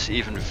if this is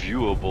even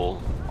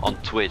viewable on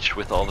Twitch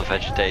with all the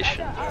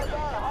vegetation.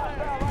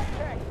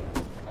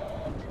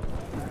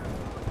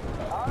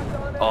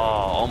 Oh,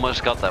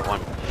 almost got that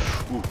one.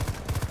 Ooh.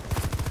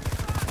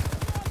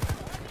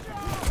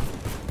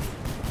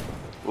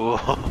 Ooh.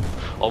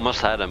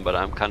 Almost had him, but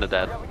I'm kind of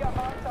dead.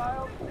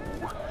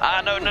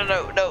 Ah, no.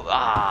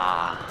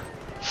 Ah,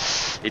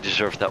 he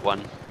deserved that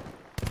one.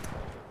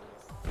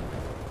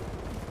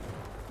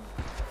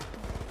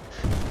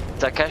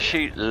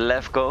 Takeshi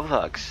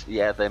Levkovacs.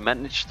 Yeah, they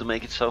managed to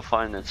make it so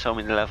fun at so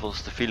many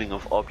levels. The feeling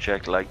of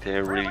object, like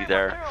they're really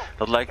there.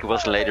 Not like it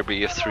was later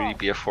BF3,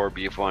 BF4,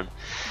 BF1.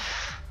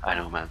 I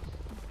know, man.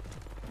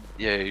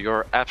 Yeah,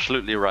 you're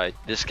absolutely right.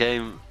 This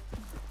game,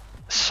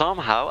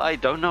 somehow, I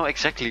don't know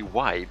exactly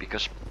why,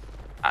 because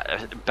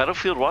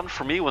Battlefield 1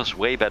 for me was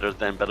way better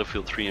than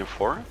Battlefield 3 and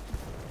 4.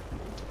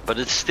 But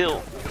it's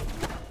still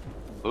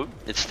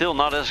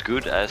not as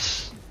good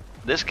as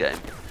this game.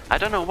 I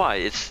don't know why.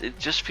 It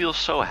just feels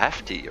so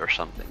hefty or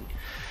something.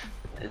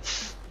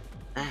 It's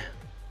a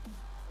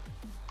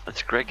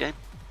great game.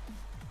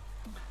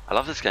 I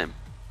love this game.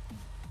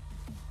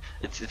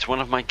 It's one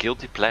of my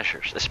guilty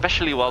pleasures,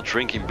 especially while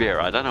drinking beer.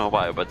 I don't know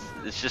why, but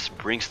it just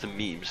brings the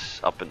memes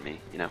up in me,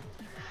 you know.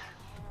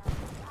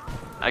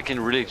 I can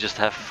really just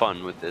have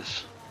fun with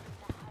this.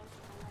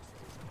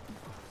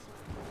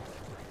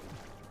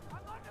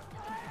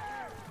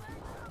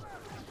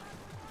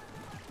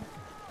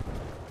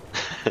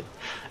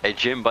 Hey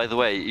Jim, by the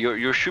way,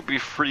 you should be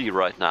free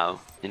right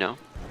now, you know.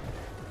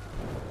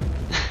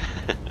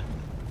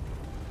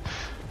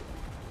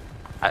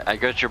 I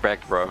got your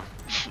back, bro.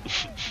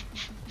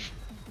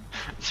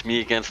 It's me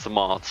against the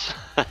mods.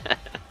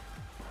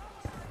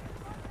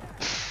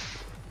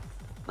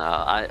 No,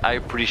 I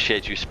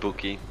appreciate you,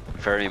 Spooky,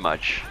 very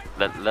much.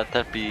 Let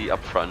that be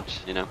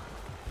upfront, you know.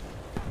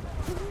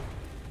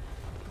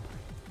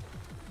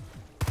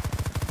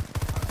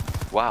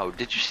 Wow,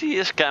 did you see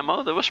his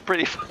camo? That was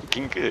pretty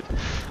fucking good.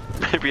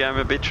 Maybe I'm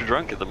a bit too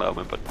drunk at the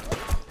moment, but...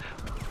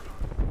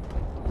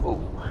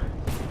 Ooh.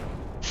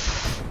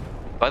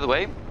 By the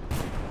way,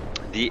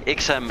 the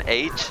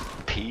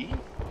XM8P,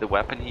 the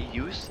weapon he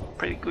used,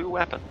 pretty good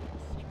weapon.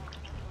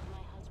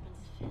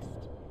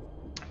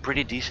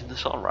 Pretty decent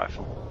assault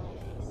rifle.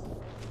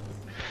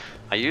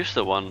 I used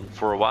the one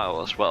for a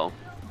while as well.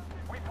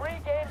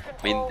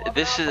 I mean,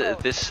 this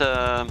is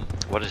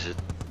what is it?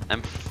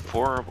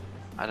 M4.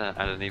 I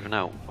don't even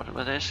know what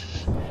is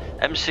this?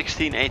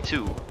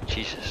 M16A2.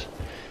 Jesus.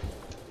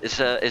 It's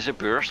a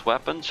burst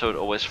weapon, so it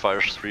always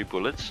fires 3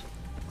 bullets.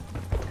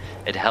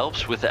 It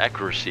helps with the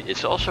accuracy.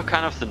 It's also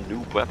kind of the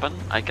noob weapon,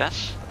 I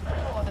guess.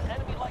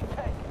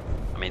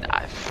 I mean,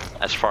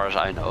 as far as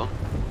I know,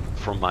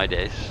 from my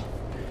days.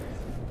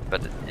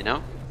 But you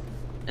know,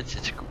 it's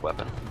a good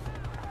weapon.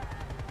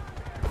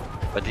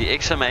 But the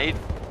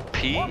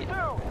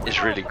XM8P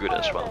is really good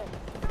as well.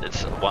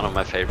 It's one of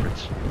my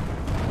favorites.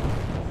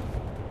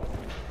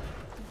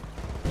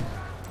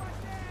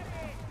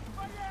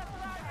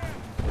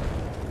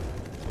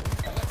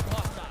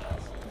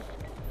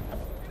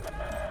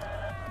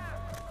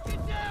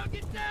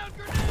 Get down,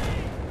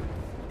 grenade!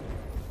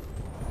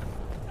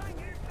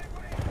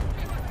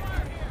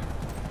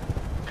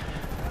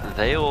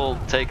 They will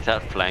take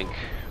that flank.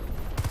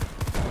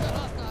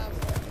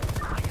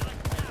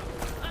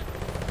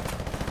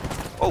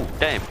 Oh,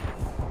 damn.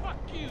 Fuck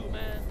you,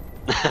 man.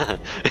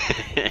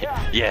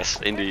 Yes,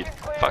 indeed.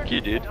 Fuck you,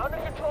 dude.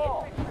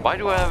 Why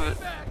do I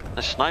have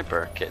a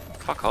sniper kit?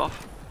 Fuck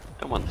off.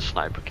 Don't want the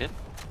sniper kit.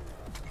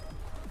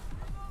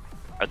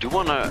 I do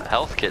want a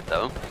health kit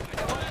though.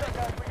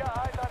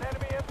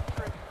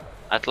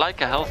 I'd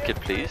like a health kit,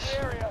 please.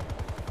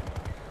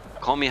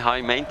 Call me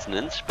high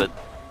maintenance, but...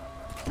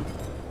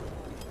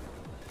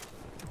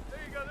 There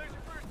you go, there's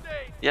your first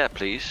aid. Yeah,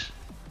 please.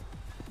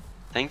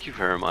 Thank you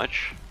very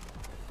much.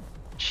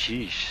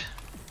 Jeez.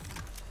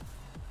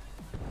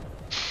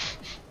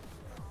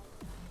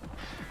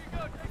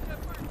 I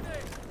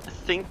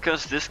think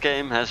because this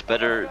game has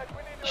better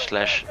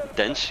slash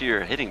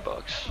denser hitting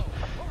bugs.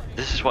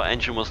 This is why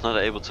Engine was not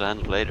able to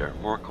handle later.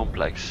 More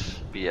complex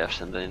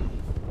BFs and then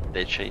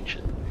they change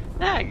it.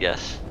 Yeah, I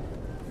guess.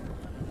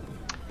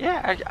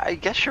 Yeah, I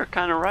guess you're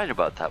kind of right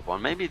about that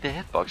one. Maybe the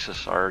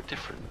hitboxes are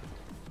different.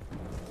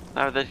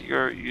 Now that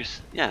you're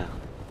used... Yeah.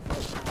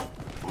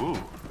 Ooh.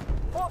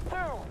 Wolf 2,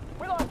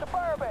 we lost the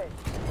fire base.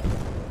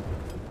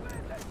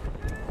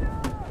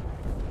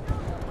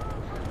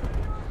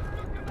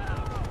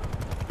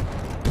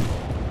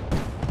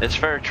 It's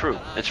very true.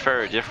 It's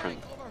very different.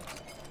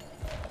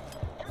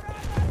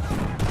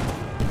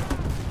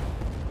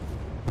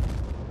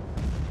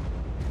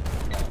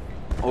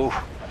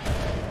 Oh.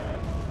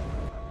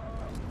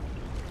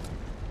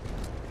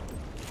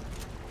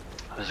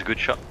 That was a good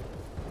shot.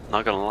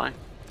 Not gonna lie.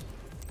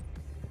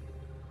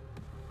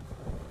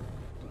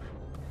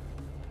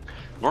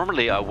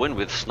 Normally I win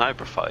with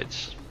sniper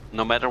fights.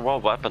 No matter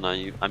what weapon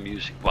I'm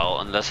using. Well,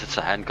 unless it's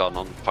a handgun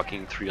on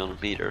fucking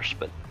 300 meters,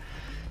 but...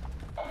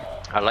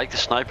 I like the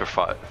sniper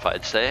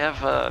fights. They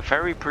have a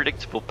very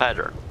predictable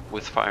pattern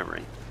with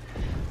firing.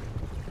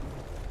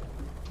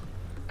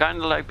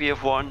 Kinda like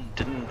BF1,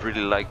 didn't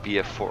really like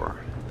BF4.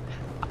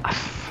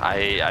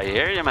 I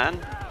hear you, man.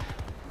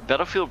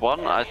 Battlefield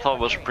 1 I thought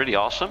was pretty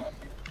awesome.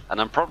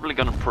 And I'm probably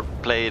gonna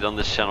play it on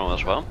this channel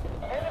as well.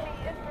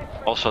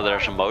 Also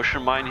there's a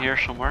motion mine here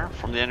somewhere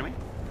from the enemy.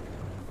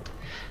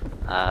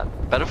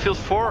 Battlefield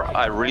 4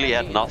 I really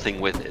had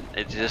nothing with it.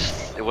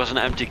 It was an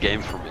empty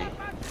game for me.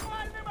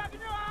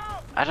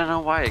 I don't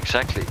know why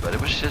exactly, but it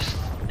was just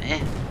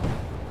eh.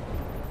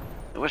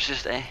 It was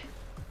just eh.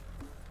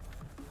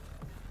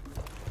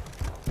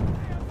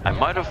 I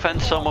might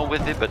offend someone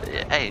with it, but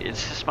hey,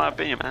 it's just my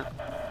opinion, man.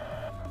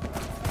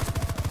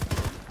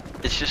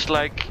 It's just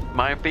like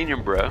my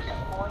opinion, bro.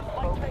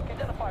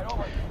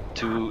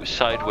 To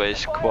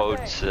sideways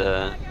quote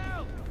the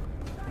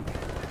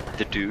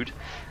dude.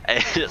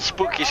 Hey,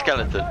 spooky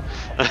skeleton.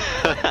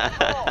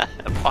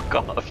 Fuck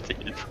off,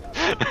 dude.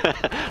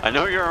 I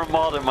know you're a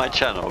mod in my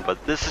channel,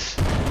 but this is...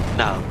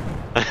 No.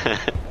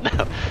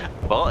 No.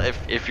 Well,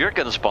 if you're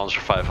gonna sponsor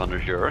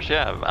 500 euros,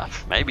 yeah,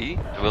 maybe.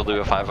 We'll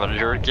do a 500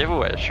 euro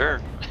giveaway, sure.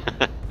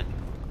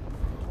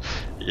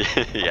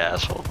 Yeah,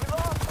 asshole.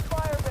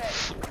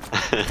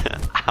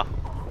 Ow.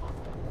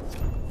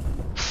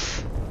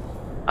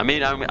 I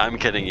mean, I'm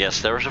kidding.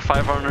 Yes, there is a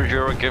 500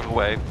 euro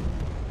giveaway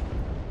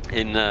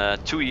in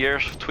 2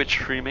 years of Twitch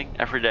streaming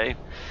every day.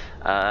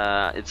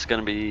 It's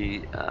gonna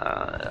be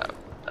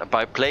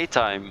by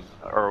playtime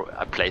or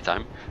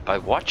by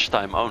watch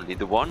time only.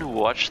 The one who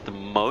watched the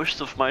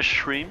most of my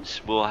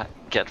streams will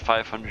get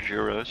 500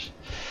 euros.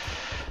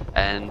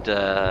 And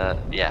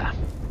yeah,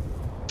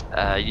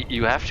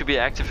 you have to be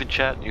active in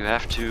chat. You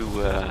have to,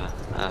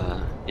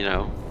 you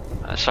know,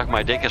 suck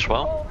my dick as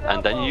well,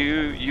 and then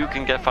you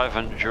can get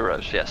 500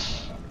 euros.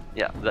 Yes,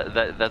 yeah,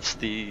 that's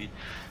the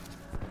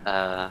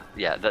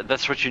yeah,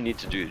 that's what you need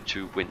to do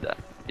to win that.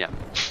 Yeah.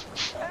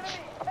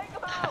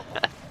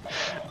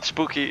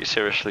 Spooky,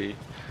 seriously,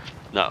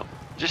 no,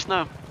 just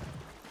no.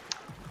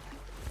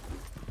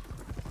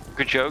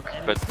 Good joke,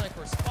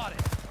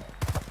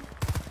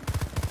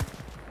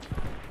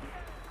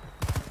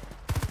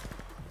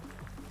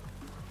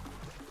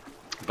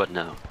 but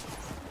no.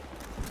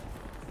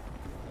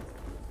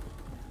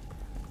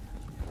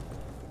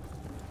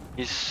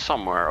 He's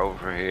somewhere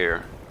over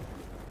here.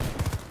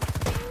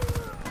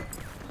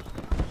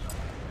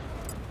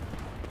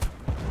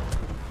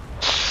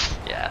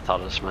 Yeah, I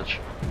thought as much.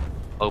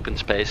 Open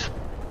space.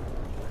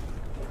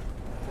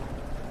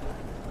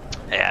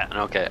 Yeah,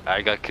 okay,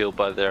 I got killed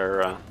by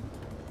their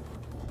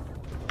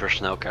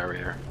personnel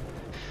carrier.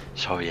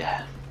 So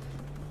yeah.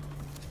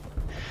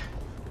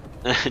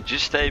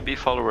 Just stay, be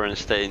follower and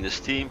stay in this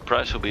team.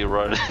 Price will be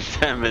around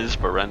 10 minutes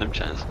per random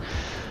chance.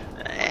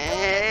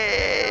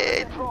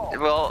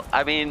 Well,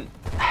 I mean,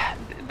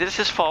 this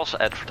is false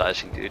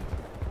advertising, dude.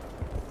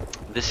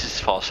 This is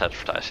false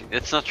advertising.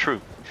 It's not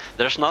true.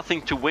 There's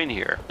nothing to win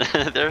here.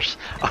 There's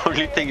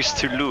only things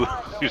to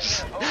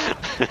lose.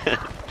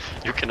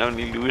 You can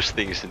only lose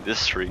things in this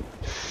stream.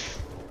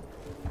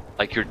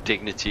 Like your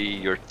dignity,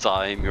 your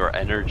time, your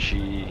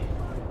energy.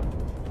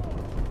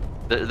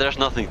 There's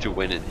nothing to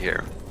win in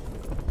here.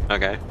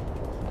 Okay.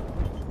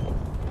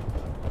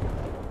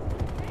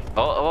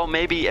 Oh, well,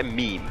 maybe a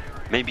meme.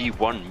 Maybe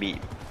one meme.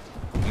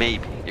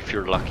 Maybe, if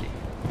you're lucky.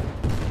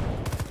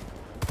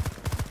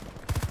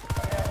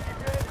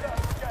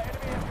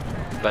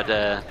 But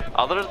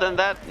other than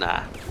that,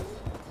 nah.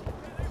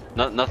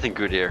 Nothing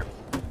good here.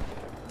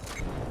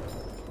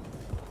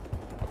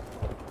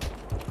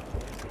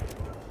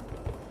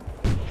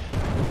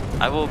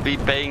 I will be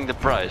paying the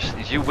price.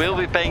 You will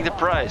be paying the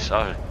price.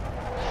 Oh,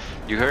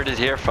 you heard it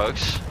here,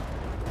 folks.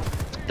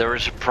 There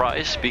is a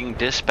prize being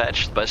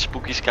dispatched by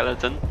Spooky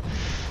Skeleton.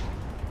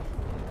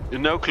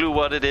 No clue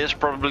what it is,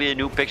 probably a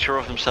new picture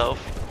of himself.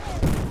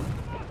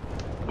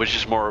 Which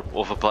is more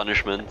of a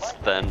punishment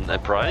than a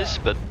prize,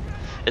 but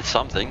it's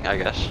something, I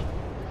guess.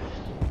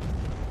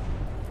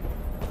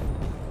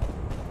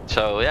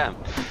 So yeah,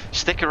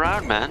 stick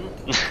around, man.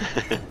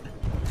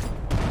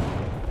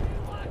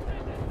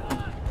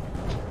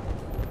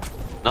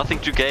 Nothing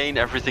to gain,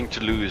 everything to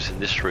lose in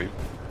this stream.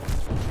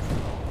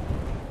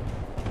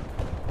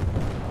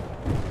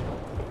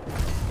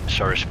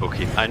 Sorry,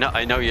 Spooky. I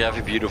know you have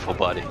a beautiful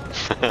body.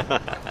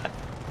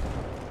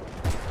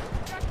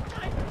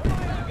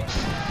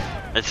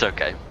 It's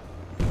okay.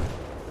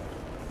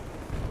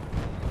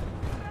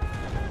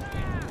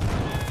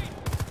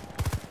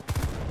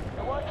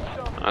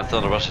 I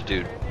thought it was a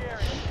dude,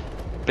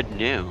 but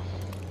no.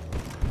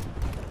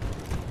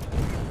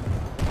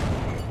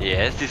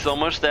 Yes, he's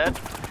almost dead.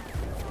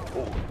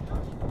 Oh.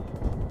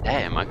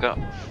 Damn, I got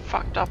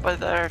fucked up by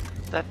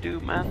that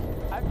dude, man.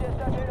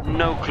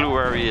 No clue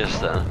where he is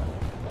then.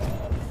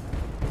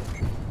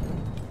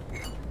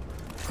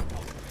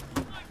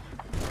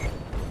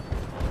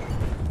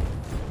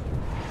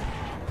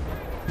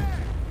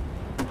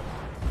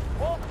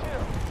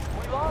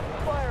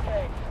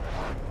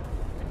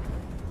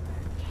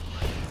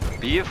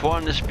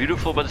 BF1 is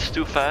beautiful, but it's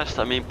too fast.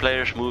 I mean,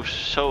 players move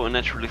so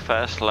unnaturally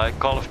fast, like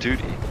Call of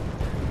Duty.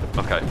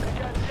 Okay.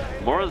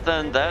 More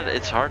than that,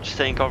 it's hard to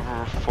stay in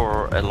cover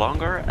for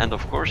longer, and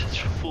of course it's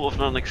full of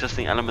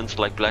non-existing elements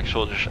like black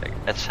soldiers,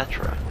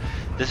 etc.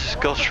 This is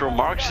cultural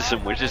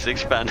Marxism, which is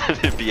expanded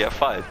in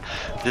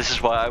BF5. This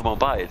is why I won't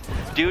buy it.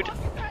 Dude,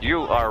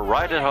 you are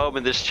right at home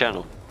in this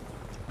channel.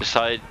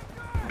 Besides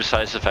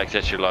the fact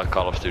that you like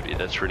Call of Duty,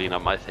 that's really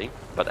not my thing.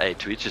 But hey,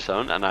 to each his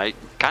own, and I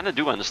kinda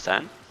do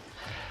understand.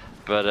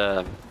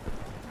 But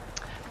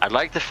I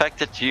like the fact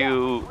that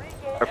you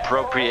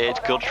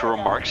appropriate cultural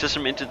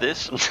Marxism into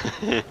this.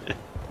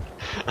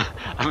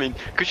 I mean,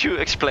 could you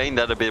explain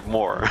that a bit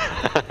more?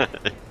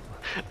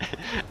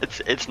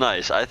 it's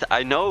nice.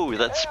 I know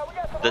that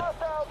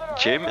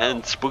Jim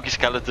and Spooky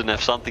Skeleton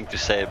have something to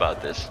say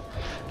about this.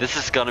 This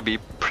is gonna be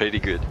pretty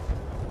good.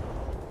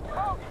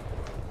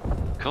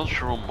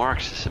 Cultural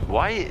Marxism.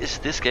 Why is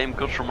this game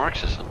cultural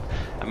Marxism?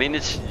 I mean,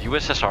 it's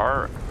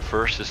USSR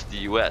versus the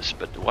US,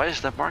 but why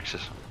is that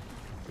Marxism?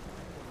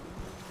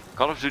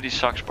 Call of Duty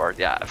sucks part.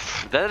 Yeah,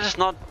 that is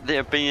not the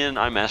opinion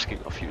I'm asking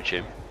of you,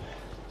 Jim.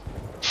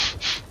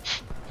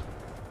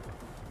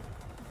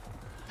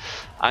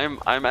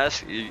 I'm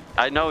asking.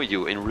 I know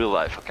you in real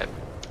life, okay?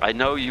 I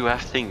know you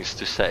have things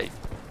to say,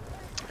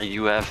 and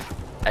you have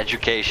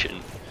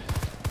education.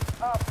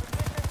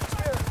 Position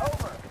secured.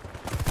 Over.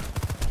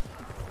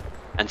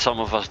 And some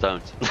of us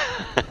don't.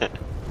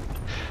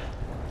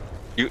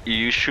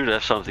 You should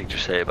have something to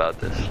say about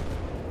this. Hey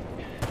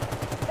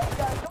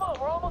guys, come on,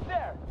 we're almost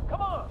there.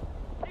 Come on,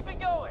 keep it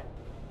going.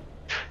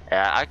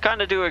 Yeah, I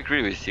kind of do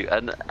agree with you,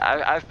 and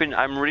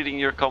I'm reading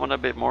your comment a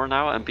bit more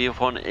now, and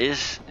BF1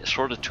 is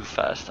sort of too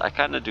fast. I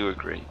kind of do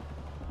agree.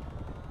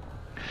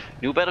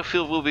 New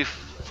Battlefield will be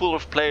full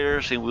of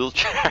players in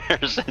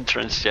wheelchairs and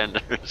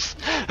transgenders.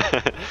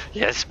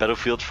 Yes,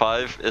 Battlefield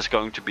 5 is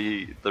going to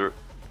be the...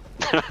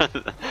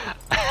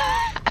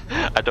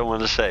 I don't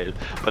want to say it,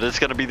 but it's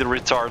going to be the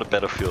retarded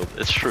Battlefield.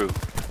 It's true.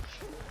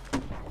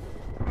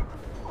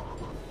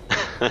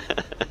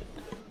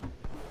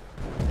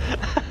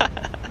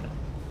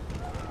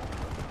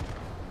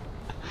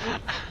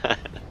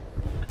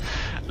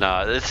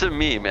 No, it's a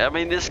meme. I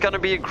mean, it's gonna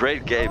be a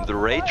great game. The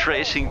ray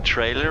tracing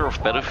trailer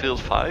of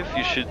Battlefield 5,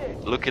 you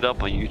should look it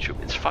up on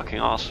YouTube. It's fucking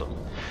awesome.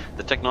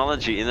 The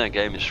technology in that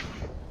game is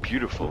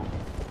beautiful.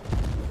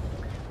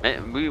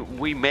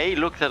 We may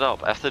look that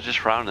up after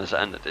this round has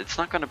ended. It's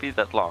not gonna be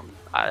that long.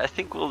 I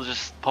think we'll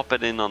just pop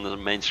it in on the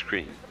main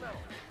screen.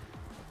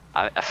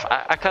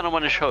 I kind of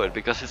want to show it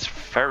because it's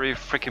very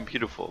freaking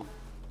beautiful.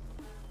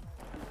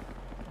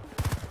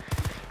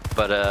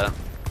 But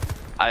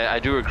I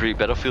do agree,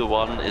 Battlefield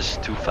 1 is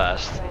too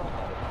fast.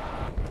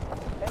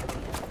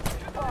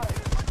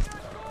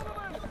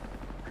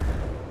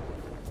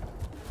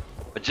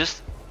 But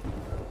just,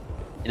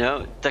 you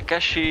know,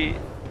 Takeshi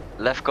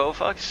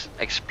Lefkovac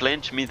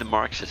explained to me the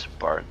Marxism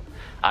part.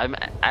 I'm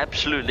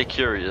absolutely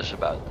curious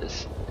about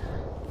this.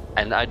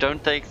 And I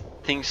don't take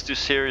things too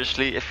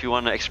seriously if you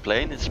want to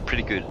explain, it's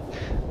pretty good.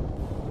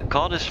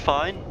 COD is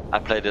fine, I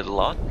played it a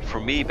lot. For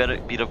me,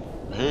 Battlefield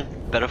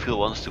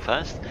 1's too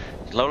fast.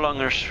 It's no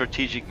longer a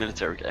strategic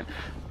military game.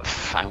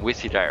 I'm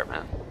with you there,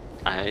 man.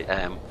 I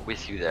am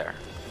with you there.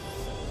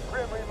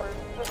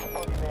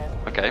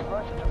 Okay,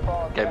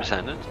 game is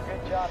ended.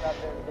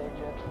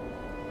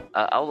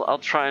 I'll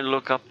try and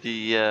look up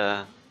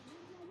the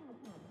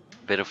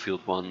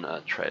Battlefield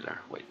 1 trailer.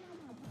 Wait.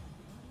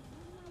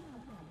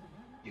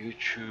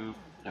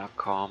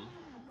 YouTube.com.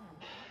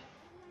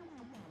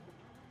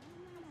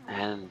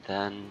 And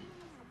then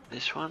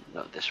this one?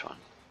 No, this one.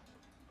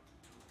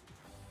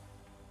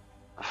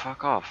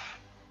 Fuck off.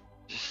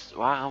 Just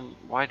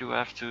why do I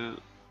have to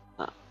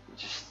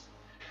just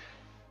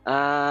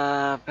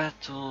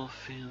Battlefield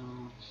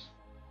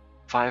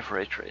 5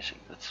 ray tracing,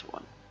 that's the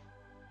one.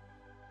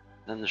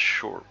 Then the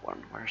short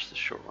one. Where's the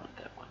short one?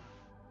 That one.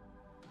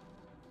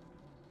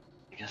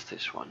 I guess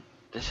this one.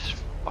 This is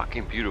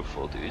fucking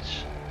beautiful,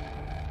 dudes.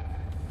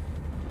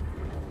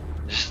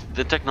 Just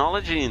the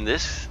technology in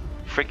this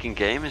freaking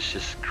game is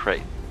just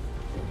great.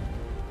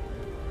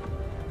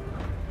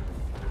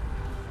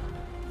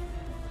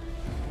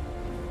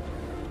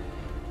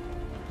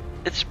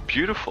 It's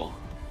beautiful.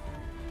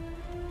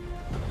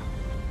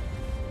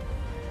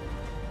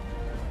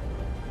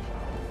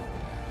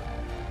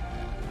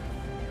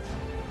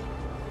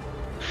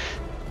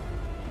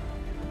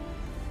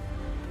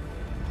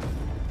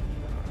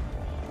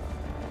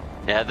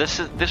 Yeah,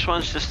 this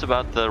one's just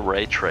about the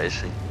ray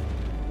tracing.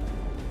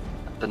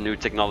 The new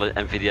technology,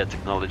 NVIDIA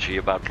technology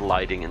about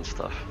lighting and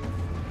stuff.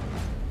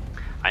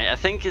 I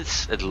think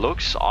it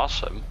looks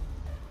awesome.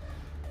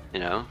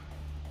 You know,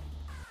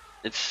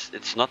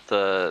 it's not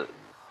the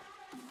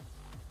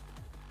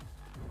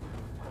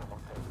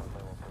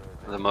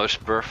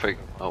most perfect.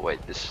 Oh wait,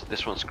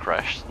 this one's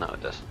crashed. No,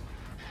 it doesn't.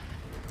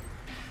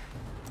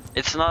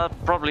 It's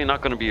probably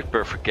not going to be a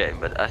perfect game,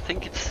 but I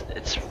think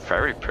it's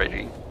very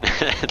pretty,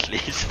 at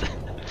least.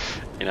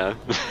 You know.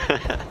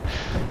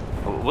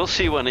 We'll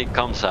see when it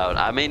comes out.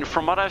 I mean,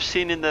 from what I've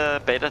seen in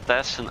the beta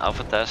tests and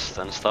alpha tests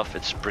and stuff,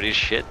 it's pretty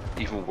shit.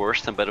 Even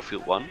worse than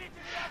Battlefield 1.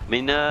 I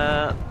mean,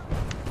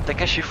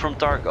 Takeshi from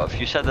Tarkov,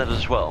 you said that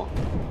as well.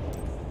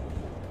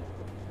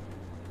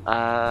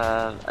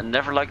 I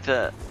never liked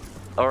the...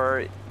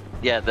 Or,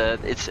 yeah,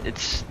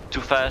 it's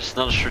too fast,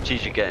 not a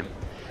strategic game.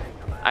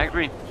 I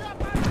agree.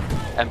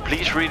 And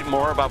please read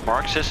more about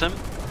Marxism.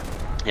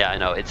 Yeah, I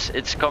know,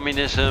 it's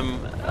communism,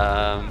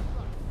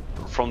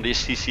 from the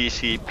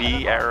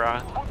CCCP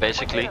era,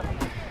 basically.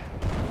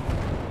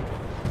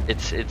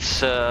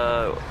 It's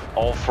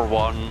all for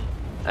one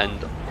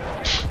and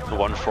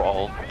one for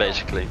all,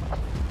 basically.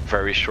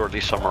 Very shortly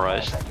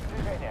summarized.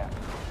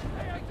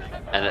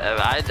 And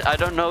I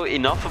don't know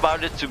enough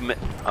about it to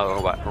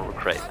oh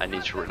great, I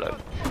need to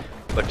reload.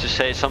 But to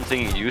say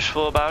something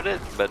useful about it,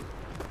 but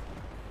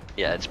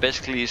yeah, it's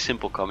basically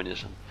simple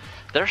communism.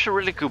 There's a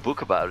really good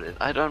book about it.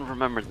 I don't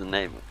remember the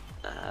name.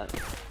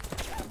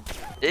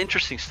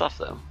 Interesting stuff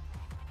though.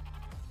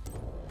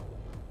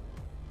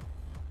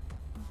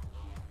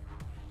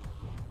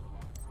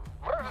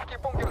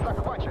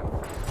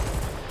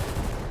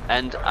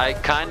 And I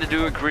kind of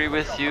do agree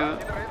with you.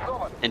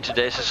 In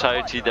today's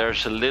society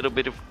there's a little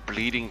bit of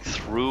bleeding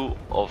through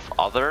of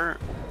other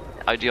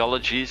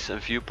ideologies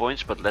and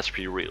viewpoints, but let's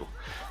be real.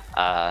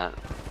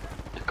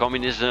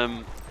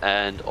 Communism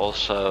and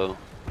also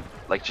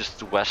like just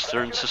the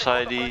Western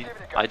society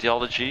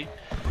ideology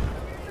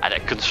and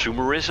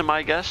consumerism,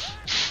 I guess.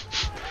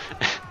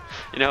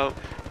 You know,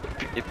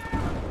 it,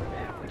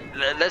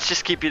 let's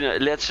just keep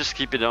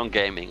it on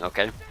gaming,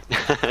 okay?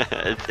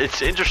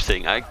 It's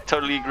interesting. I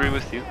totally agree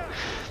with you.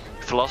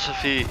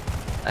 Philosophy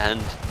and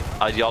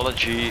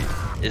ideology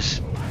is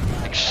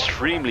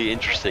extremely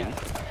interesting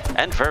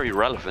and very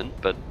relevant,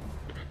 but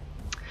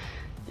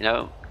you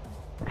know,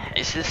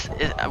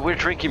 we're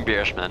drinking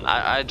beers, man.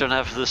 I don't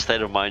have the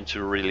state of mind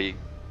to really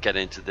get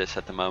into this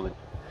at the moment,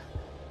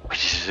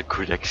 which is a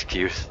good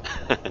excuse.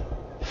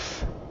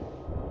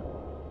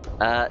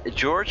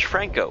 George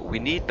Franco, we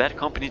need Bad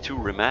Company 2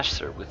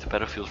 remaster with the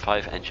Battlefield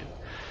 5 engine.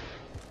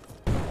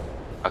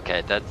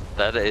 Okay,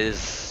 that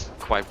is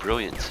quite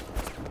brilliant.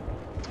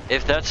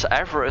 If that's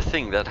ever a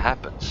thing that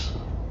happens,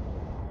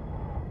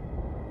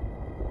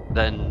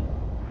 then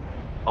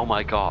oh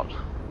my god.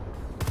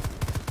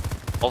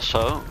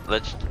 Also,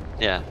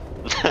 yeah.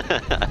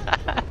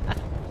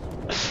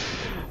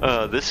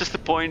 This is the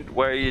point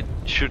where you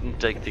shouldn't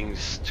take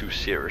things too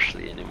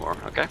seriously anymore,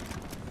 okay?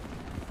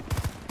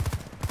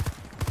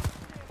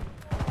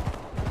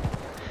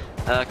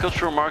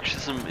 Cultural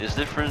Marxism is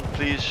different.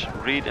 Please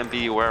read and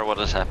be aware of what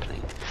is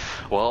happening.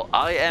 Well,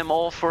 I am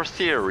all for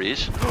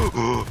theories.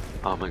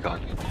 Oh my god.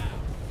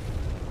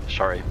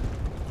 Sorry.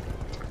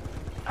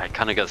 I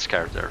kinda got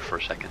scared there for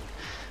a second.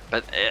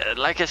 But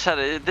like I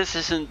said, this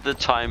isn't the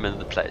time and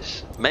the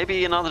place.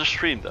 Maybe another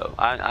stream though.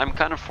 I'm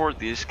kind of for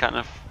these kind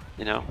of,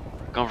 you know,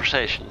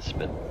 conversations.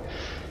 But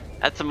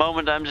at the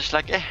moment I'm just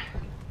like,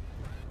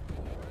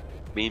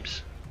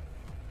 memes.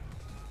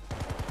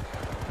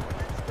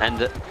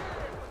 And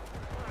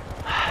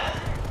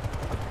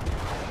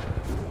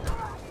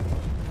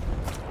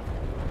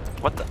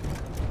what the?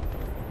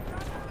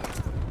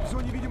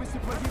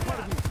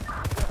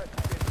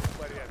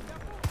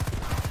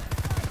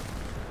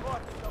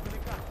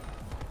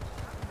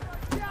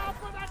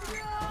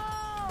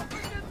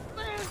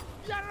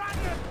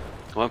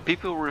 When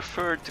people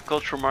refer to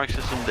cultural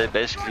Marxism, they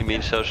basically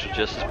mean social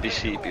justice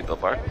BC people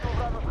part.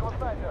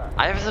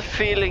 I have the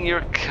feeling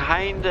you're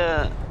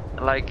kinda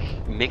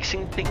like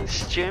mixing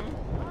things, Jim,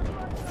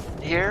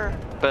 here,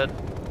 but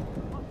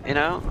you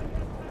know,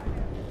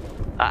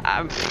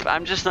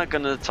 I'm just not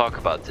gonna talk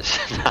about this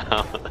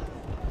now.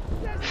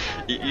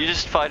 You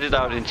just fight it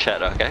out in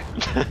chat, okay?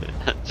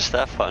 Just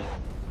have fun.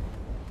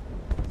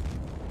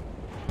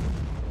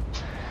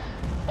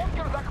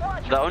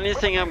 The only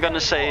thing I'm gonna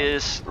say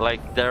is,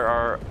 like, there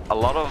are a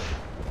lot of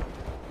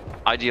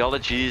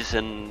ideologies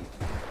and,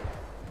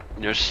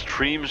 you know,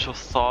 streams of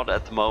thought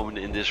at the moment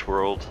in this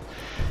world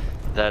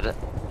that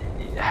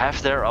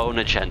have their own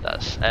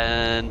agendas,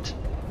 and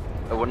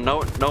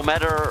no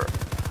matter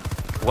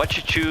what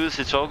you choose,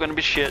 it's all gonna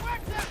be shit.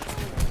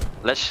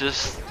 Let's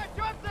just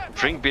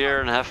drink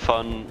beer and have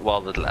fun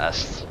while it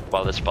lasts,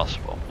 while it's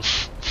possible.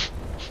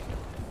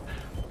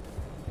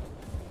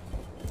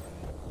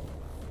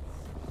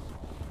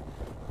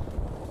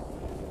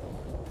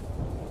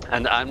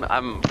 And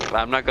I'm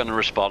not gonna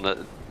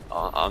respond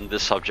on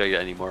this subject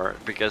anymore,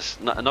 because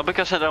not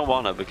because I don't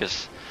wanna,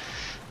 because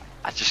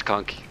I just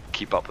can't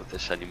keep up with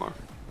this anymore.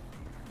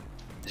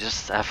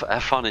 Just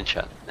have fun in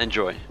chat,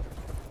 enjoy.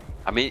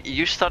 I mean,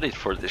 you studied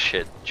for this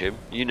shit, Jim.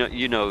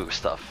 You know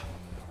stuff.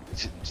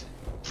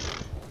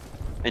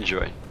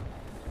 Enjoy.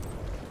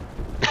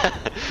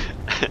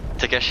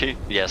 Takeshi,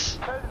 yes.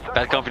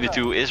 Bad Company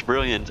 2 is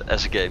brilliant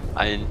as a game.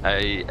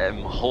 I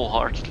am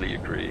wholeheartedly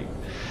agreeing.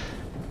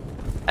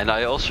 And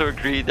I also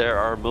agree there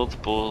are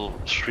multiple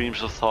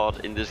streams of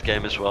thought in this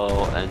game as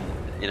well, and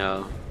you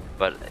know,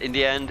 but in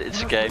the end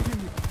it's a game.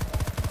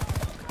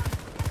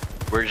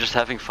 We're just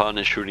having fun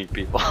and shooting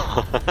people.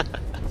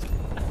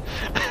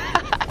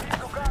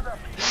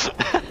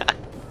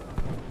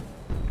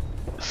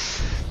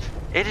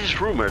 It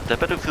is rumored that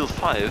Battlefield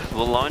 5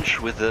 will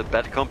launch with the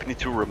Bad Company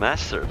 2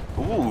 remastered.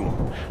 Ooh,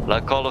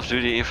 like Call of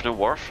Duty Infinite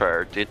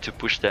Warfare did to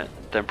push them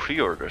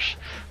pre-orders.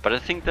 But I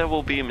think that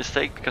will be a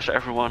mistake, because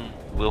everyone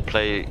will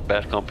play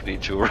Bad Company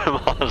 2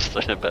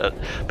 remastered, and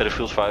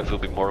Battlefield 5 will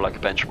be more like a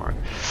benchmark.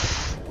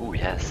 Ooh,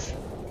 yes.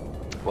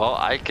 Well,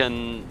 I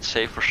can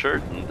say for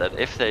certain that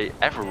if they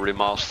ever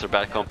remaster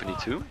Bad Company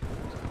 2,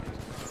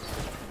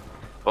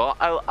 well,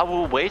 I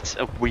will wait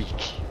a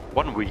week,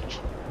 1 week,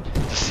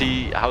 to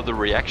see how the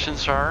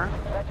reactions are.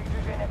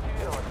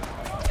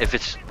 If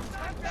it's...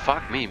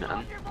 Fuck me,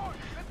 man.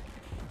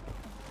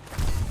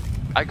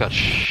 I got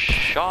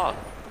shot.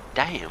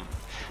 Damn.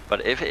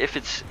 But if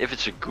it's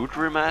a good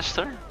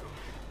remaster,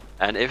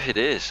 and if it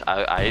is,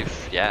 I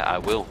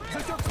will.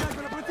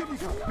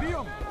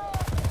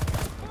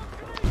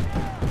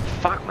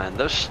 Fuck, man,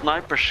 those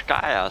sniper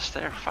Skyas,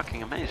 they're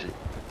fucking amazing.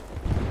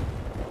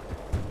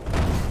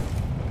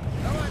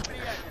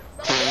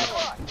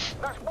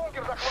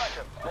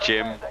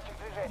 Jim.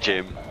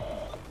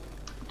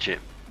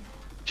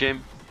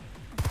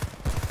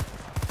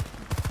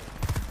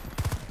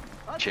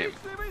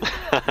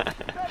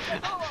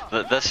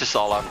 That's just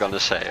all I'm gonna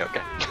say,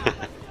 okay?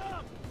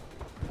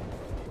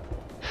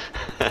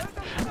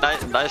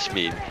 Nice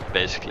meme,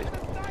 basically.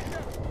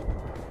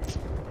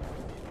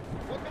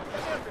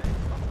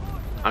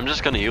 I'm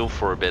just gonna heal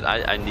for a bit.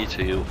 I need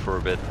to heal for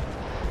a bit.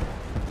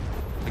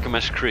 Look at my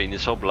screen,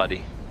 it's all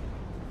bloody.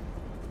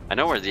 I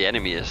know where the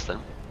enemy is then.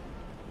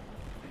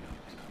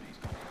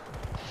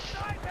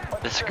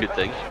 That's a good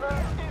thing.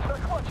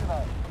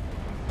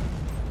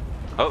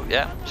 Oh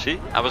yeah, see?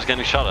 I was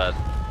getting shot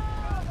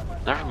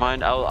at. Never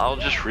mind, I'll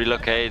just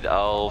relocate,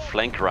 I'll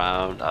flank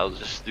around, I'll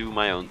just do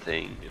my own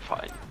thing, you're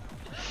fine.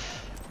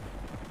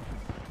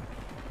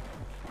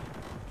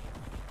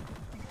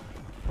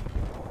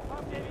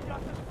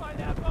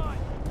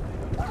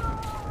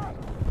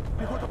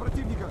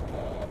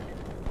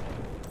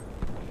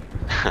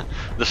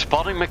 The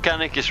spotting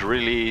mechanic is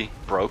really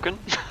broken.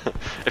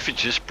 If you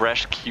just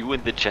press Q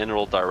in the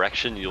general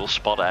direction, you'll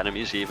spot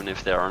enemies even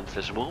if they aren't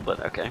visible, but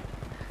okay.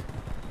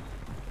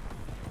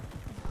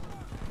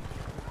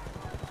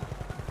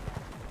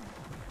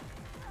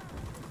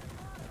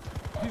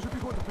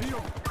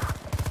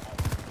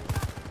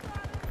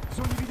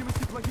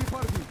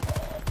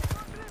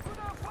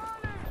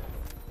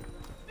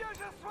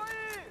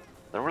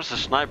 There was a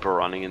sniper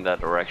running in that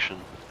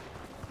direction.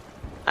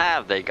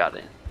 Ah, they got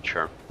in.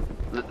 Sure.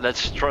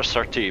 Let's trust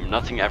our team.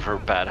 Nothing ever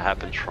bad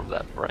happens from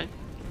that, right?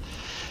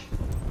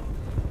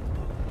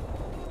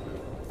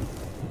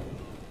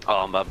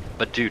 Oh,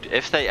 but dude,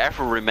 if they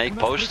ever remake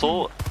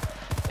Postal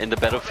in the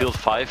Battlefield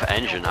 5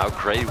 engine, how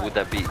great would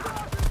that be?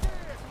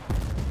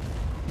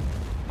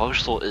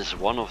 Postal is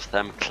one of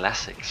them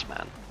classics,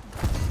 man.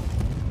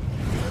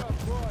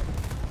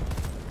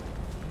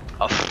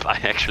 Oh, I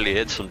actually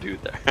hit some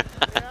dude there.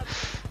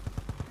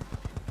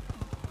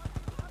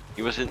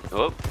 He was in.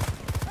 Oh.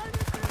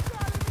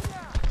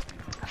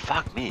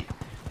 Fuck me.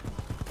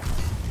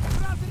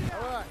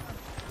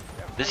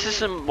 This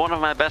isn't one of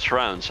my best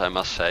rounds, I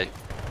must say.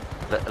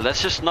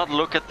 Let's just not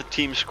look at the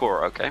team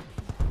score, okay?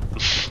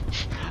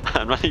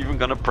 I'm not even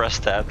gonna press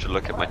tab to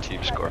look at my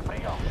team score,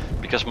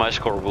 because my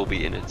score will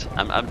be in it.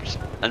 I'm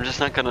just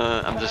not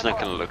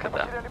gonna look at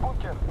that.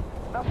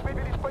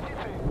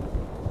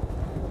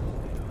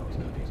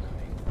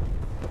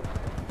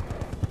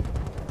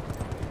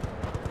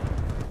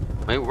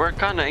 I mean, we're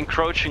kind of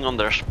encroaching on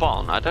their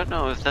spawn. I don't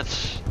know if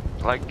that's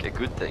like a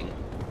good thing.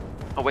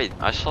 Oh wait,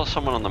 I saw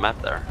someone on the map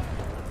there.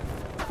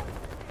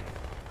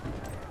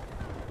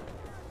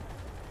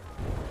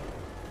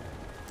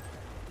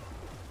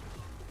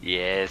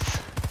 Yes.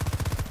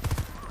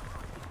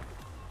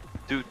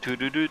 Do do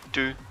do do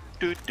do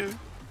do do.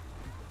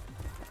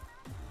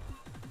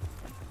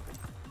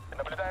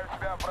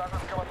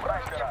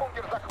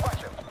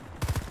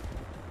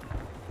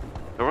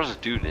 There was a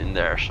dude in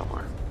there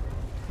somewhere.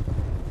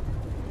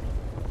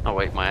 Oh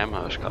wait, my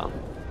ammo is gone.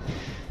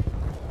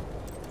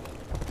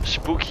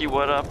 Spooky,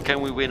 what up?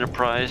 Can we win a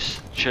prize?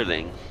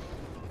 Chilling.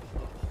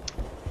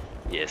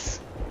 Yes.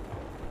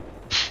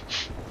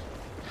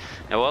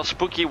 Yeah, well,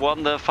 Spooky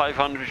won the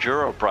 500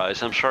 euro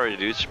prize. I'm sorry,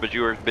 dudes, but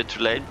you were a bit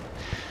too late.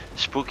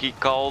 Spooky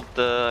called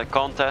the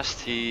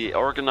contest, he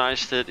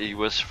organized it, he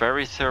was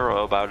very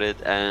thorough about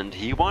it, and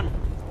he won.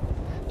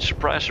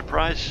 Surprise,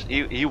 surprise,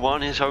 he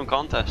won his own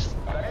contest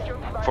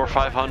for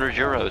 500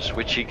 euros,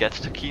 which he gets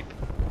to keep.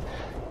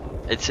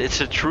 It's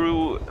a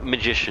true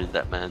magician,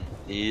 that man.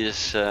 He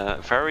is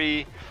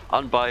very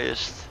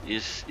unbiased,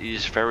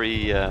 he's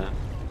very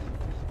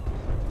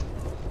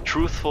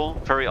truthful,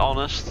 very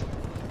honest.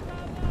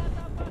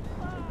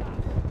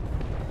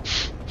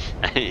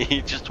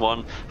 He just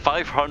won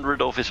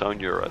 500 of his own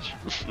euros.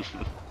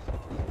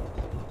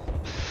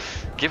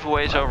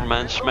 Giveaways over,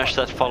 man. Smash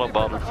that follow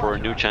button for a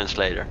new chance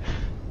later.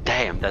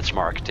 Damn, that's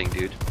marketing,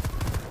 dude.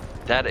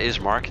 That is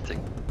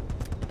marketing.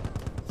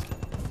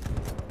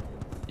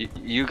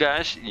 You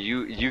guys,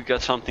 you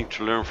got something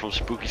to learn from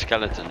Spooky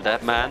Skeleton.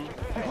 That man,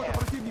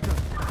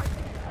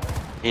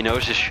 he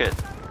knows his shit.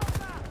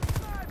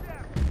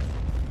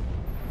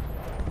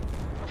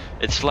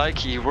 It's like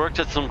he worked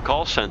at some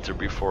call center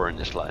before in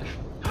his life.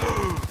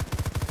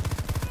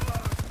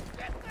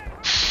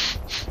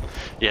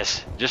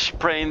 Yes, just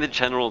spray in the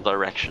general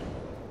direction.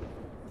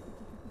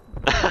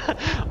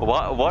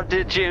 What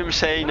did Jim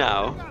say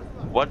now?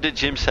 What did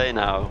Jim say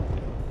now?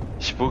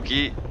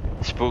 Spooky,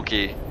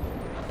 spooky.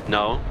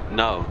 No,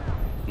 no,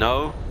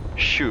 no,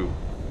 shoo.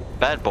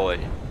 Bad boy.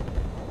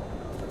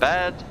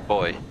 Bad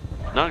boy.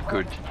 Not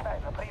good.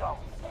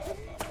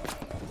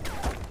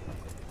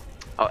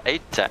 Oh,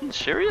 810?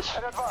 Serious?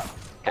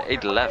 Okay,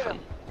 811.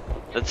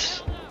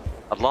 That's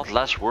a lot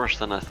less worse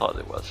than I thought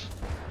it was.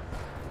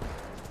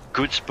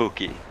 Good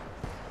Spooky.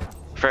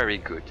 Very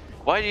good.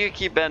 Why do you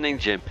keep banning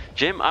Jim?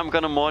 Jim, I'm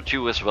gonna mod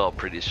you as well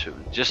pretty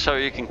soon. Just so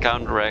you can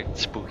counteract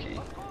Spooky.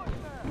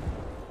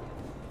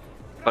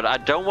 But I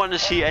don't want to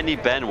see any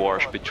ban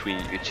wars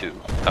between you two,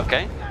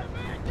 okay?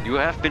 You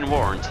have been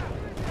warned.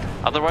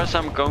 Otherwise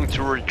I'm going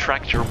to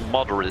retract your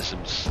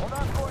moderisms.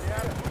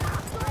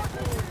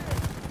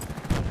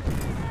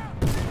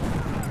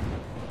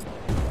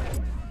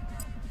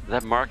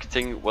 That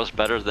marketing was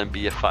better than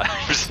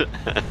BF5's.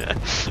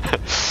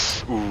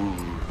 Ooh.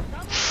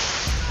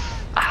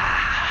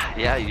 Ah,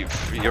 yeah,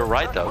 you're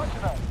right though.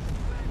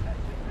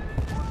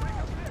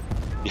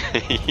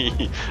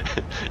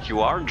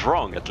 You aren't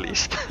wrong, at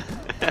least.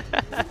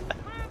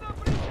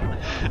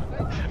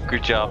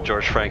 Good job,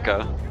 George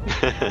Franco.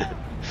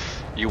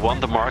 You won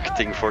the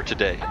marketing for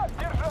today.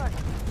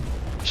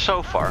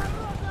 So far.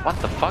 What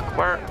the fuck?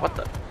 Where? What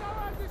the?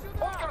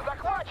 Бункер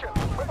захвачен!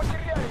 Мы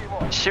потеряли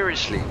его!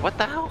 Seriously, what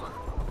the hell?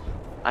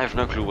 I have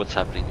no clue what's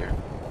happening here.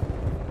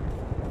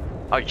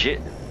 Oh,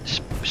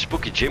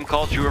 Spooky Jim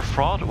called you a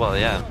fraud? Well,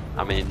 yeah.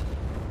 I mean,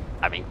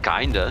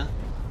 kinda.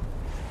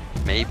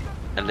 Maybe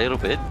a little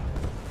bit.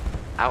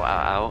 Ow, ow,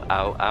 ow,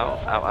 ow, ow,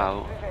 ow,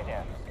 ow.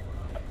 Движение.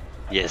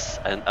 Yes,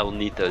 and I'll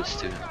need those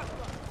too.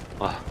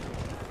 Oh,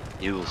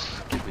 heals.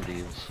 Give me the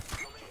heals.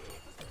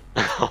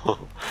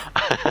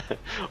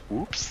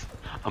 Oops.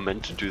 I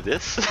meant to do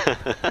this.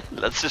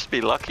 Let's just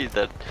be lucky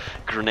that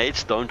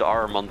grenades don't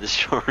arm on this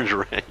short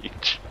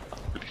range.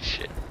 Holy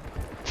shit.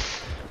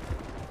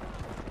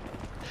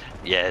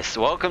 Yes,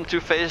 welcome to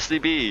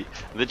FaceDB,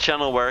 the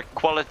channel where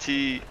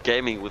quality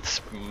gaming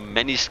with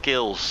many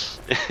skills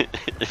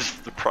is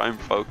the prime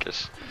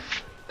focus.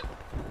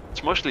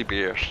 It's mostly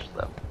beers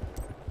though.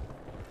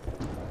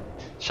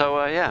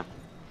 So yeah.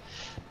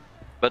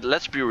 But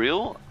let's be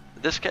real,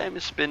 this game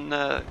has been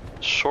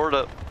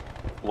sorta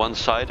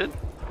one-sided.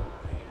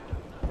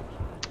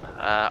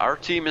 Our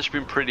team has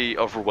been pretty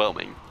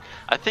overwhelming.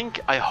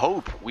 I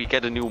hope we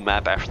get a new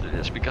map after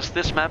this, because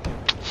this map,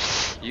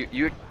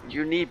 you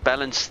need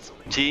balanced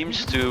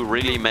teams to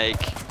really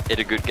make it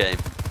a good game.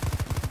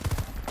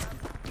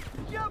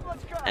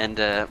 And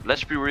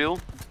let's be real,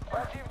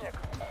 Противник.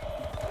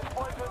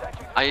 Используй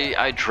датчик.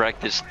 I drag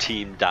this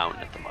team down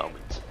at the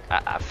moment.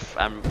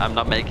 I'm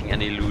not making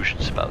any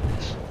illusions about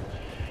this.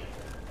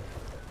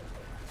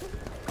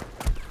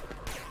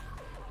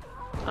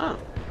 Oh,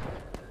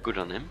 good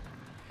on him.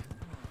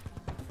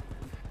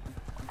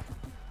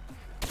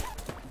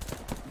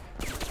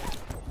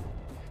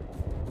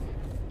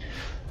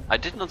 I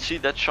did not see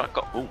that shot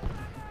go. Oh,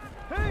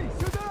 Эй,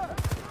 сюда!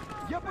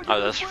 Я oh,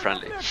 поделюсь that's своим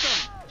friendly.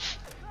 комплектом.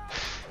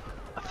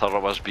 I thought I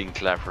was being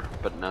clever,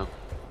 but no.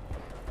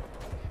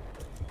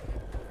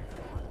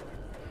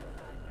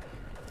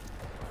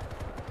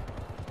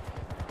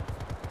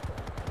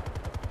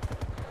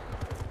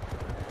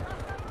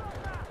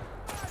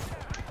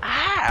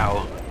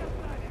 Ow!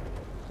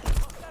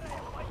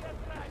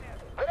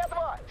 Заряд 2.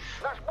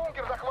 Наш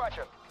бункер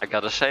захвачен. I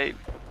gotta say,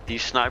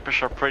 these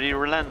snipers are pretty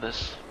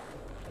relentless.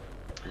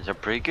 They're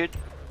pretty good.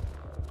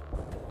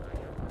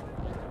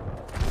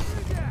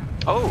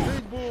 Oh,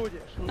 Жить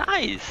будешь.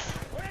 nice!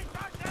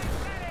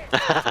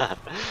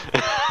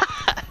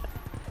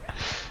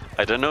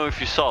 I don't know if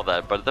you saw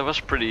that, but that was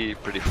pretty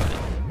funny.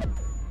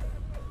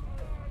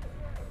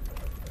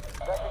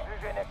 Датчик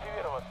движения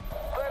активирован.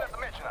 Цель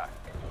отмечена.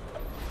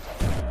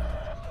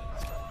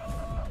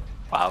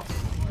 Wow.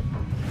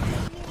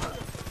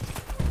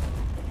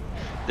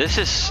 This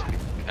is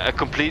a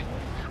complete...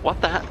 What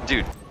the hell?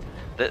 Dude,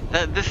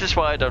 this is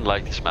why I don't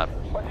like this map.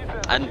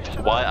 Позиция And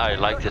зачищена. why I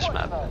like this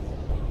map. Захвачена.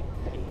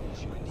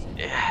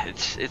 Yeah,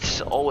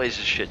 it's always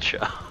a shit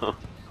show.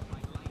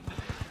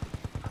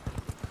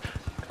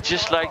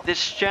 Just like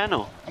this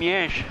channel.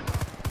 Yes.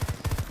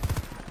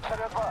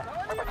 Заряд 2.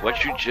 Мы потеряли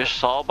What you бункер. just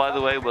saw, by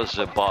the way, was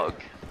a bug.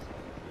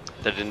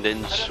 That it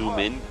didn't zoom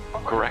in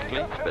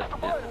correctly, but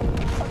yeah.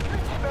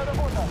 Отличная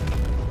работа.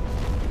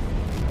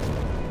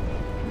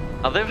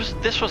 Now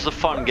this was a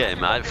fun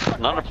game.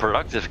 Not a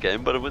productive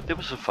game, but it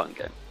was a fun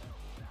game.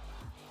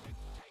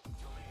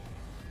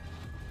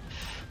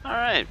 All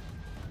right.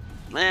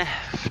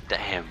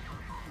 Damn.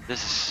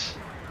 This is...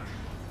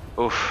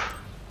 Oof.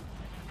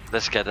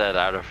 Let's get that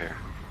out of here.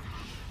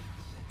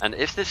 And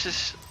if this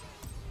is...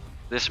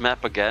 this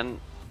map again...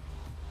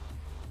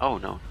 Oh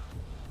no.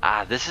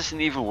 Ah, this is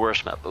an even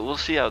worse map, but we'll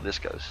see how this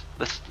goes.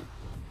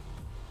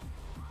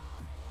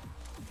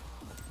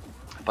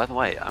 By the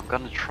way, I'm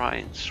gonna try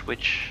and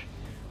switch...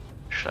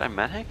 Should I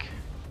medic?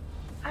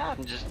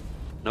 I'm just...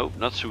 Nope,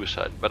 not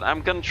suicide, but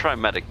I'm gonna try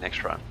medic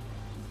next round.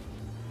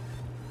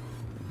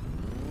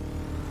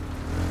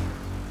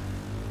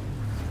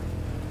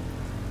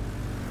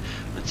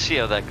 Let's see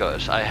how that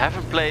goes. I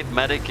haven't played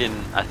medic in,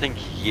 I think,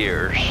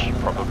 years,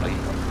 probably.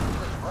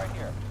 Right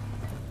here.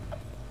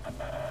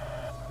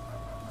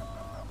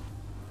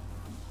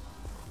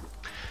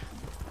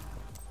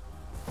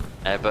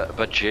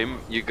 But Jim,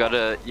 you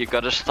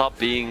gotta stop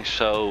being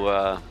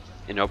so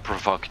you know,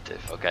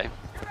 provocative, okay?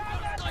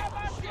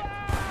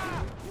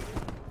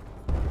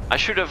 I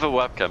should have a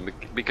webcam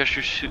because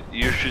you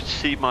should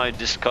see my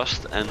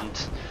disgust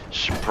and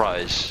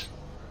surprise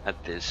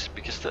at this,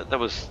 because that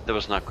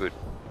was not good.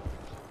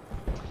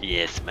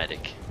 Yes,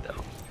 medic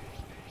though.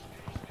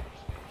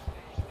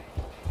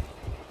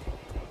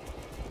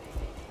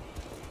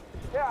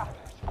 Yeah.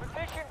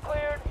 Position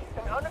cleared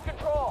and under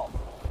control.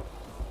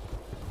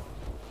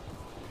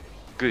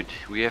 Good.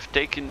 We have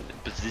taken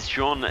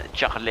position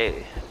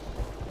Charlie.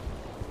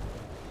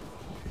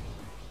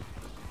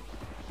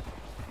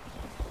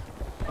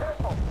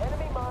 Careful.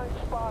 Enemy mine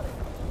spotted.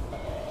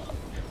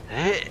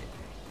 Hey.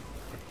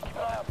 Keep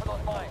an eye out for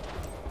those mines.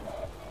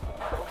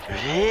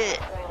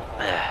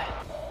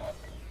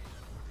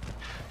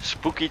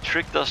 Spooky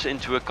tricked us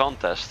into a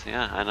contest.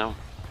 Yeah, I know.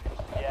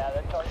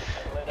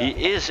 He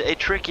is a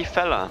tricky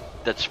fella,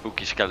 that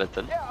spooky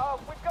skeleton. Yeah,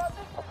 we've got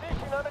this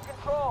position under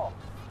control.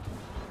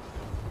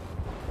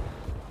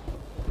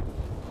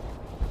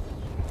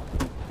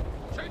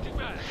 Changing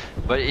back.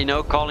 But you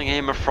know, calling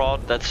him a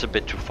fraud, that's a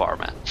bit too far,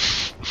 man.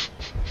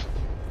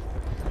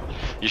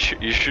 you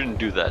shouldn't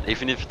do that,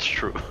 even if it's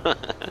true.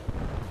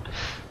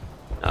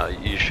 No,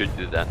 you should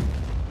do that.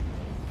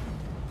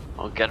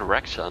 I'll get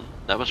wrecked, son.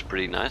 That was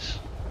pretty nice.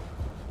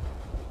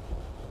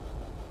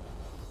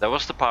 That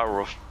was the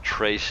power of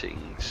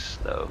tracings,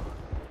 though.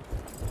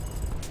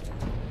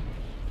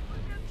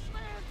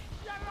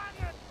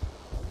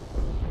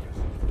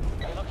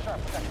 Hey, look sharp.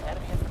 We got some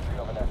enemy infantry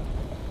over there.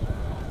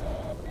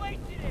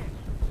 Wasted it.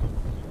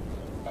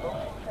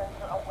 Motion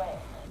sensor away.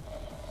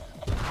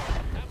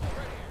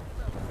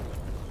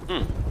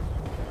 Hmm.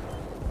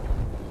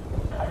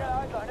 I got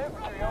eyes on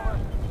infantry, over.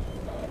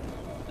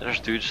 There's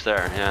dudes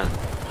there, yeah.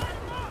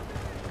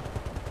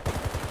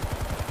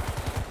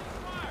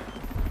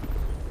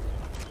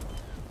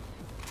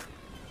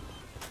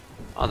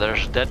 Oh,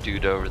 there's a dead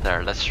dude over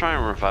there. Let's try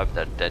and revive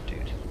that dead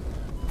dude.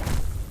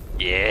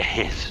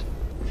 Yes!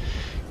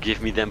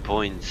 Give me them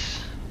points.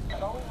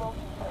 Throwing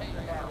motion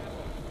sensor down.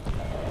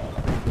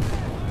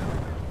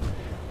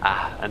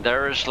 Ah, and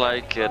there is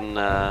like an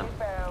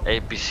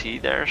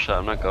APC there, so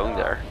I'm not going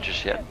there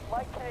just yet.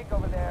 Light tank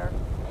over there.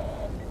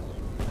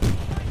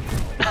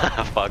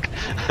 Fuck.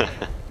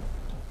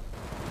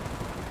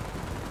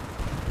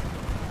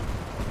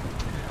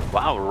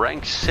 Wow,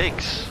 rank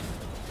 6.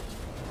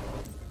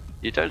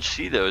 You don't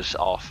see those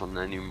often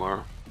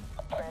anymore.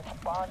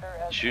 Transponder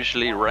has It's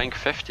usually rank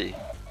 50.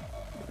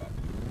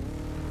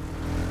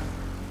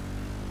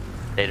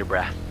 Later,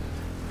 brah.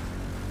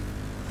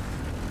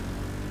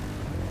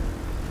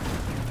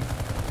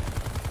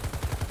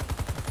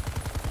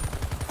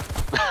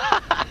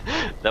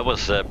 That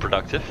was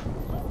productive.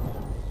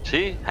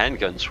 See?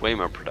 Handguns, way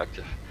more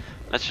productive.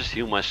 Let's just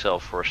heal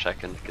myself for a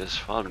second, because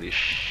holy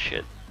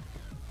shit.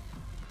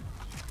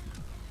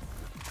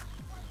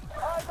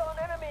 eyes on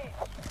enemies.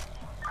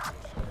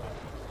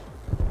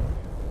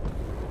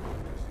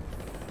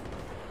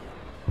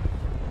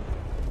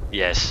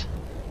 Yes.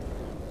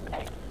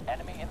 Hey,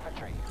 enemy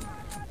infantry.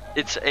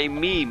 It's a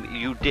meme,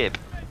 you dip.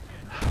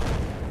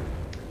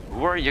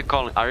 Who are you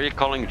calling? Are you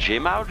calling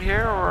Jim out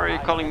here, or are you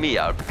calling me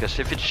out? Because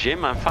if it's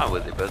Jim, I'm fine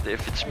with it, but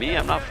if it's me,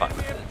 I'm not fine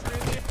with it.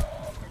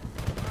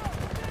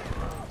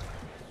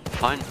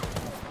 Fine.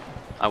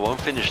 I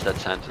won't finish that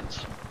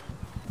sentence.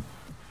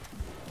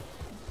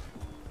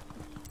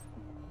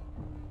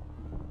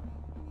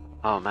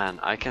 Oh man,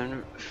 I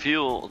can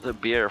feel the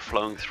beer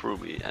flowing through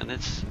me, and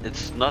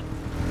it's not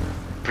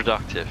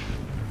productive.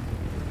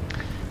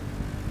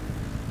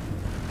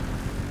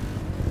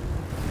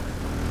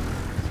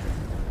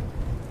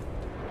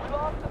 We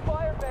lost the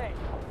fire base.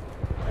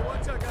 Hey,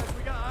 watch out, guys.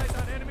 We got eyes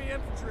on enemy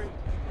infantry.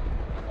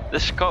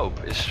 This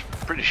scope is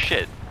pretty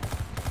shit.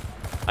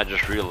 I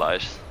just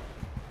realized.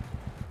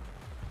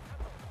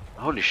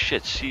 Holy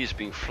shit, C is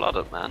being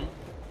flooded, man.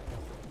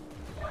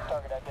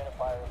 Target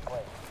identifier in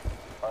place.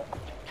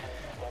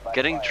 stand by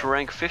Getting fire. to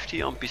rank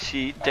 50 on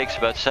PC takes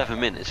about 7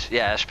 minutes.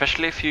 Yeah,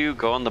 especially if you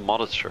go on the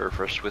modded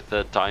servers with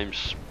the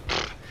times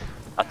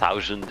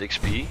 1000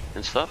 XP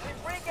and stuff.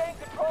 We've regained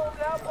control of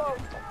the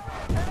outpost.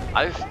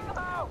 I've Take them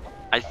out.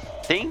 I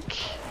think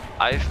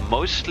I've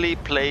mostly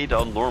played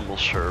on normal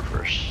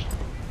servers.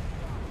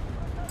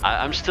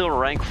 I'm still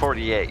rank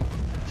 48,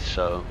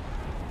 so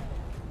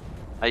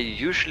I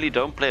usually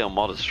don't play on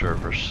modded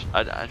servers.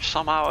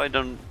 Somehow I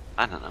don't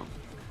know.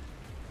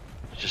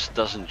 It just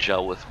doesn't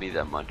gel with me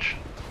that much.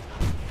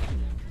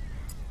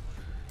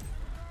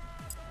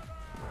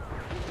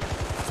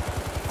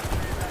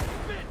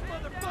 Fit,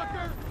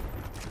 motherfucker.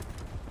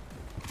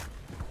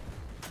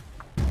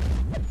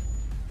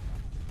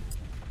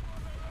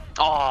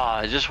 Oh,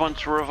 I just want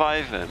to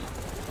revive him.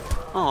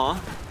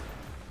 Aw.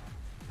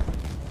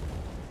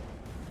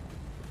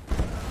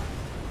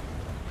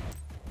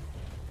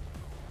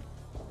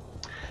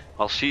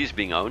 While C is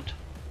being owned.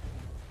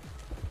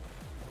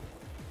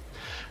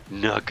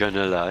 Not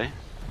gonna lie.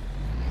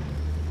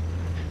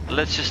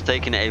 Let's just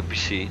take an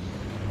APC.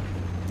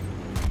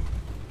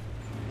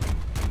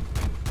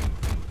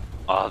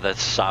 Oh, that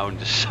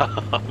sound is so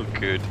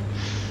good.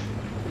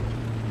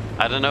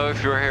 I don't know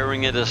if you're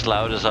hearing it as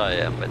loud as I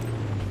am, but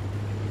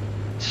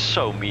it's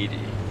so meaty.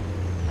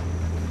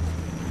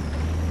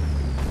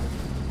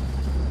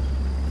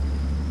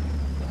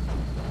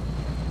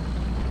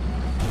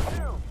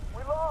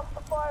 We lost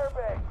the fire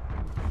base.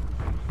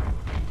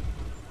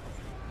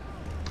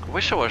 I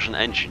wish I was an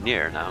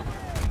engineer now.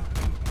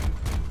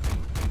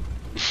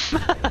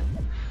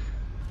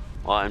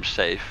 Well, I'm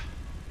safe,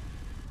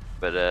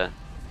 but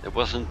it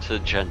wasn't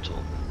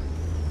gentle.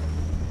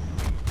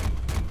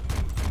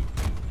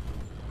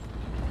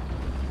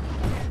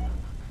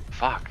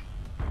 Fuck.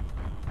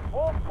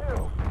 Wolf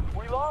 2,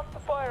 we lost the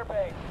fire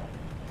base.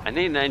 I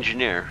need an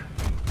engineer.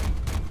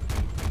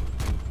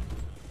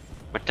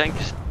 My tank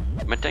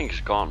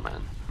is gone,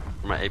 man.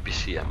 My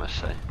APC, I must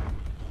say.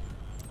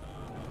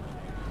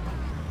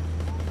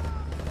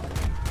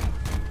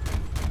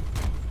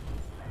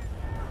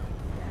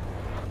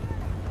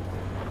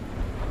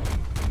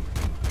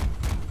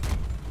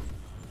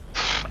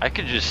 I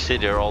could just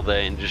sit here all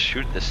day and just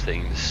shoot this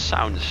thing. The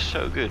sound is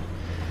so good.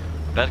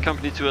 Bad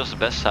Company 2 has the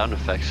best sound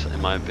effects in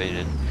my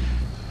opinion.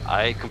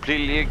 I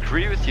completely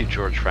agree with you,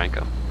 George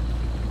Franco.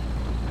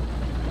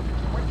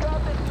 We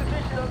got this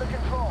position under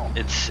control.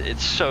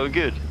 It's so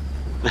good.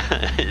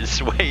 It's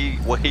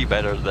way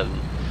better than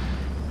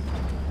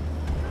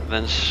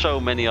so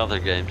many other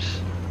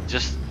games.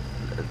 Just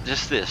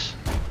this.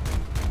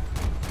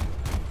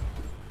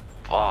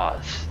 Oh,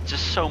 it's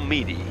just so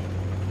meaty.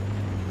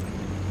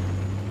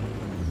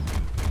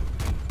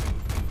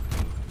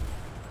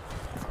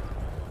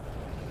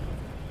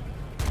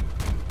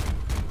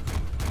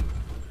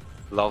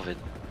 Love it.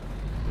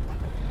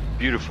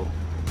 Beautiful.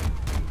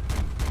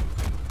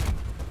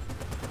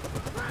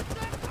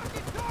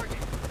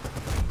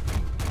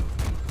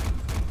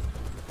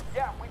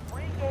 Yeah, we've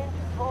regained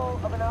control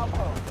of an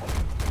outpost.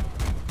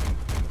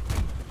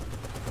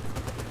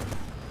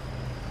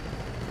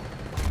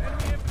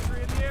 Enemy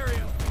infantry in the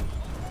area.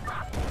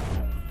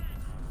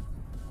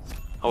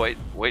 Oh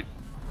wait.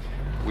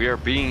 We are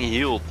being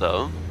healed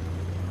though.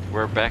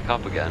 We're back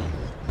up again.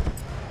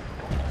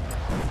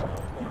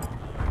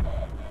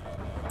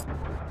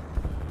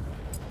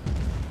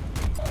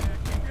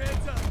 Keep your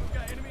heads up. We've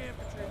got enemy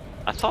infantry.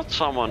 I thought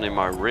someone in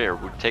my rear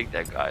would take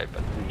that guy,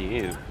 but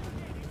no.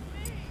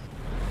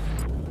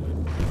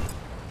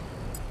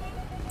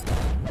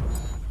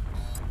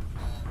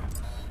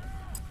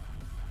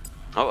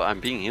 Oh, I'm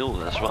being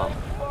healed as well.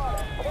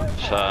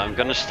 So I'm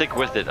gonna stick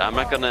with it. I'm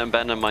not gonna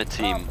abandon my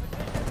team.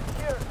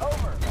 Here,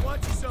 over.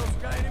 Watch yourselves.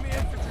 We've got enemy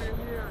infantry in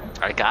the area.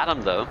 I got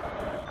him though.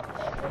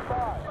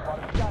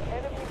 We got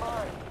enemy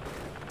mines.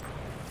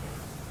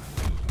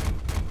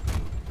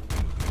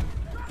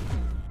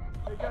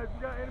 Hey guys,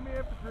 we got enemy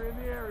infantry in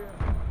the area.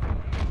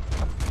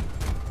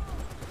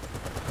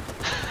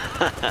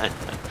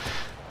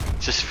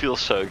 Just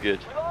feels so good.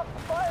 We lost the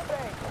fire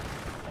base.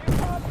 You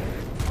copy?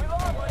 We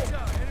lost Watch it.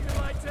 out. Enemy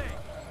light tank.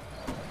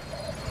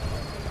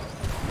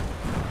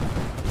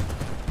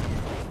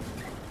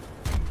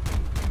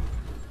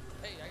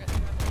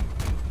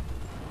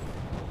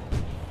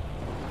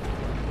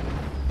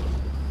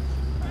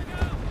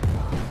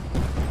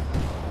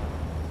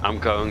 I'm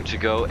going to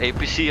go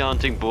APC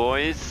hunting,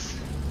 boys.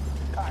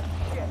 Ah,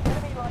 shit.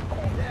 Enemy light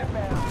tank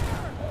inbound.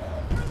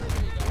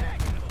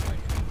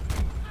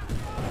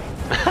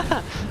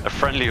 A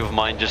friendly of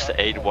mine just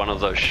ate one of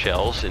those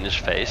shells in his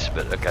face,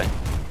 but okay.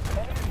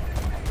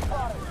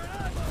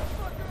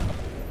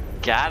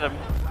 Got him.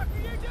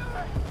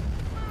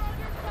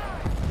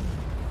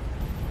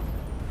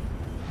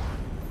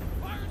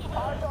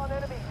 Eyes on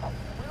enemy.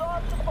 We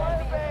lost the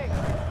fire base.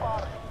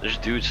 There's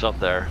dudes up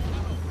there,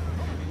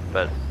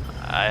 but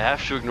I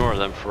have to ignore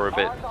them for a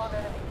bit. Eyes on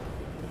enemy.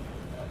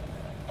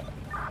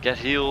 Get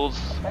healed,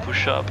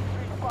 push up.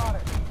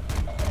 Spotted.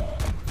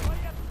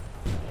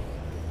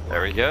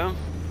 There we go.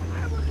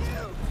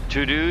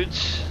 2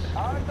 dudes.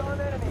 Eyes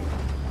on enemy.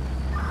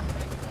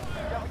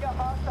 Yeah, we got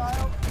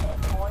hostiles.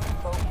 Deploying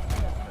focus.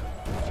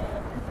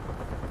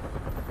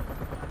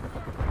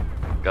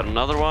 Got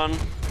another one.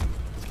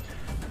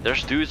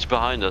 There's dudes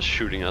behind us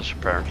shooting us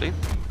apparently.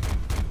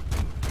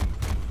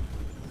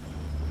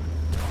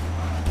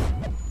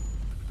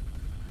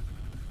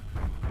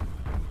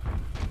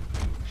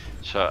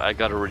 So I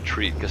gotta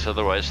retreat because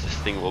otherwise this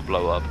thing will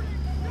blow up.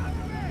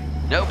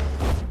 Nope.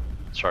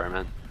 Sorry,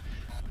 man.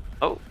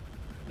 Oh,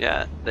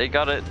 yeah, they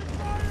got it.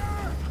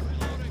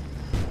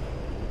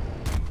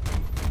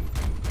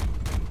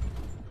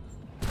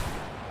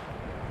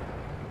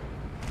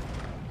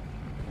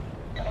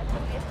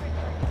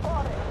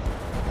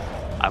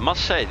 I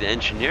must say, the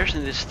engineers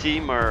in this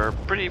team are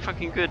pretty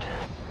fucking good.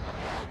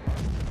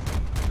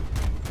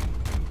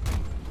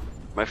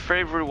 My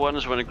favorite one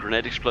is when a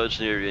grenade explodes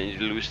near you and you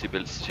lose the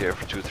ability to hear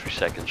for 2-3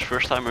 seconds.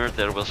 First time I heard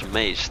that it was a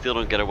maze, still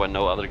don't get it when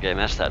no other game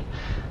has that.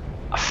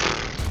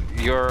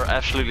 You're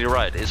absolutely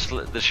right, it's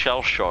the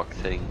shell shock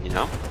thing, you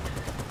know?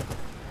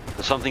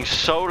 When something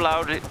so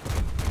loud it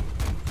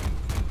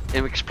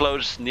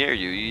explodes near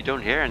you, you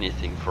don't hear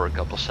anything for a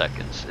couple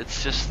seconds.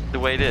 It's just the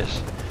way it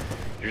is.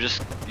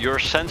 Your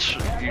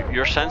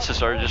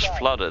senses are just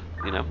flooded,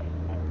 you know?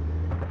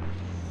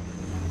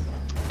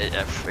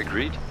 I've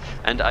agreed.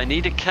 And I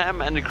need a cam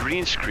and a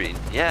green screen.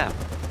 Yeah.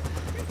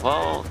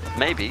 Well,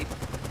 maybe.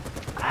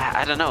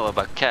 I don't know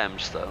about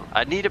cams though.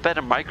 I need a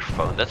better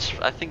microphone. That's,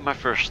 I think, my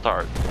first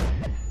start.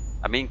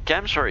 I mean,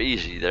 cams are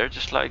easy. They're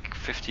just like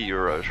 50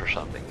 euros or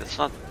something. That's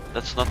not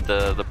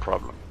the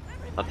problem.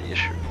 Not the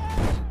issue.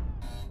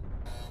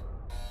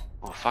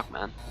 Oh fuck,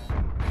 man.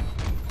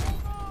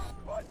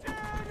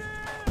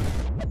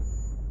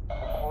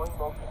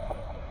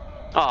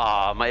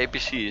 Ah, my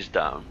APC is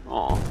down.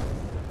 Oh.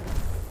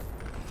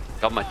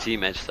 Got my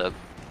teammates though.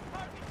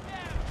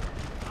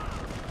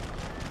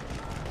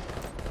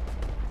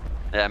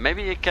 Yeah,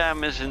 maybe a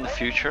cam is in the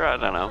future, I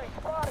don't know.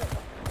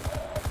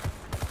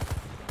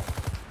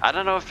 I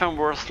don't know if I'm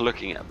worth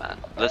looking at, man.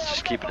 Let's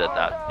just keep it at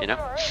that, you know?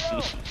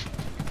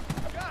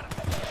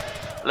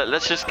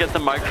 Let's just get the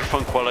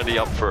microphone quality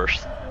up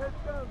first.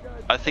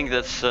 I think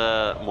that's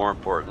more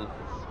important.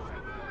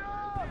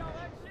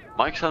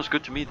 Mike sounds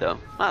good to me though.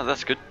 Ah,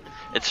 that's good.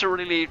 It's a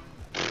really,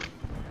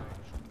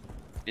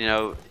 you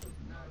know,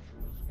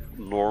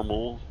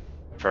 normal,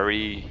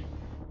 very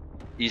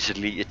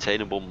easily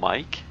attainable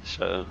mic.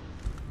 So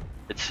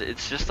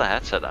it's just a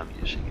headset I'm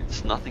using.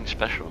 It's nothing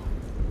special.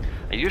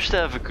 I used to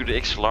have a good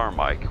XLR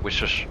mic,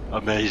 which was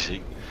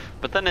amazing,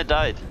 but then it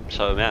died.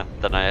 So yeah,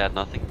 then I had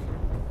nothing.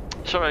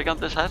 So I got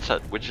this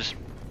headset, which is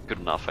good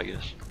enough, I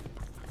guess.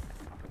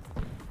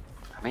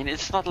 I mean,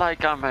 it's not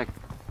like I'm a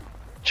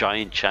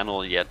giant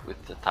channel yet with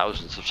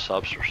thousands of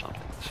subs or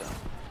something. So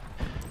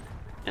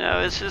you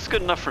know, it's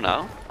good enough for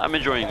now. I'm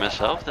enjoying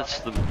myself. That's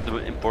the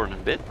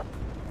important bit.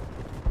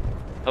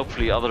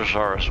 Hopefully others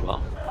are as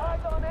well. Eyes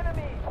on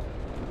enemies.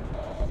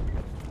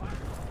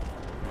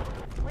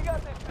 We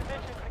got this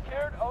position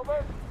secured.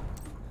 Over.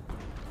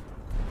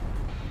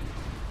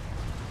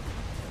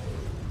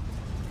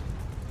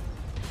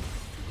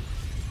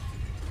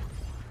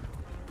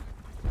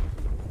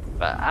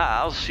 But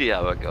I'll see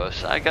how it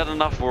goes. I got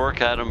enough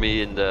work out of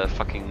me in the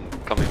fucking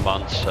coming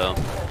months, so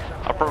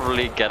I'll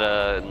probably get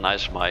a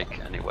nice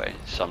mic anyway,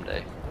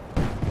 someday.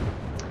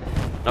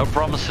 No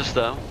promises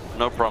though,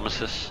 no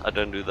promises, I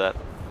don't do that.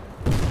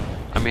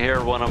 I'm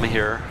here when I'm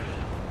here.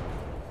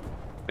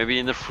 Maybe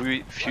in the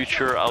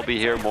future I'll be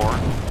here more.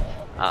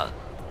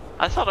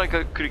 I thought I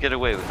could get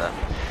away with that.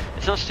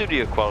 It's not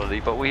studio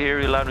quality, but we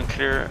hear you loud and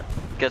clear.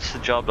 Gets the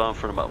job done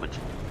for the moment.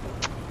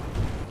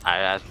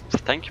 I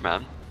thank you,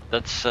 man.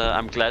 That's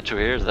I'm glad to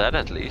hear that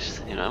at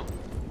least, you know.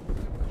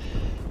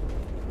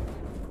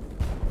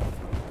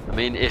 I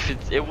mean, if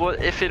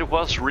it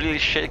was really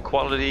shit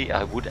quality,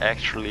 I would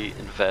actually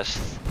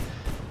invest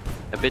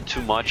a bit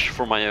too much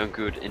for my own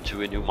good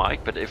into a new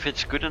mic. But if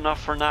it's good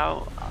enough for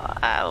now,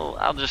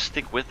 I'll just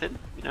stick with it,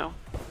 you know.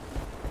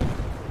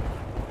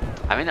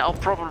 I mean, I'll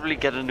probably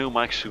get a new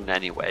mic soon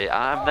anyway.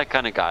 I'm that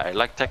kind of guy. I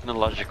like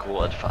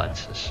technological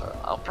advances, so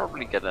I'll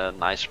probably get a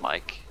nice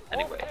mic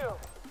anyway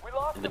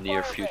in the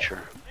near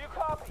future.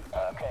 Copy.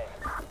 Okay.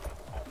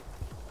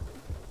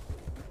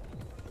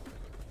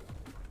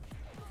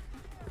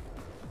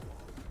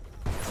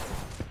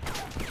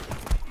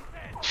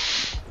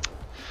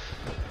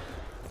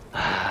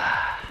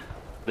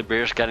 The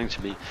beer's getting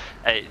to me.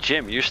 Hey,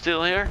 Jim, you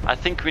still here? I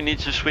think we need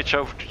to switch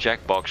over to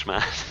Jackbox,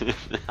 man.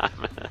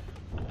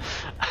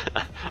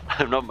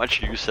 I'm not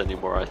much use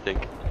anymore, I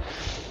think.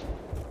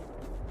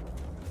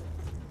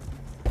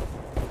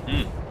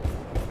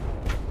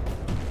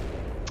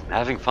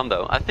 Having fun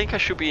though. I think I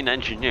should be an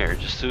engineer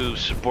just to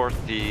support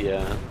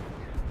the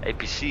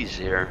APCs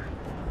here.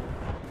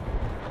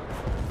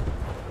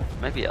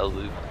 Maybe I'll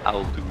do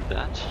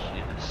that.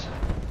 Yes.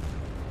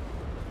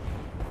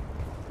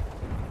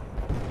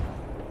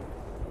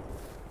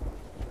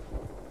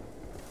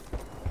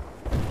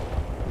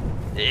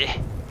 Eh.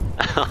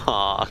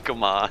 Oh,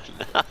 come on.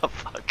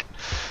 Fuck.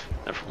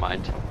 Never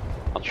mind.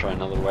 I'll try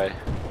another way.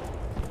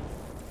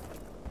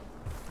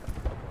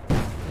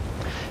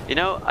 You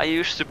know, I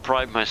used to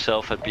pride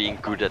myself at being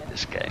good at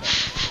this game.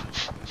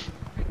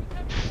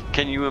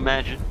 Can you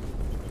imagine?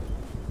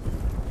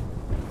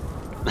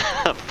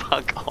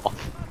 Fuck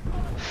off.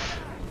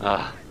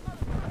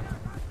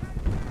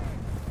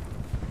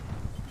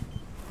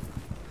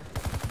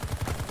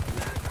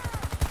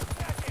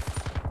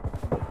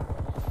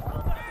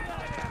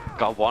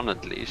 Got one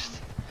at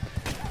least.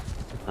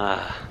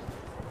 I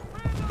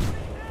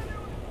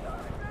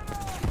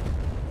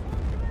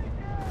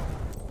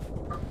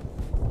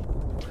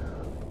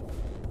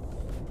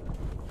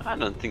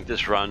don't think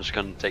this round is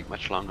gonna take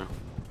much longer.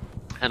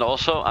 And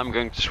also, I'm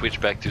going to switch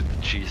back to the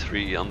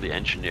G3 on the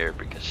engineer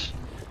because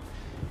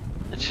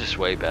it's just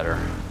way better.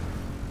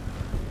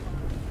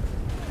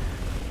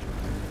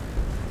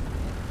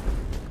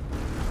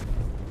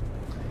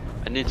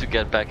 I need to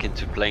get back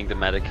into playing the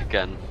medic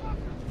again.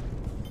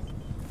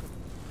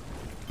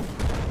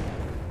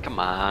 Come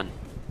on.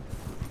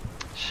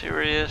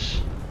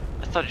 Serious?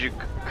 I thought you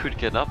could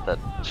get up that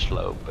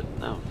slow, but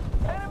no.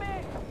 Enemy!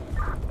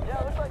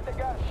 Yeah, looks like they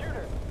got a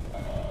shooter.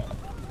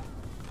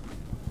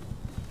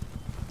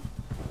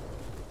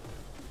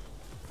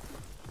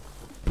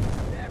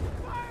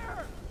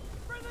 Fire!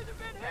 Friendlies have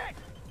been hit!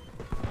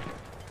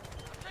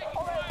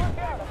 All right, look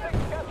out. I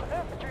think we got some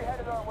infantry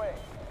headed our way.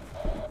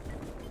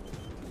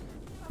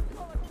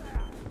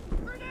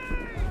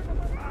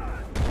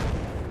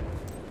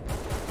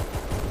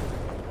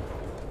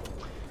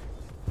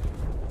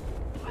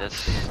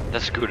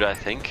 That's good, I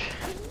think.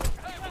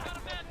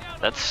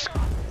 That's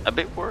a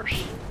bit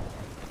worse.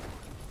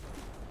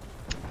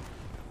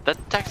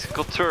 That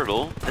tactical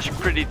turtle is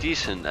pretty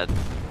decent at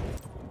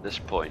this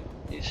point.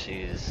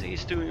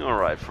 He's doing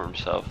alright for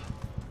himself.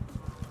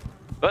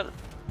 But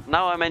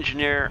now I'm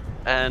engineer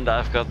and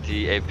I've got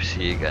the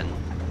APC again.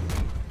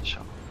 So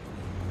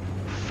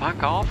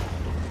fuck off.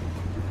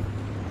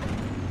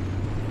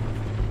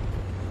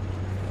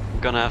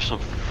 Gonna have some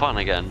fun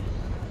again.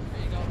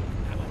 There you go.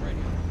 Ammo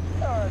radio.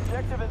 Our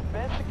objective has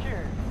been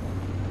secured.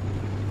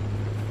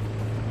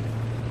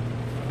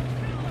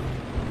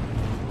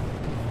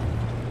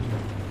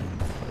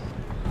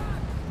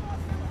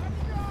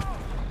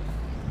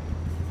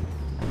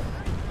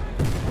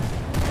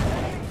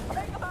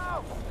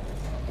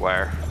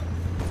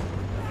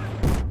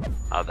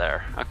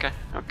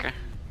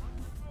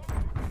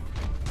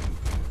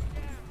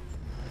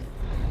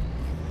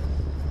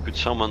 Could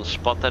someone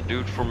spot that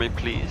dude for me,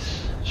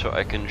 please? So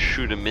I can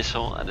shoot a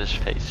missile at his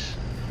face.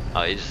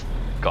 Oh, he's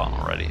gone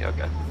already,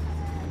 okay.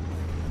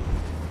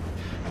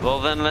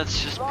 Well then,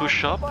 let's just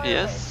push up,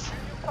 yes?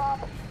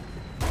 Copy.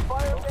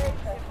 Fire base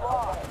is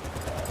lost.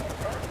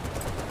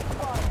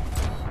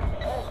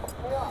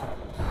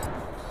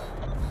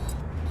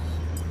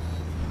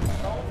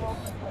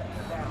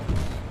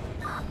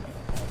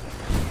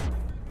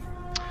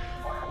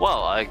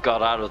 Well, I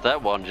got out of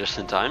that one just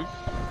in time.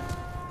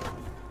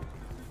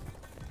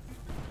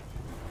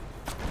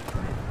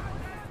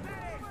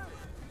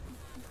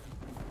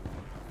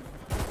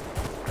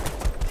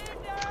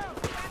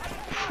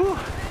 Whew.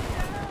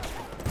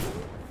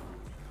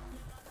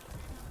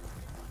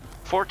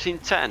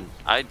 1410.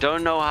 I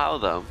don't know how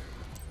though.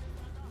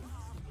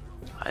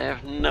 I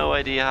have no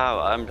idea how.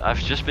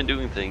 I've just been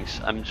doing things.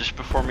 I'm just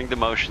performing the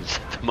motions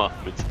at the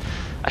moment.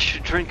 I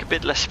should drink a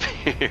bit less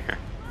beer.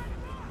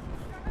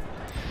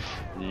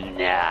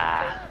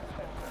 Nah.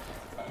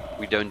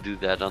 We don't do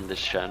that on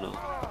this channel.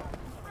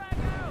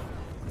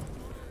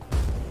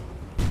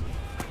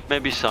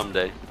 Maybe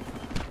someday.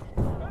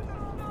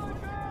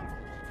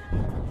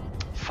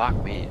 Fuck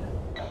me.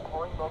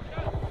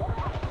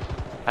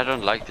 I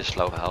don't like this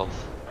low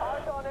health.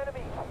 Eyes on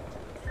enemy.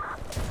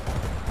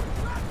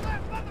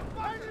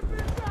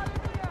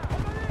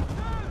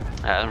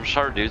 I'm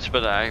sorry dudes,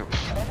 but I... Enemy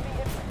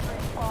infantry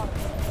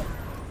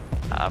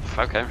spotted.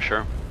 Okay,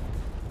 sure.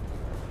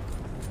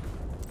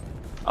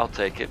 I'll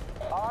take it.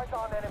 Eyes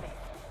on enemy.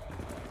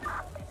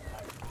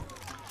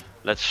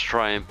 Let's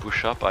try and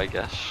push up, I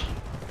guess.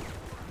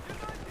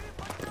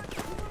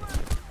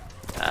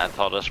 I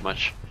thought as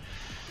much.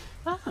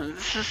 Oh,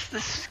 this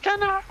is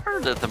kind of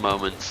hard at the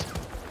moment.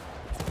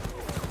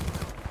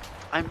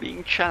 I'm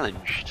being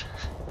challenged.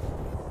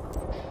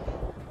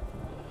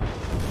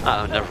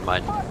 Oh, never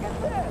mind.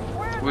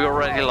 We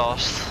already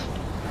lost.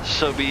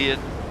 So be it.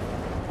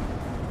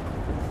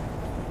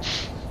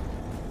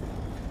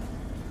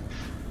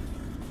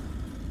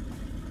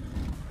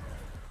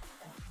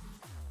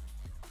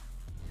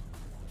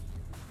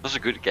 It was a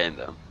good game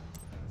though.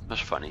 It was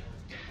funny.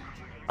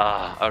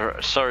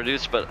 Sorry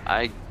dudes, but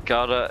I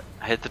gotta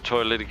hit the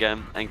toilet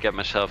again and get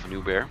myself a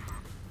new beer.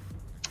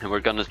 And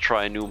we're gonna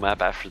try a new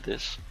map after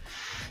this.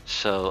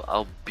 So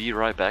I'll be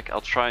right back.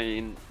 I'll try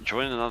and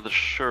join another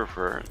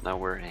server now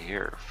we're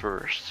here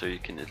first, so you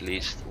can at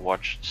least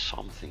watch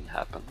something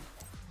happen.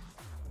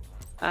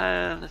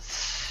 Let's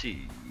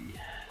see.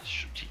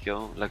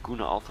 Strategico,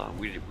 Laguna Alta,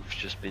 we've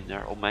just been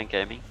there. Old Man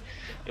Gaming.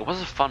 It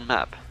was a fun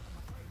map.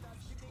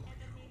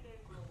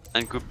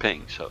 And good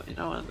ping, so you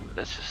know what,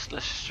 let's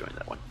just join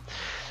that one.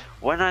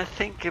 When I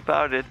think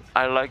about it,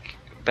 I like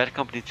Bad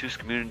Company 2's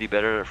community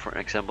better, for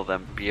example,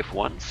 than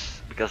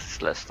BF1's, because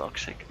it's less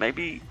toxic.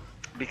 Maybe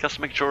because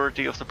the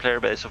majority of the player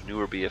base of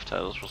newer BF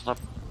titles was not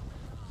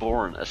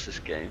born as this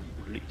game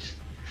released.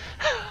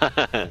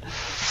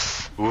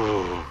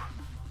 Ooh.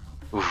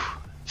 Ooh.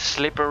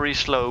 Slippery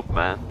slope,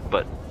 man,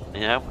 but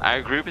yeah, I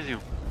agree with you.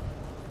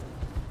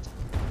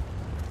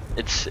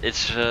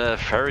 It's a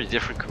very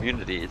different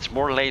community. It's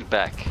more laid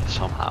back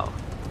somehow.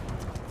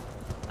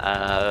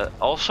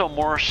 Also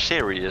more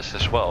serious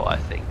as well, I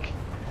think.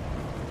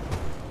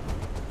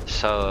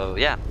 So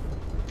yeah,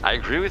 I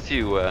agree with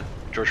you,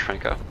 George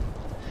Franco.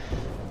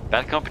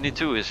 Bad Company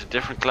 2 is a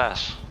different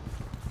class.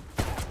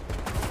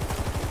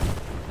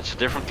 It's a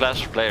different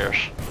class of players.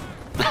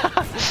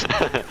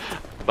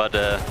 But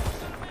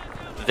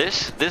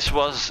this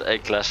was a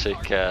classic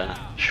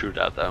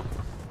shootout though.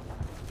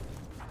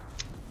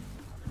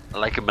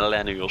 Like a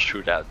millennial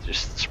shootout,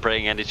 just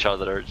spraying at each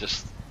other,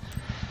 just...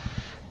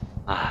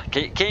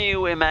 Can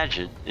you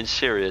imagine in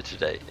Syria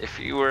today, if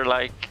you were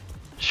like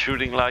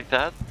shooting like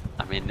that?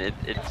 I mean,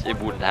 it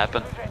wouldn't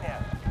happen.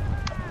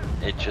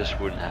 It just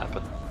wouldn't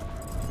happen.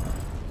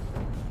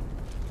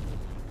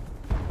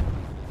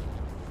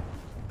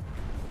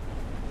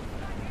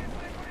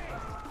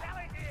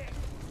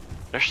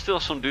 There's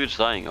still some dudes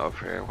dying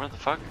over here, what the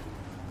fuck?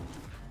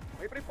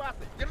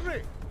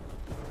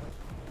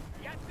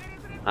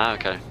 Ah,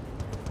 okay.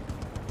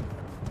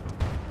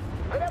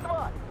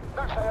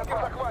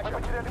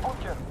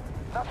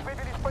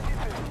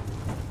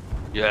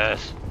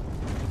 Yes.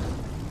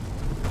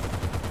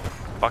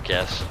 Fuck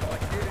yes.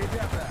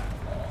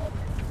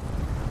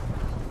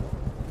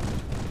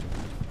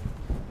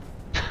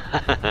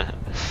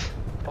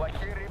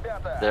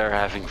 They're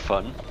having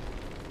fun.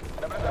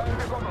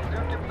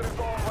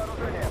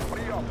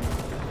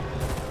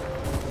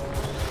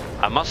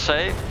 I must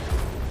say,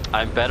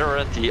 I'm better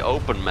at the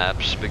open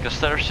maps because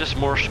there's just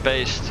more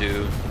space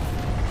to...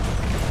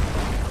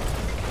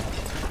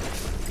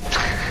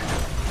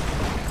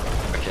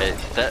 Okay,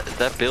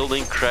 that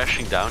building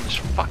crashing down is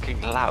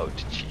fucking loud,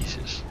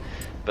 Jesus.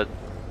 But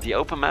the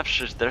open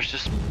maps, there's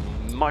just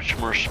much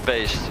more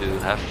space to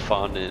have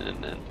fun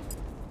in, and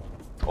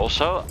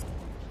also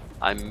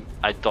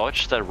I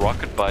dodged that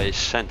rocket by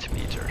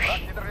centimeters,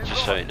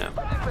 just so you know.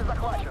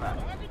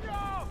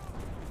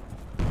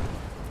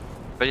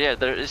 But yeah,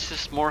 there is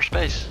just more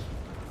space.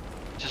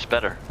 Just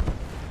better.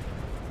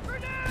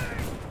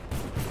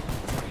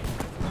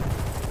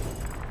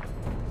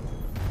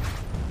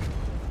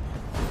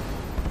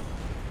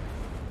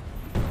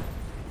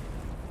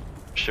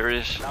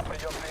 serious? Нам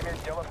придется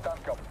иметь дело с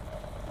танком.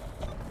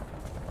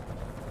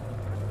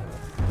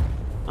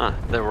 Ah,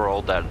 they were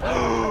all dead.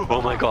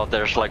 Oh my god,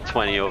 there's like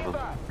 20 of them.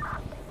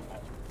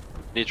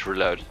 Need to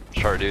reload.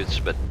 Sorry dudes,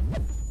 but...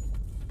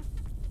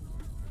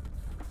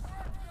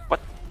 What?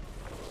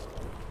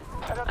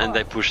 And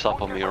they pushed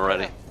up on me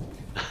already.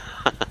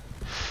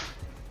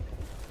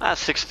 Ah,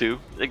 6-2.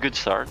 A good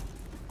start.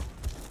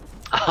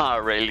 Ah, I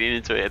really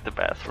need to hit the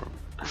bathroom.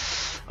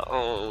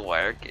 Oh,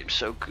 why are games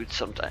so good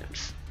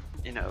sometimes?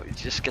 You know, you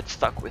just get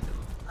stuck with them.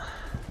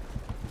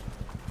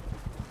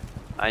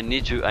 I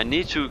need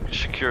to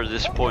secure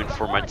this point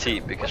for my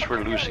team because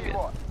we're losing it.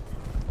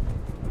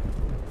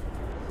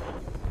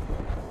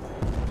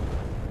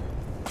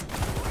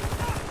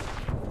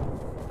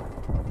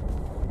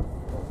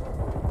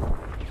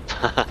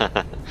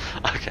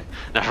 Okay,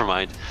 never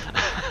mind.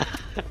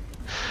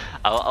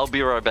 I'll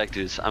be right back,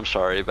 dudes. I'm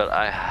sorry, but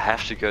I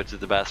have to go to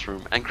the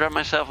bathroom and grab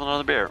myself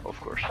another beer, of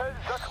course.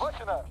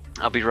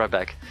 I'll be right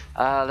back.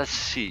 Let's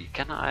see.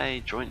 Can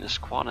I join the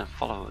squad and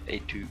follow a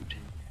dude?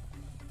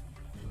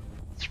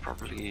 It's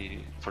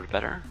probably for the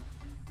better.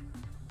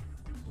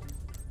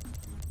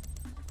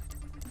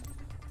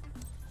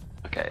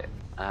 Okay.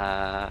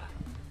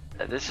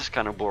 This is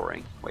kind of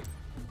boring. Wait.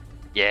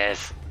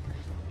 Yes.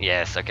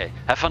 Yes. Okay.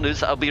 Have fun,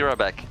 dudes. I'll be right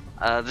back.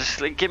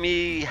 Just like, give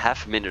me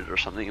half a minute or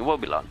something. It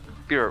won't be long.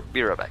 Be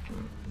right back.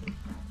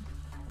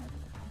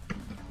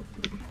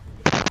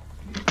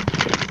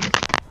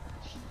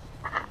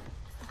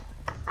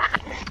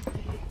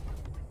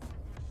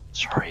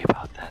 Sorry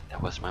about that.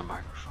 That was my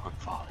microphone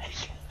falling.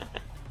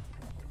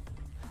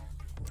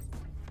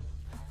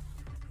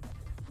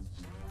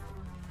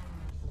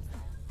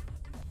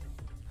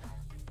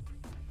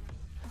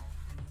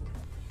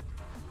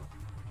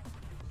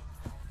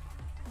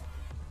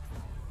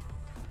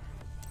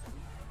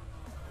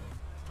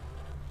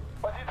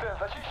 Позиция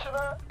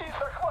зачищена и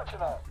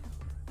захвачена.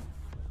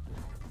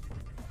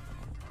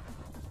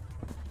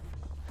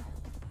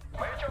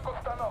 Маячок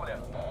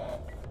установлен.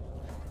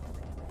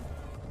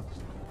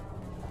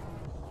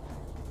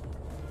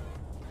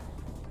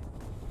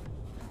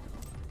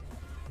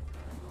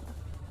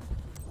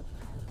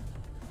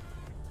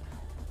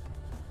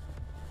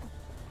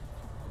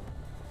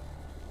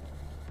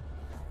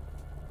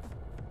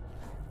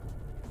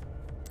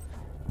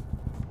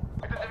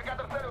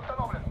 Идентификатор цели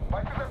установлен.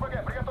 Бойцы с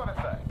РПГ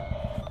приготовиться.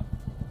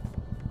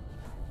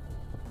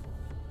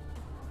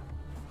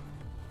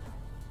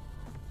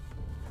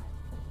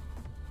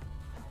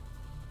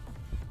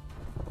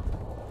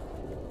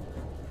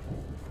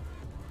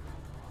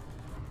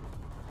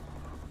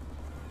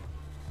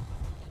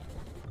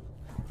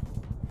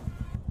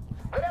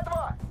 Заряд 2!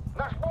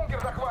 Наш бункер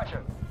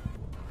захвачен!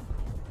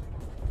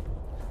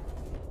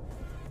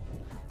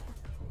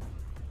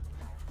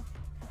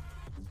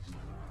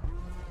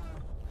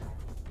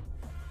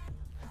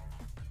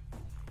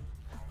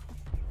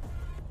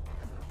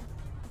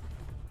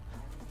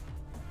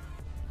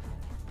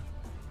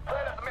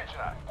 Цель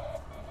отмечена!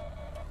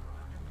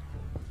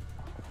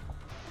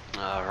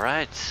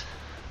 Alright.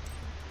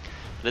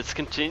 Let's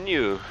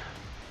continue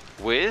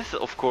with,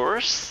 of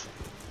course,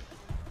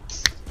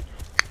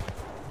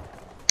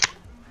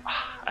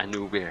 a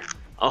new beer.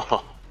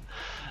 Oh,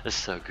 that's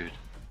so good.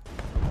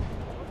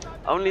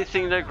 Only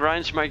thing that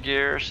grinds my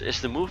gears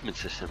is the movement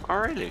system. Oh,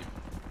 really?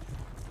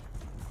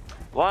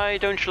 Why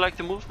don't you like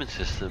the movement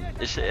system?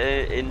 Is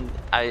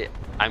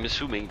I'm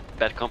assuming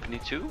Bad Company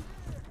 2?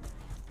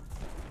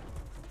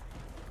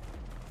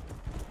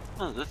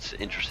 Oh, that's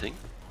interesting.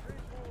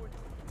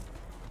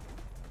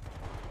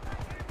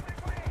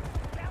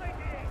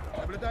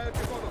 Наблюдаю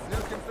пехоту с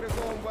легким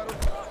стрелковым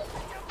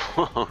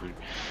вооружением.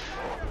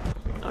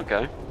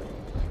 Okay.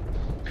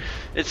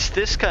 It's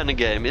this kind of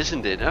game,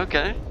 isn't it?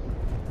 Okay.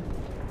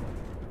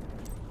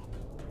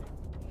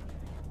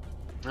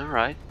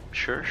 Alright,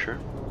 sure.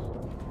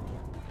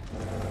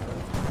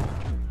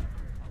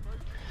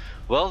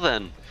 Well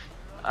then,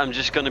 I'm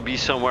just gonna be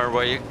somewhere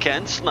where you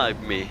can't snipe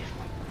me.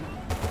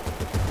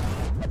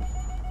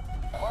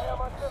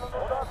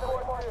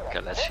 Okay,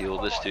 let's heal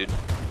this dude.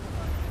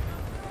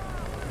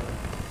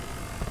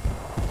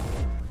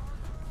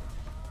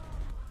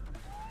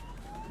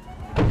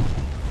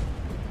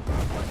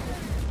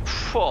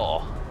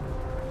 Oh.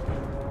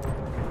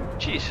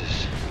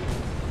 Jesus.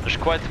 There's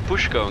quite the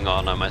push going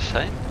on, I must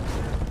say.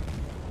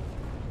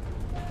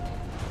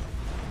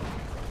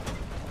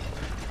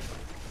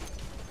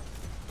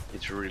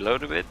 Need to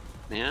reload a bit.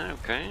 Yeah,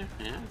 okay,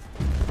 yeah.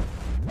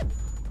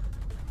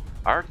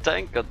 Our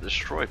tank got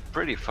destroyed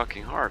pretty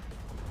fucking hard.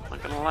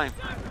 Not gonna lie.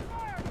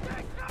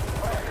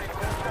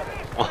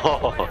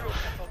 Oh,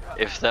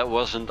 if that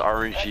wasn't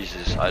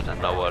RNGesus, I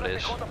don't know what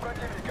is.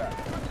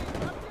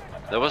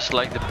 That was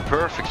like the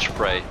perfect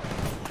spray.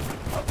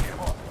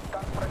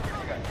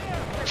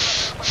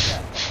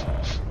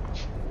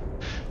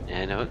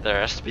 Yeah, you know,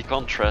 there has to be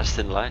contrast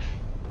in life.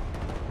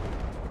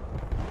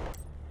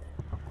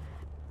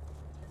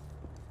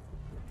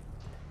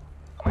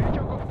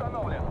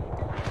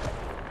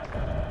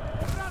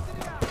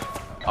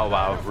 Oh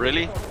wow,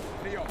 really?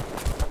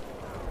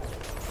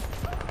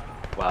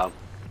 Wow.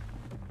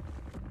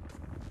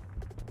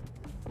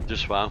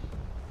 Just wow.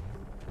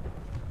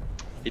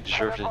 He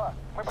deserves it.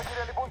 Мы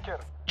потеряли бункер.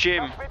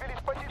 Jim, Нас выбили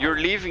из позиции. you're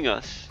leaving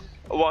us.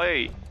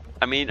 Why?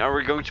 I mean, are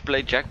we going to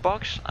play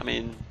Jackbox? I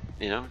mean,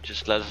 you know,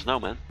 just let us know,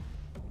 man.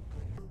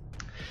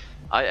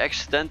 I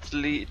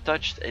accidentally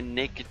touched a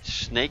naked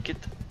snake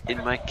in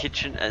my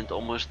kitchen and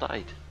almost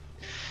died.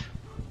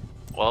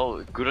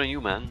 Well, good on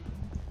you, man.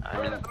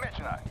 I mean,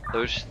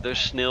 those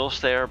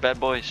snails, they are bad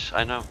boys.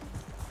 I know.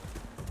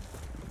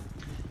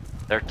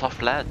 They're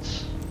tough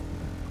lads.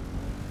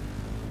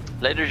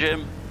 Later,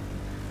 Jim.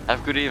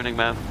 Have a good evening,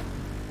 man.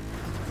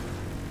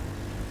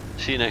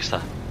 See you next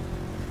time.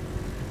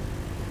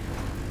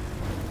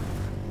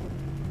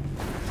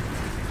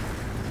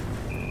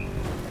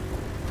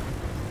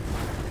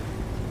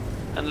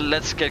 And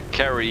let's get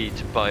carried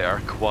by our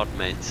quad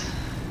mate,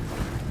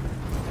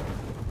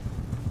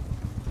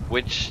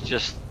 which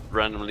just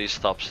randomly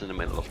stops in the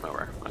middle of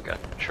nowhere. Okay,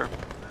 sure.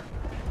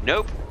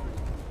 Nope.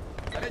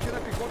 Замечена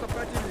пехота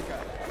противника.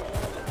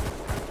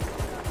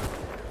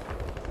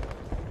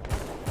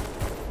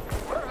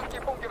 Вражеский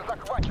бункер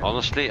захвачен.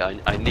 Honestly,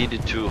 I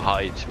needed to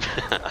hide.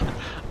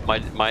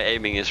 my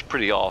aiming is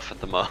pretty off at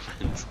the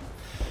moment.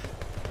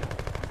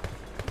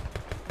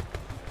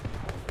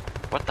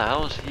 What the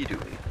hell is he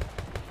doing?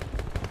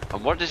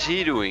 And what is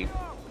he doing?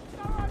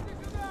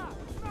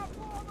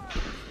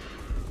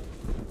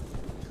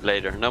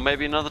 Later. No,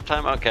 maybe another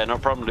time? Okay, no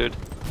problem, dude.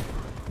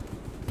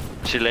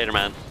 See you later,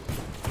 man.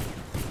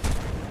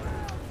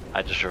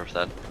 I deserve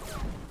that.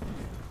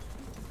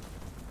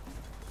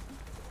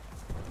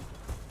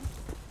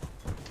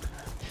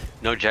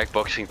 No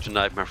jackboxing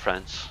tonight, my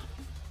friends.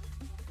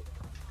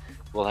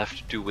 We'll have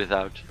to do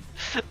without.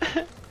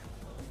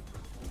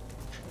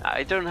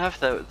 I don't have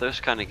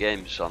those kind of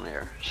games on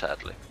here,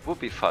 sadly. Would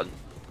be fun.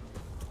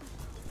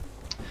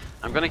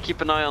 I'm gonna keep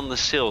an eye on the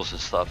sales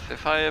and stuff.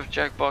 If I have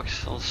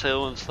Jackbox on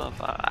sale and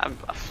stuff,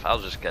 I'll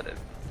just get it.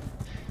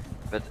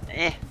 But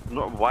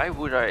why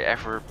would I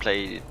ever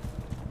play it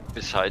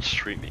besides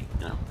streaming?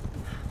 You know?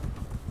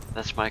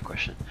 That's my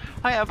question.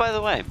 Oh yeah, by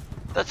the way,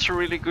 that's a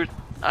really good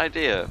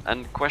idea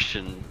and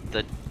question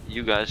that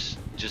you guys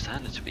just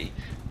handed to me.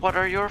 What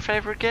are your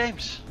favorite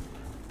games?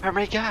 Oh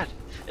my god,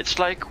 it's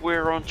like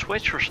we're on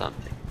Twitch or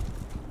something.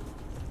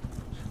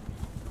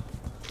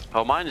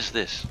 Oh, mine is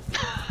this.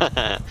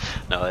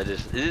 No,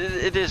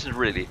 it isn't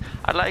really.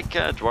 I like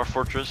Dwarf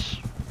Fortress,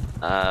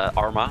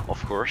 Arma,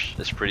 of course.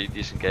 It's a pretty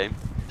decent game.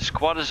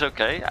 Squad is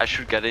okay. I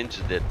should get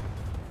into it.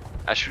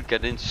 I should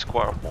get into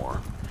Squad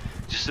more,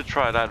 just to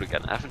try it out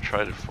again. I haven't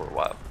tried it for a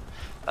while.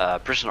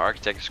 Prison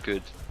Architect is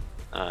good.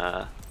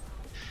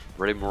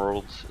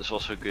 Rimworld is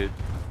also good.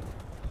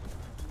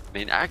 I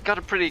mean, I got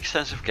a pretty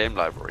extensive game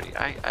library.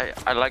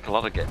 I like a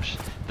lot of games.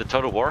 The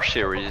Total War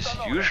series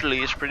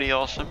usually is pretty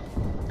awesome.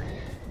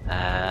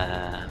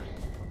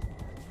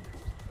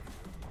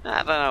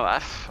 I don't know, I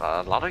have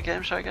a lot of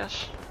games, I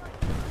guess.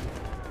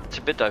 It's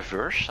a bit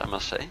diverse, I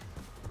must say.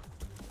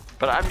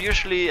 But I'm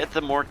usually at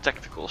the more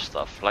tactical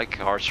stuff, like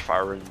Hearts of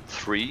Iron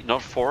 3,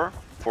 not 4.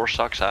 4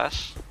 sucks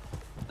ass.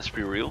 Let's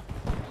be real.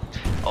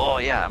 Oh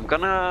yeah, I'm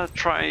gonna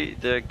try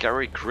the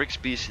Gary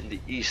Grigsby's in the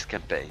East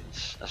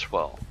campaigns as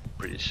well,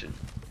 pretty soon.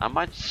 I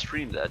might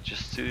stream that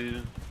just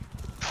to...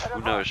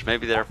 Who knows,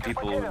 maybe there are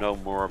people who know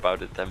more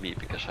about it than me,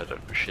 because I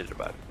don't know shit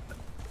about it.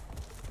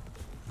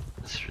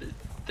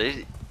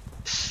 They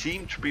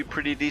seem to be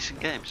pretty decent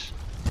games.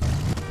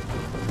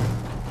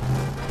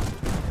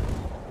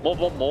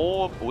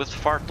 More with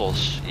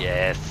Fartos,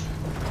 yes.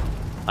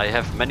 I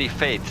have many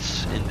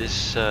faiths in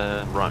this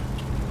run.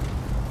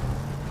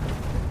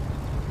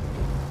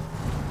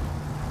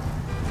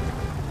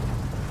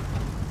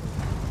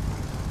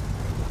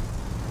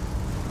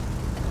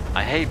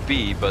 I hate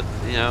B, but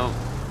you know,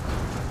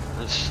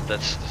 let's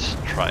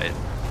just try it.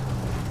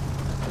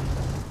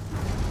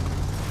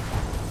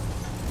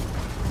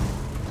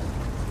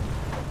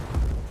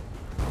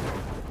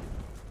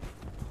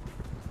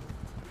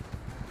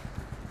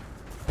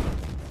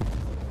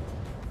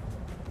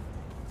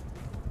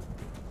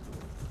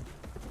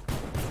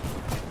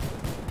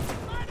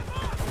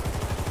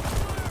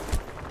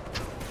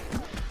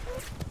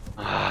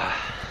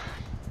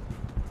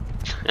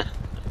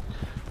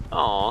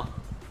 Aww.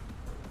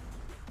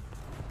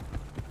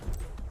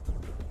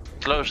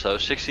 Close though,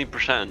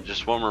 16%.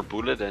 Just one more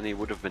bullet and he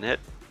would have been hit.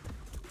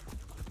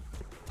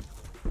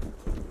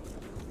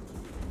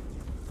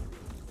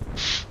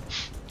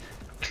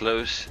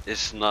 Close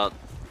is not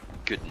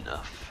good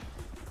enough.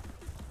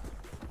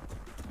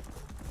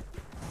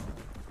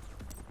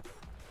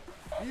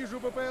 Вижу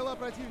БПЛА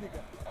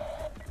противника.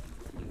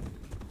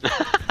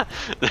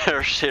 There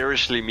are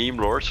seriously meme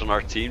lords on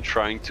our team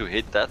trying to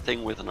hit that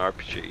thing with an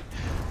RPG.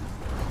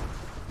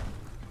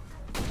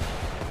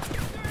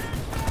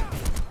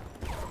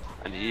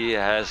 And he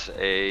has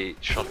a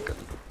shotgun.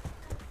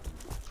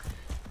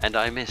 And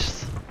I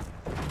missed.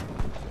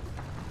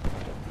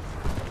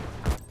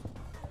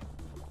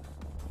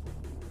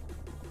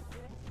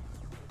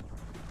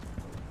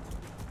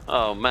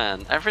 Oh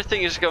man,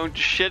 everything is going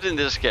to shit in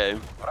this game.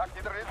 Враг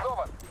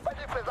нейтрализован.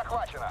 Позиция Цель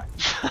захвачена.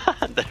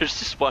 There's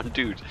this one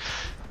dude.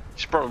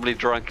 He's probably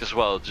drunk as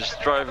well,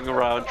 just driving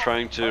around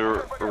trying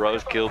to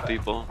roadkill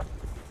people.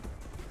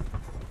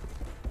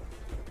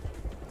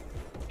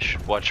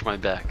 Should watch my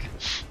back.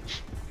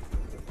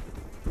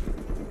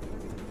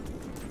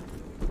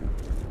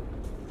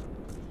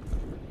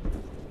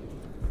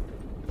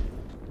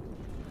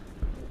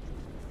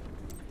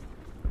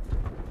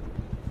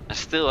 I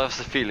still have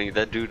the feeling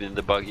that dude in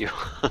the buggy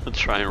will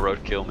try and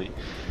roadkill me.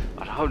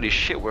 But holy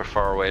shit, we're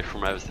far away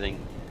from everything.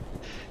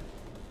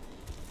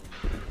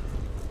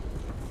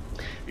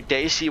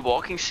 Daisy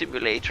walking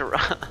simulator.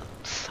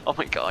 Oh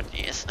my god,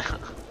 yes.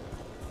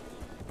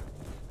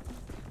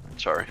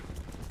 Sorry.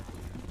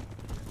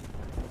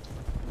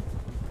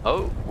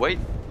 Oh, wait.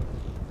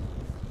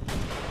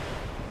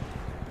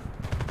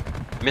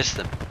 Missed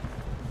him.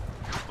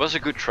 Was a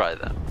good try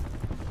though.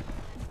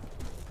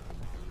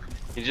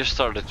 He just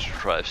started to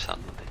drive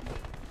suddenly.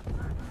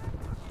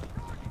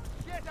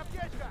 Есть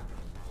аптечка!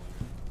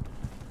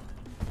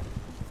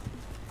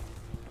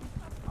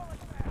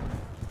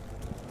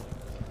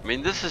 I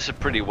mean, this is a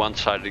pretty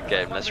one-sided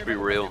game, let's be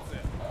real.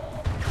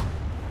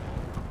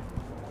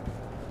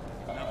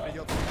 Нам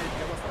придется иметь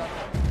дело с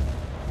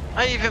танком.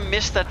 I even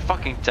missed that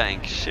fucking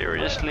tank,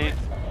 seriously?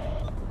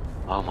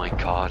 Oh my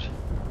god.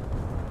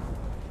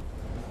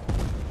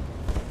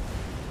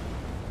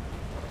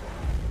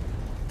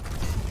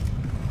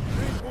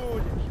 Жить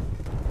будешь.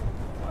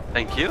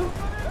 Thank you?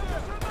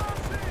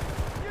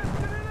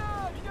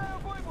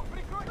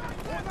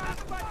 У нас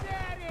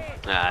потери!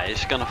 Ah,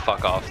 he's gonna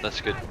fuck off,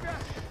 that's good.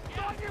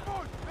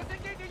 Кто-нибудь,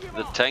 засеките его!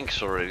 The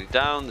tank's already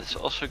down, that's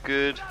also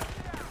good.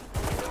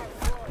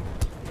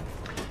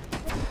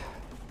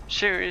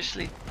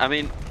 Seriously? I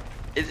mean,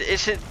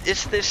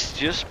 is this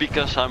just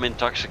because I'm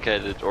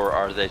intoxicated, or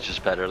are they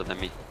just better than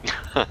me?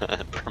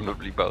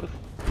 Probably both.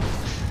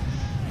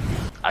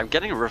 I'm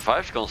getting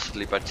revived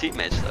constantly by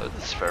teammates though,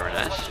 that's very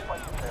nice.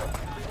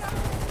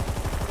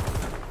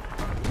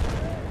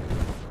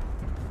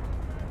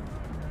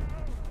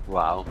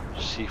 Wow,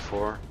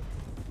 C4.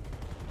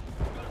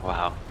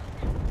 Wow.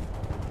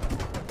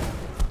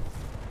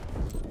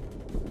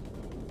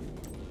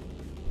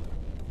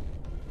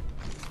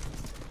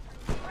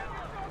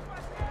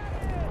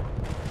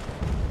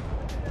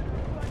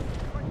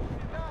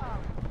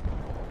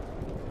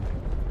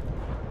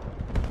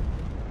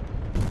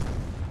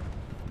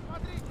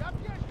 Смотрите,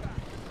 аптечка!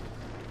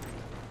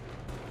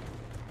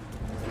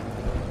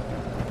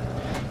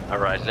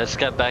 Alright, let's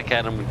get back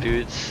at them,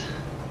 dudes.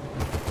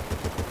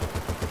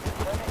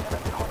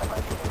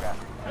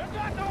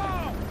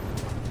 Готов!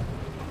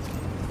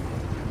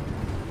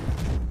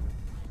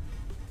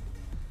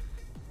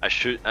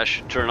 I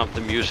should turn up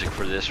the music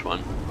for this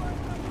one.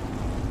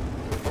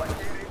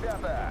 Плохие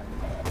ребята.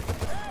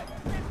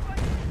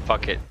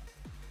 Fuck it.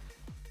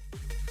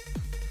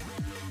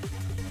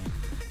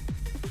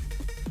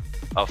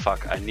 Oh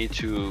fuck, I need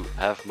to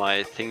have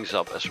my things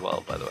up as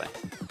well, by the way.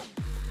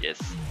 Yes.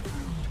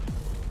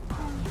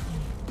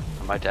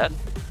 Am I dead?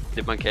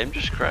 Did my game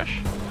just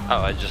crash?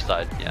 Oh, I just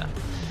died, yeah.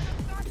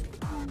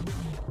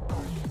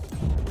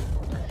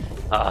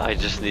 I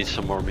just need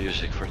some more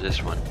music for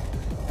this one.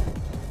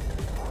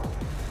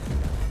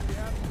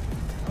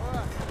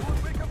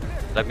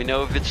 Let me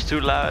know if it's too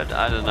loud.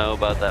 I don't know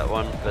about that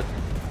one, but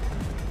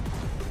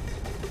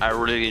I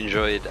really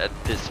enjoy it at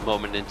this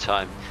moment in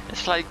time.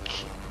 It's like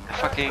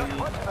fucking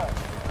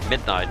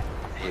midnight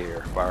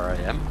here where I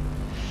am.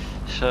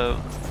 So,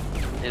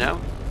 you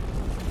know,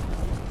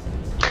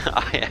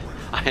 I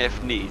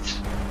have needs.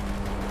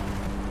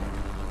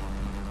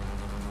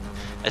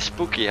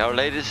 Spooky, how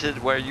late is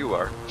it where you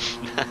are?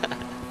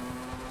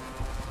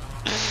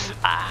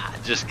 Ah,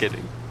 just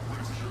kidding.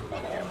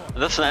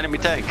 That's an enemy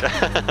tank.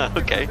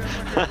 Okay.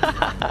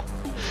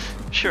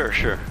 Sure,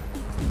 sure.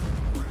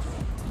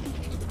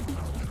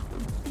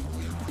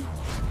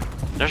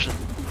 There's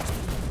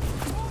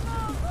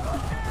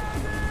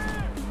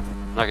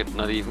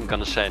not even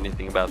gonna say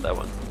anything about that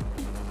one.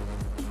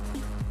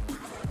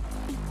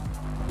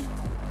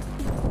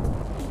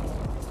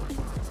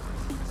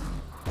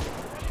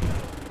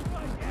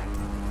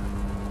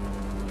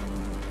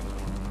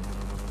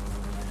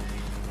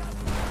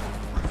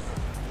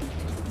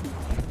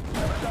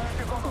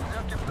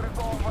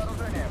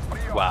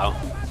 Wow.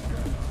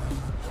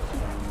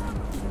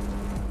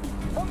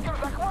 Бункер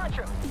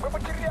захвачен. Мы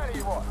потеряли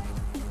его.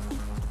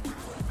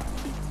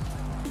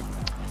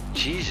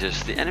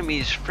 Jesus, the enemy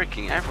is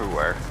freaking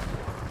everywhere.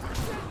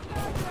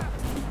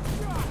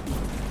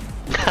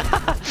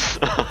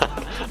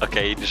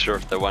 Okay, he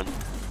deserved that one.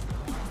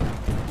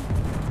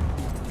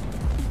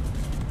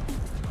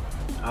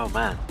 Oh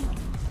man.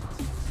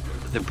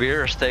 The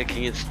beer is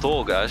taking its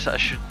toll, guys. I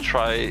should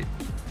try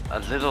a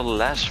little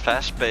less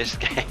fast-paced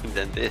game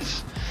than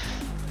this.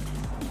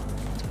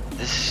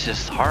 This is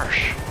just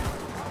harsh.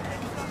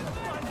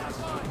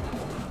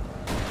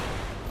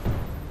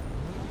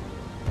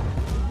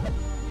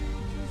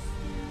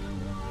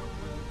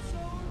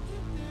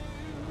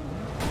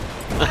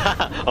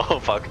 Oh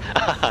fuck,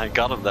 I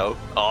got him though.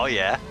 Oh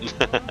yeah.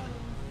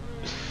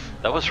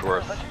 That was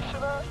worth.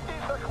 Зачищена и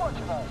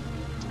захвачено.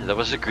 That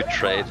was a good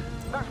trade.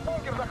 Наш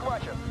бункер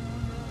захвачен.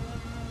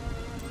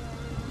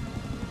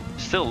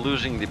 Still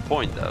losing the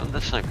point though,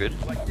 that's not good.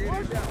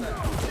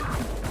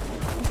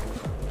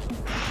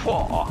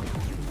 Whoa.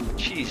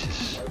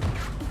 Jesus.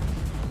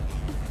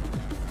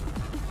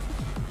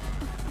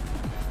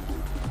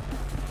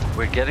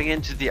 We're getting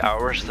into the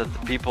hours that the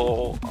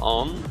people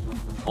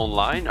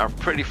online are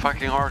pretty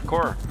fucking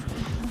hardcore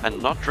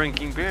and not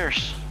drinking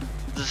beers.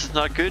 This is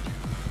not good.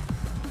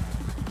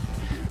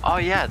 Oh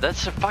yeah,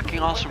 that's a fucking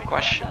awesome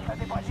question.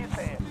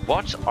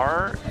 What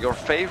are your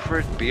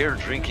favorite beer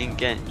drinking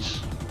games?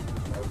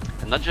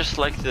 And not just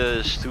like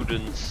the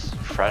students'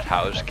 frat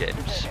house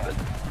games, but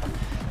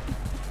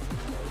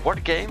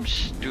what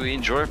games do you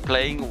enjoy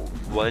playing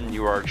when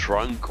you are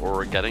drunk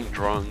or getting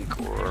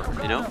drunk, or,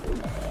 you know?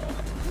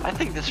 I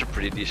think that's a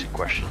pretty decent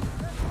question.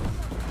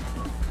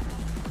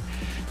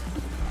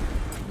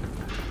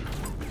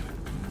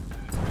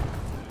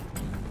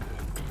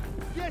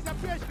 Есть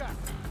аптечка!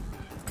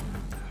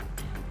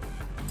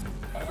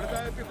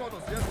 Наблюдаю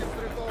пехоту с легким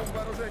стрелковым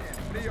вооружением.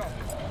 Прием.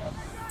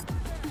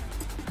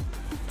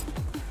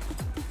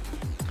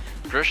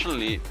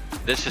 Personally,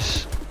 this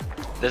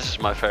is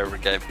my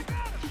favorite game.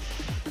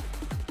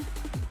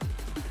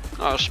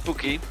 Oh,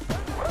 spooky.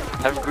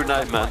 Have a good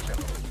night, man.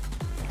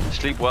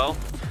 Sleep well.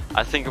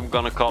 I think I'm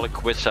gonna call it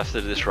quits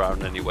after this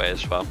round anyway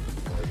as well.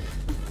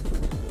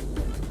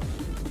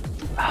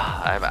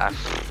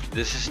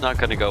 This is not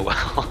gonna go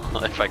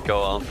well if I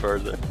go on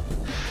further.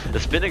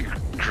 It's been a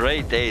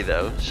great day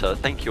though, so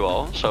thank you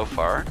all so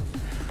far.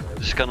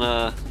 I'm just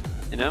gonna,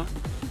 you know,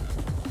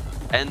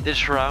 end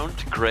this round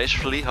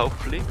gracefully,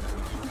 hopefully.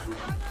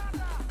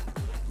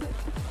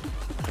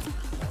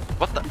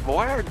 What the?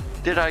 Where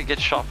did I get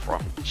shot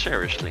from?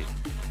 Seriously.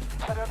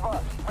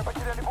 Царь-2, мы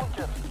потеряли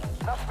бункер.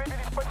 Нас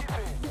выбили с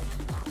позиции.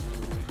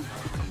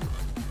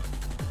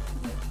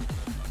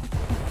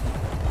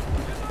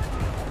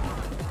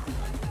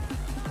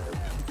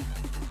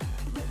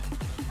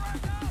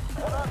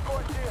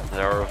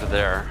 They're over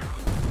there.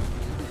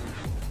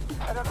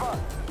 Царь-2,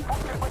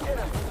 бункер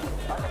потерян.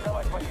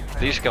 Атаковать позиции.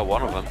 At least got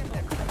one of them.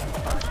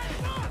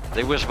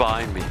 They was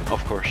behind me,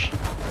 of course.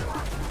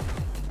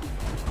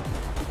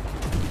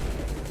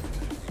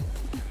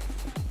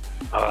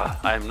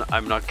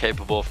 I'm not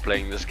capable of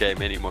playing this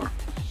game anymore.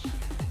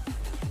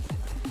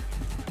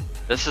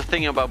 That's the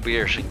thing about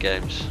beers in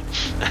games.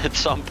 At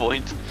some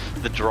point,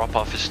 the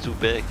drop-off is too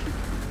big.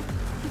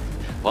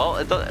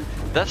 Well,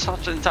 that's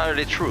not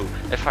entirely true.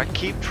 If I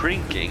keep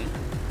drinking,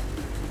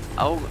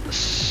 I'll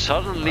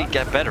suddenly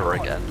get better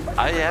again.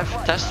 I have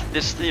tested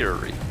this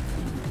theory.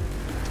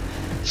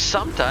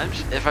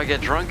 Sometimes, if I get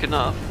drunk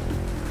enough,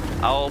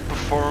 I'll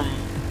perform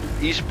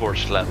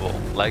esports level,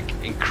 like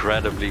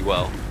incredibly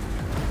well.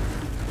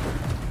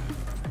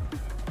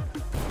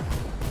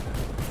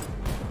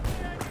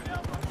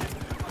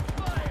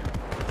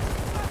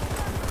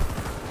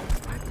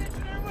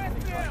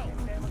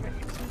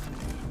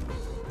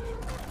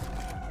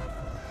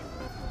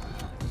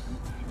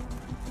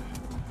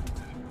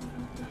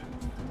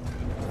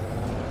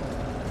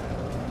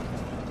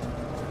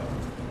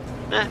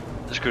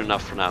 That's good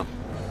enough for now.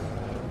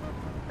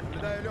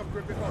 Наблюдаю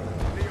легкую пехоту.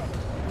 Прием.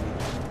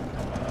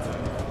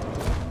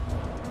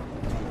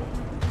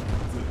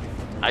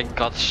 I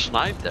got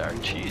sniped there,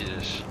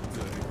 Jesus.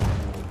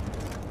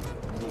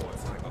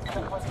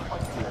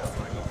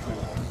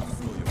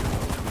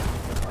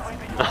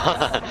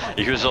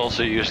 He was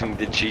also using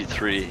the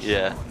G3,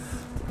 yeah.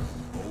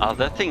 Oh,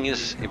 that thing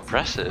is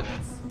impressive.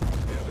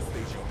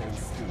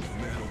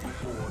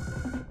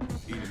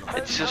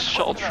 It's a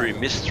sultry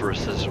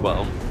mistress as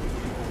well.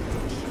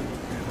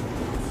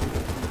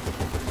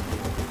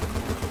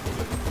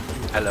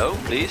 Hello,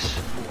 please?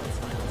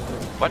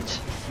 What?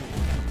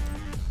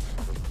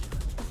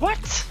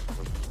 What?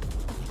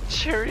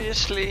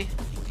 Seriously?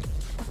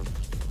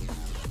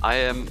 I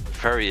am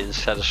very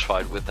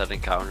unsatisfied with that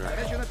encounter.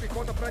 Заряжена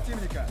пехота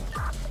противника.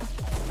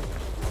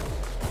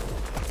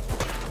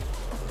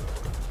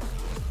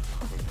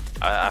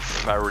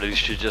 I really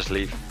should just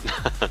leave.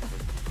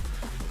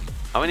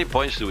 How many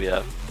points do we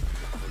have?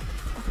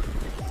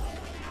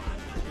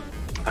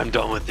 I'm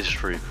done with this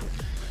stream.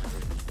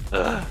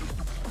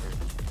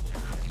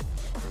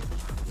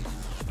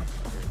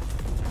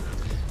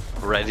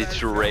 Ready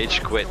to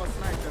rage quit.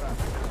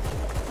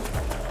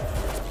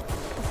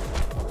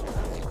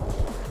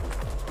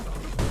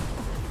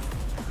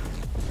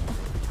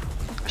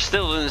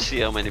 Still didn't see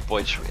how many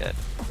points we had.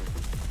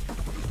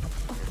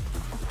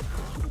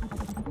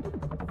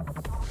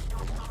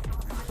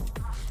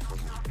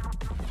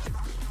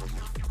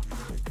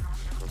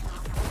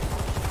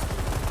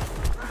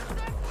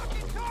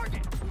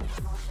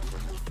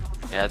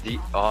 Yeah, the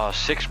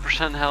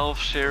 6%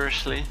 health,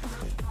 seriously.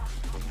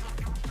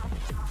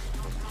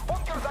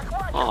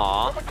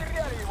 Aww.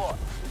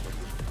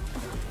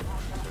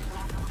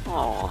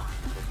 Aww.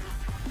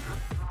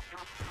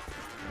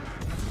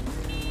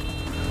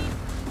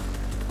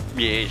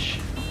 Yes.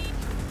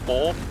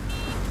 Oh.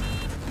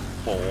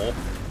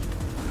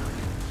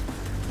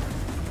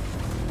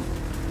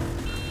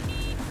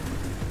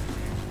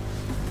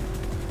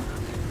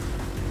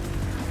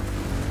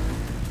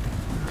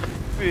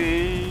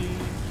 baby.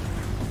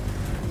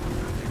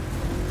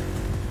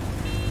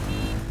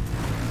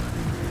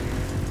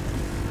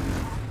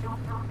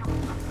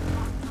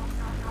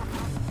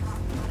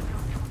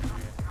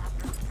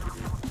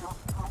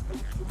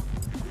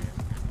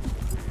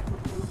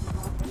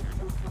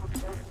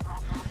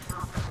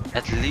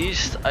 At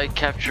least I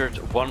captured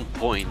 1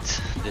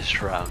 point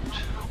this round.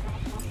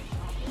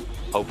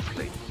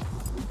 Hopefully.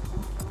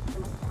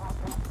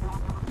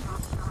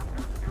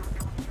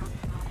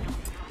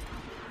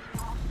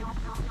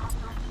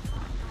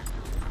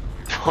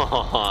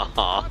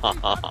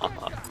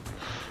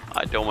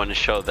 I don't want to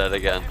show that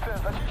again.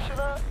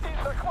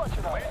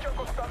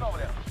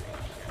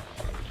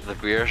 The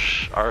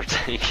beers are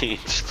taking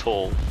its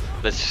toll.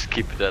 Let's just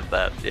keep it at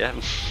that, yeah?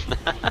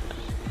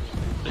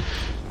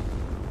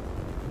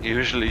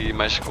 Usually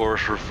my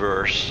scores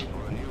reverse.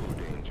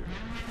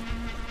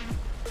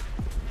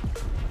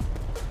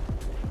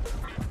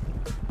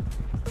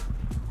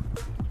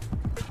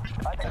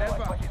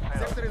 Стрельба. В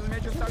секторе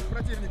замечен танк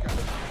противника.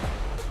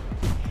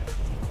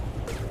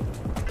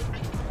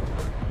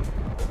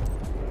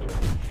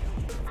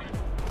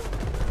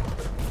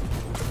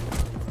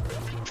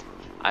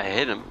 I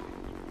hit him.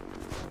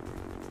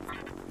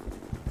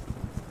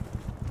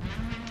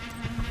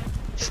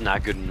 It's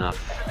not good enough.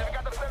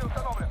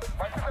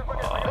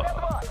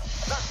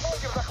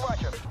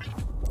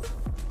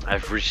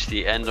 I've reached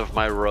the end of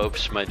my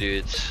ropes, my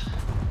dudes.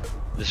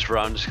 This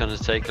round is gonna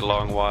take a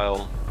long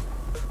while.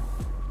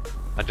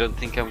 I don't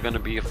think I'm gonna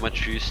be of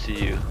much use to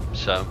you,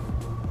 so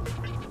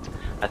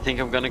I think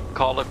I'm gonna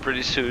call it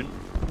pretty soon.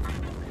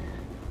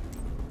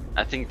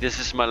 I think this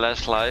is my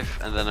last life,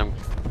 and then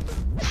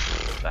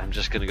I'm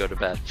just gonna go to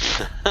bed.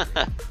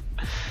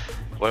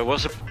 Well, it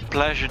was a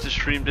pleasure to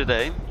stream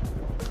today,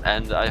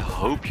 and I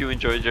hope you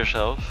enjoyed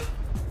yourselves.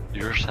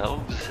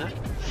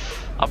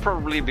 I'll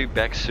probably be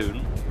back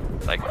soon,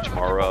 like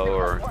tomorrow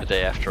or the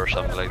day after or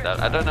something like that.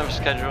 I don't have a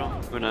schedule,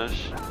 who knows?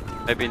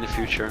 Maybe in the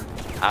future.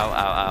 Ow,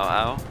 ow, ow,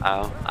 ow,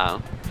 ow,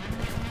 ow.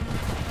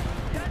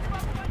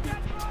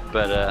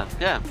 But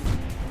yeah,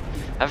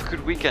 have a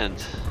good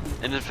weekend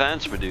in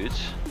advance, my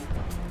dudes.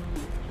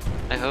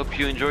 I hope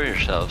you enjoy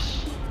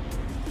yourselves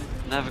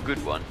and have a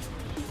good one.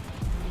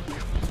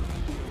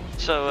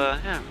 So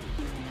yeah,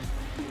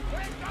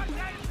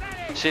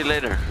 see you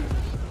later.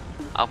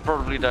 I'll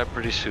probably die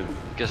pretty soon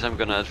because I'm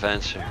gonna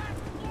advance here.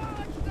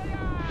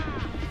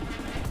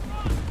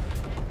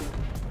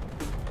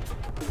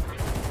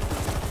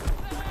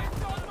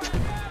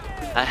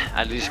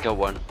 At least got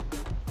one.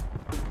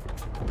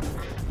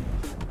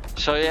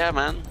 So yeah,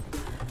 man,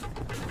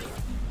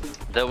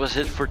 that was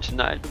it for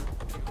tonight.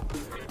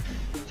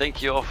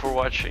 Thank you all for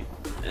watching.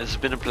 It's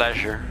been a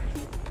pleasure,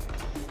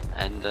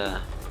 and I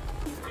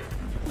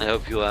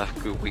hope you'll have a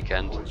good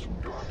weekend.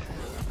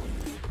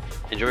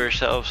 Enjoy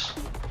yourselves,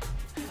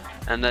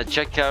 and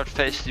check out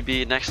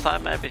FaceTV next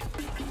time, maybe,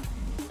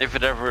 if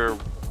it ever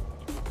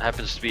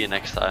happens to be a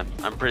next time.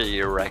 I'm pretty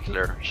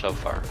irregular so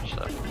far,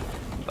 so,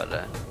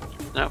 but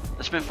no,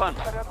 it's been fun,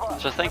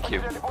 so thank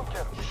you.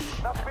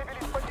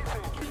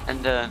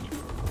 And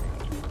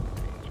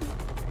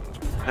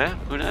yeah,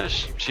 who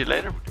knows, see you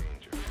later.